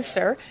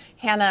producer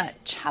Hannah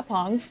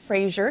Chapong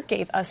Fraser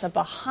gave us a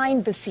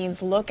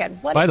behind-the-scenes look at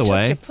what By it the took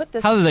way, to put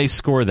this. How did they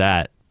score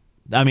that?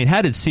 I mean,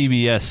 how did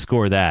CBS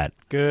score that?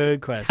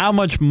 Good question. How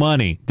much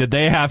money did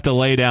they have to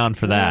lay down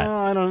for that?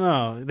 I don't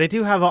know. They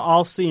do have an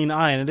all-seeing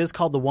eye, and it is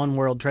called the One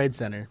World Trade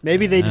Center.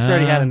 Maybe they just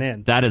already had an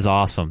in. That is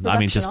awesome. I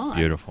mean, just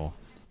beautiful.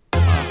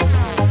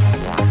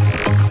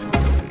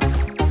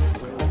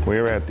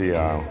 We're at the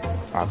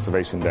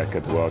observation deck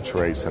at the World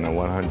Trade Center,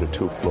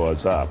 102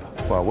 floors up.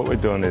 Well, what we're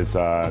doing is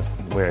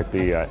we're at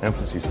the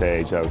infancy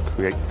stage of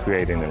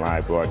creating a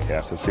live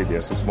broadcast of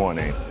CBS This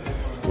Morning,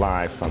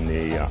 live from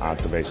the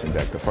observation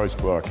deck, the first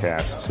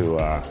broadcast to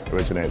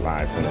originate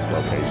live from this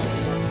location.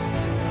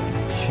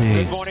 Jeez.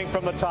 Good morning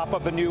from the top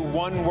of the new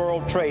One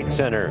World Trade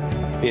Center.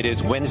 It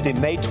is Wednesday,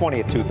 May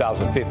 20th,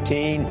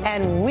 2015.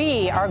 And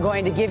we are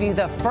going to give you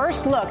the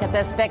first look at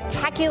the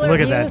spectacular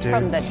views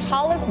from the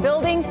tallest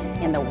building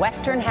in the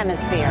Western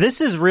Hemisphere.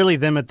 This is really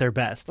them at their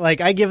best. Like,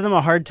 I give them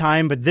a hard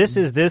time, but this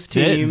is this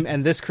team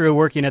and this crew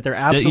working at their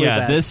absolute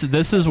best.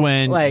 This is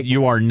when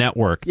you are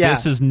network. Yeah.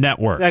 This is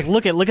network. Like,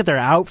 look at their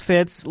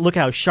outfits. Look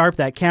how sharp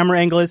that camera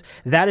angle is.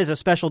 That is a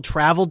special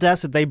travel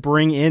desk that they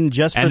bring in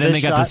just for this shot. And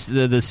then they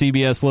got the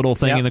CBS little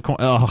thing in the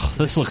corner. Oh,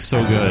 this looks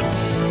so good.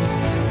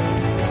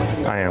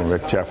 I am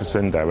Rick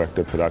Jefferson,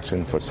 Director of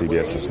Production for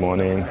CBS This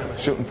Morning.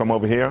 Shooting from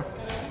over here,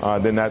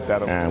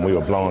 and we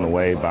were blown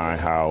away by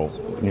how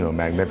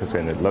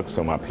magnificent it looks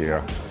from up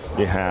here.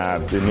 You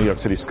have the New York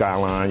City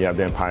skyline, you have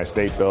the Empire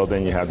State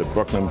Building, you have the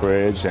Brooklyn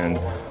Bridge, and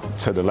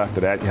to the left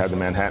of that, you have the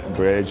Manhattan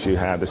Bridge, you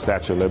have the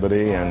Statue of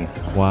Liberty, and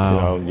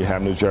you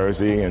have New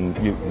Jersey, and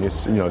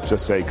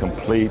just a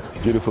complete,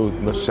 beautiful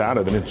shot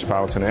of the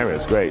metropolitan area.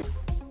 It's great.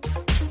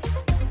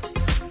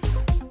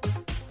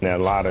 There are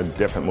a lot of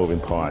different moving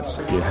parts.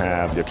 You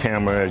have your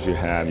cameras, you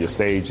have your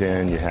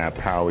staging, you have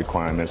power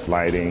requirements,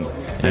 lighting,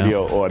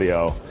 video,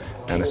 audio,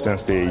 and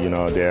essentially,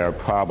 there are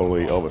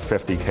probably over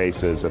 50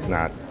 cases, if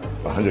not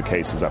 100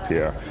 cases up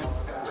here.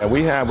 And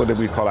we have what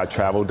we call our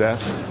travel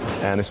desk,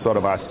 and it's sort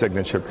of our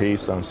signature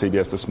piece on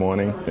CBS This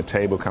Morning. The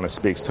table kind of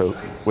speaks to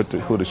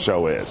who the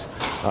show is.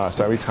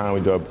 So every time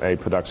we do a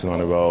production on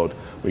the road,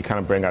 we kind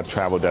of bring our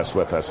travel desk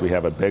with us. We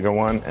have a bigger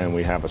one, and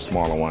we have a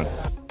smaller one.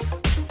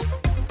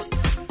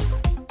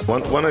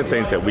 One of the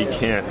things that we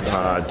can't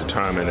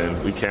determine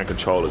and we can't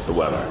control is the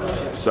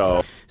weather.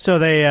 So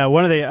they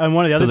one of the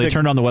other. So they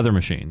turned on the weather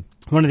machine.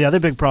 One of the other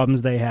big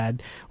problems they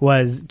had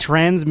was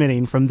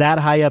transmitting from that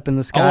high up in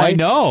the sky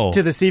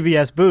to the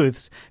CBS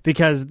booths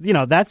because,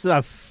 that's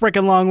a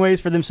freaking long ways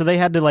for them. So they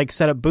had to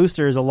set up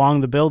boosters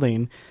along the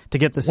building to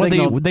get the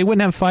signal. They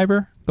wouldn't have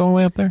fiber going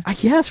way up there? I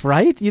guess,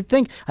 right? You'd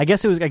think. I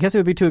guess it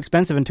would be too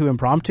expensive and too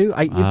impromptu.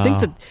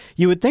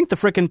 You would think the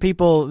freaking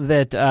people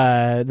that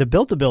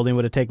built the building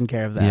would have taken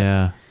care of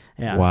that.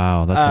 Yeah.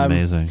 Wow, that's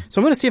amazing.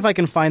 So I'm going to see if I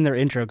can find their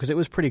intro because it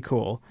was pretty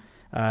cool.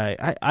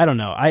 I don't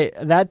know.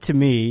 That to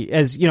me,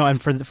 as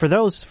and for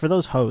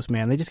those hosts,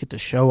 man, they just get to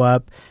show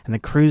up, and the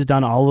crew's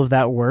done all of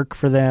that work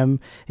for them.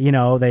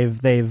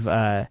 They've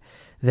set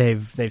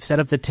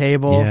up the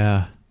table.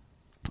 Yeah.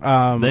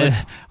 All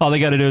they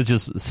got to do is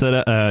just put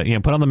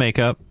on the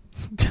makeup.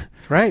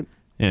 Right.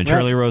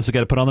 Charlie Rose has got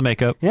to put on the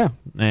makeup. Yeah.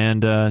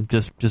 And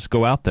just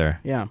go out there.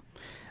 Yeah.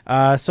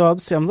 So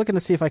I'm looking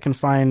to see if I can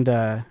find.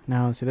 Now,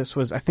 let's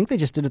see. I think they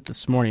just did it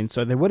this morning,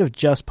 so they would have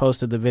just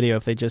posted the video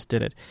if they just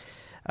did it.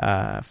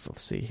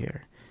 Let's see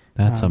here.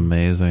 That's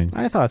amazing.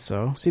 I thought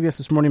so. CBS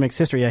This Morning makes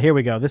history. Yeah, here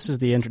we go. This is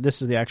the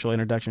actual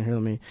introduction.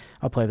 Here,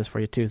 I'll play this for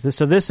you too.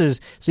 So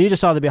you just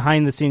saw the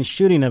behind the scenes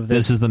shooting of this.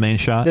 This is the main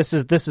shot. This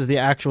is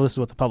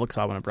what the public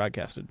saw when it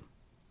broadcasted.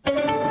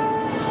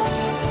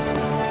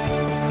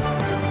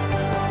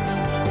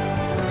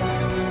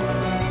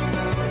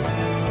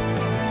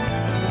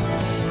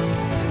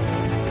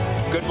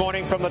 Good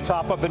morning from the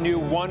top of the new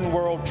One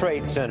World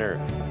Trade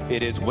Center.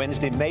 It is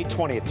Wednesday, May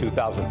 20th,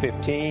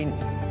 2015.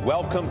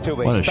 Welcome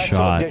to a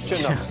special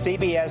edition of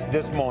CBS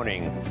This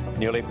Morning.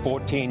 Nearly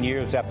 14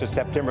 years after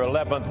September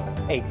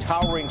 11th, a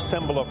towering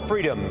symbol of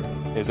freedom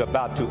is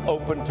about to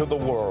open to the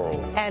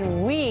world.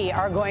 And we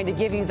are going to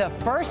give you the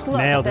first look.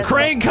 Nailed it.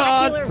 Crane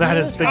cut! That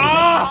is they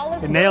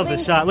nailed the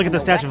shot. Look at the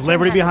Statue of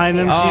Liberty behind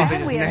them. Jeez, they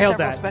just we have nailed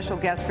several that. special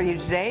guests for you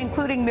today,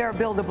 including Mayor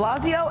Bill de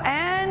Blasio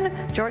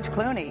and George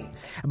Clooney.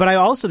 But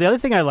the other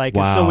thing I like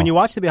is so when you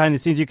watch the behind the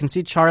scenes, you can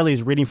see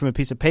Charlie's reading from a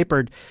piece of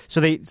paper. So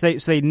they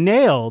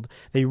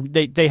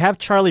have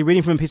Charlie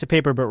reading from a piece of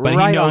paper, but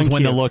right he knows on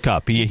when cue. to look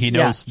up. He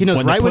knows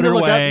when right to when put to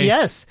look away. up.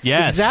 Yes,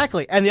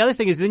 exactly. And the other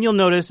thing is, then you'll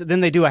notice, then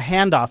they do a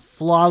handoff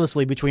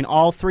flawlessly between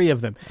all three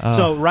of them.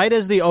 So right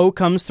as the O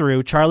comes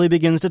through, Charlie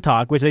begins to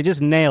talk, which they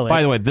just nail it.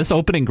 By the way, this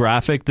opening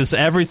graphic, this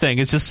everything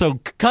is just so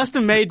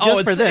custom made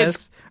just for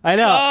this. I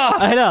know.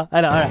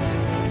 All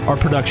right. Our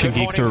production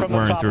geeks are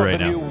wearing through right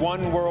now. New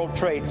One World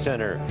Trade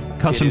Center.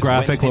 Custom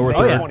graphic, lower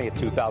third. third. 20th,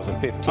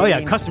 2015. Oh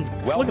yeah, custom.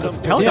 Look at this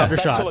helicopter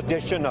shot. Special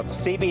edition of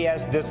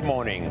CBS This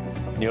Morning.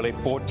 Nearly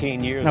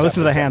 14 years now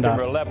listen after to the handoff.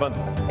 September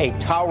 11th, a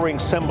towering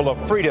symbol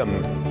of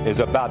freedom is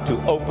about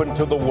to open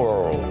to the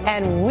world.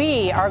 And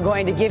we are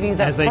going to give you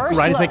the first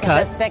look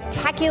at the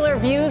spectacular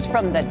views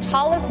from the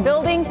tallest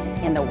building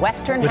in the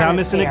Western Without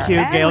Hemisphere. missing a cue,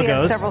 And Gail we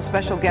have goes. several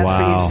special guests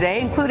for you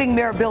today, including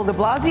Mayor Bill de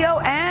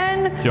Blasio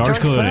and George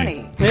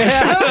Clooney.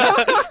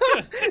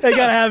 They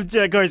gotta have,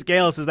 of course,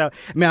 Gail says that.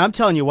 Man, I'm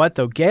telling you what,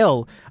 though,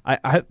 Gail, I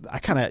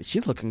kind of,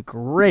 she's looking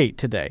great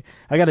today.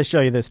 I got to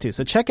show you this too.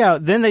 So check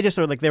out. Then they just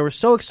sort of they were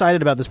so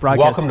excited about this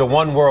broadcast. Welcome to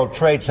One World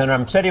Trade Center.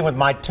 I'm sitting with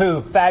my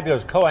two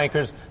fabulous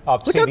co-anchors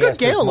of Look CBS how good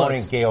Gail This Morning,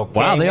 looks. Gail King.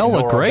 Wow, they all and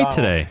look Nora great Donald.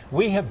 today.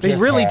 We have They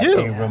just really had do.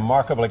 a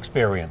remarkable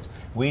experience.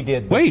 We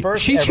did the Wait,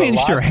 first she ever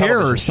changed her live hair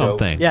or television show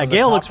something. Yeah, from the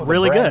Gail top looks of the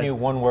really brand good. New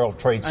One World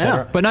Trade I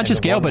Center. know. But not and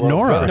just the Gail, One but World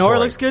Nora. Territory. Nora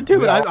looks good too,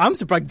 We but are I'm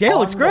surprised. Gail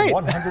looks on great.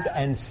 The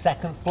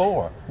 102nd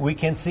floor. We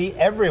can see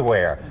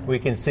everywhere. We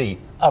can see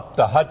up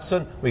the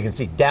Hudson. We can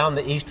see down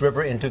the East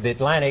River into the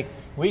Atlantic.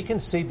 We can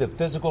see the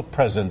physical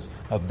presence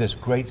of this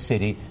great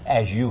city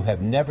as you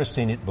have never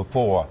seen it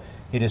before.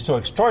 It is so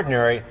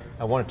extraordinary.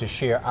 I wanted to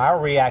share our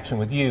reaction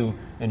with you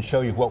and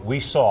show you what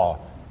we saw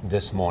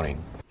this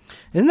morning.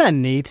 Isn't that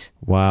neat?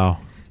 Wow.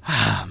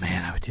 Oh,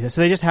 man, I would do that.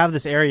 So they just have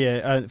this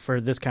area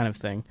for this kind of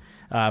thing,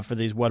 for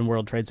these One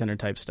World Trade Center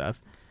type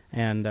stuff.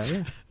 And,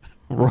 yeah.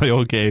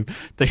 Royal Gabe,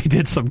 they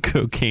did some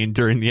cocaine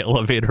during the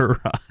elevator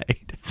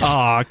ride.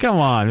 Aw, come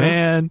on,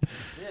 man.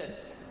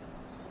 This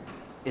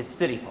is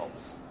City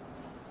Pulse.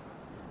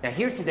 Now,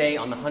 here today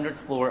on the 100th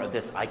floor of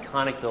this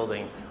iconic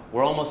building,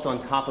 we're almost on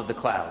top of the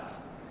clouds.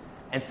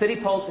 And City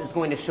Pulse is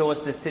going to show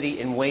us this city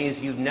in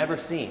ways you've never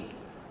seen.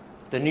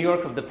 The New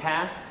York of the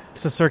past.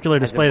 It's a circular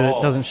display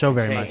that doesn't show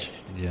very much.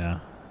 Yeah.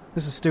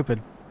 This is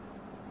stupid.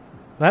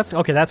 That's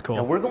cool.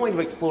 Now, we're going to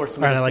explore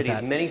some of the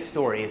city's many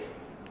stories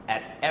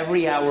at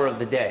every hour of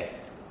the day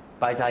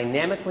by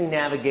dynamically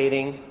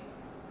navigating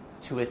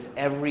to its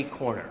every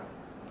corner.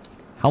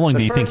 How long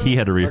do you think first, he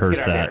had to let's rehearse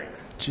get our that?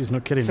 bearings. Jeez, no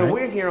kidding, So right?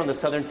 we're here on the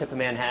southern tip of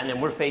Manhattan,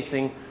 and we're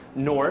facing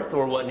north,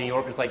 or what New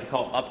Yorkers like to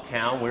call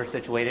uptown. We're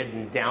situated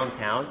in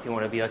downtown. If you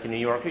want to be like a New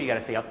Yorker, you got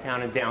to say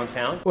uptown and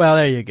downtown. Well,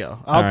 there you go.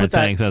 I'll All right, put that.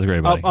 thanks. That's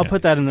great, buddy. I'll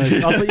put that in the.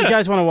 You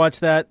guys want to watch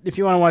that? If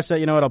you want to watch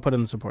that, you know what? I'll put it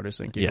in the supporters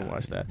link. You can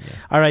watch that. Yeah.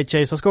 All right,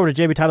 Chase. Let's go over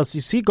to JB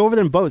Titles. Go over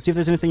there and vote. See if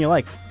there's anything you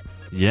like.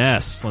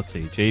 Yes. Let's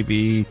see.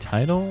 JB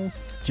Titles.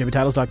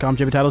 JBTitles.com.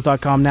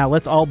 JBTitles.com. Now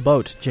let's all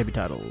vote. JB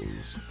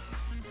Titles.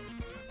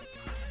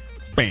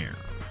 Bam.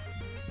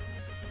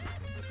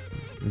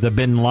 The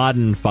Bin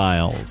Laden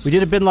Files. We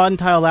did a Bin Laden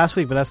tile last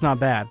week, but that's not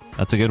bad.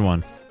 That's a good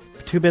one.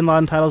 2 Bin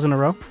Laden titles in a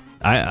row.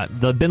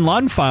 The Bin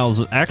Laden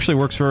Files actually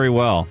works very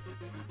well.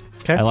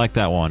 Okay, I like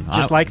that one.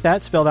 Just like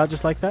that, spelled out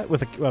just like that,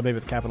 with maybe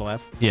with a capital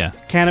F. Yeah.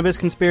 Cannabis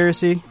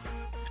conspiracy.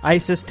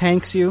 ISIS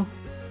tanks you.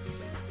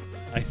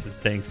 ISIS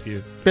tanks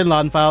you. Bin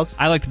Laden Files.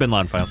 I like the Bin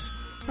Laden Files.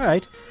 All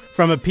right.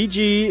 From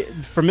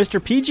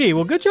Mr. PG.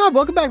 Well, good job.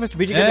 Welcome back, Mr.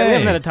 PG. Hey. We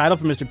haven't had a title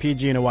from Mr.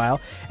 PG in a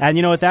while. And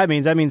you know what that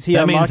means? That means they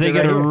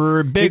get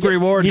a big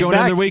reward going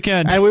into the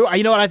weekend. And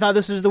you know what? I thought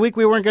this was the week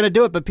we weren't going to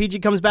do it, but PG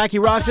comes back. He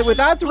rocks it with,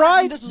 that's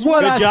right.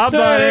 Good job,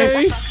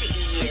 buddy.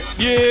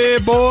 Yeah,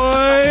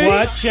 boy.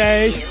 What,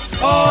 Chase?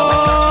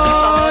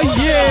 Oh,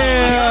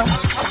 yeah.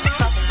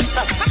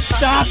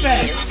 Stop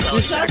it.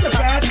 Is that the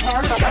bad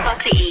part?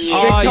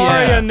 Oh,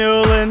 Victoria yeah.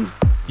 Newland.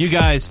 You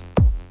guys,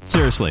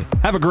 seriously,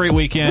 have a great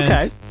weekend.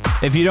 Okay.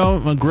 If you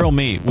don't grill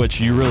meat,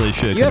 which you really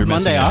should, You have you're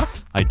missing Monday out.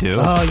 off? I do.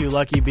 Oh, you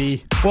lucky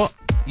bee. Well,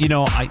 yeah.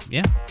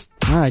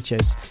 All right,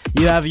 Chase.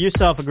 You have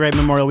yourself a great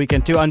Memorial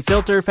Weekend, too.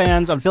 Unfilter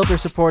fans, Unfilter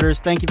supporters,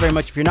 thank you very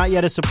much. If you're not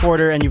yet a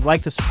supporter and you've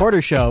liked the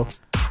supporter show,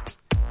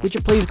 would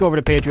you please go over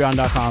to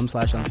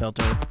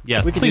patreon.com/unfilter.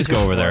 Yeah, we could please use go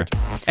your over there.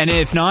 support. And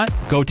if not,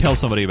 go tell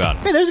somebody about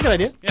it. Hey, there's a good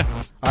idea. Yeah.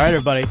 All right,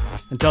 everybody.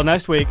 Until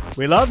next week,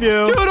 we love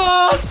you.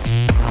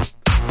 Toodles!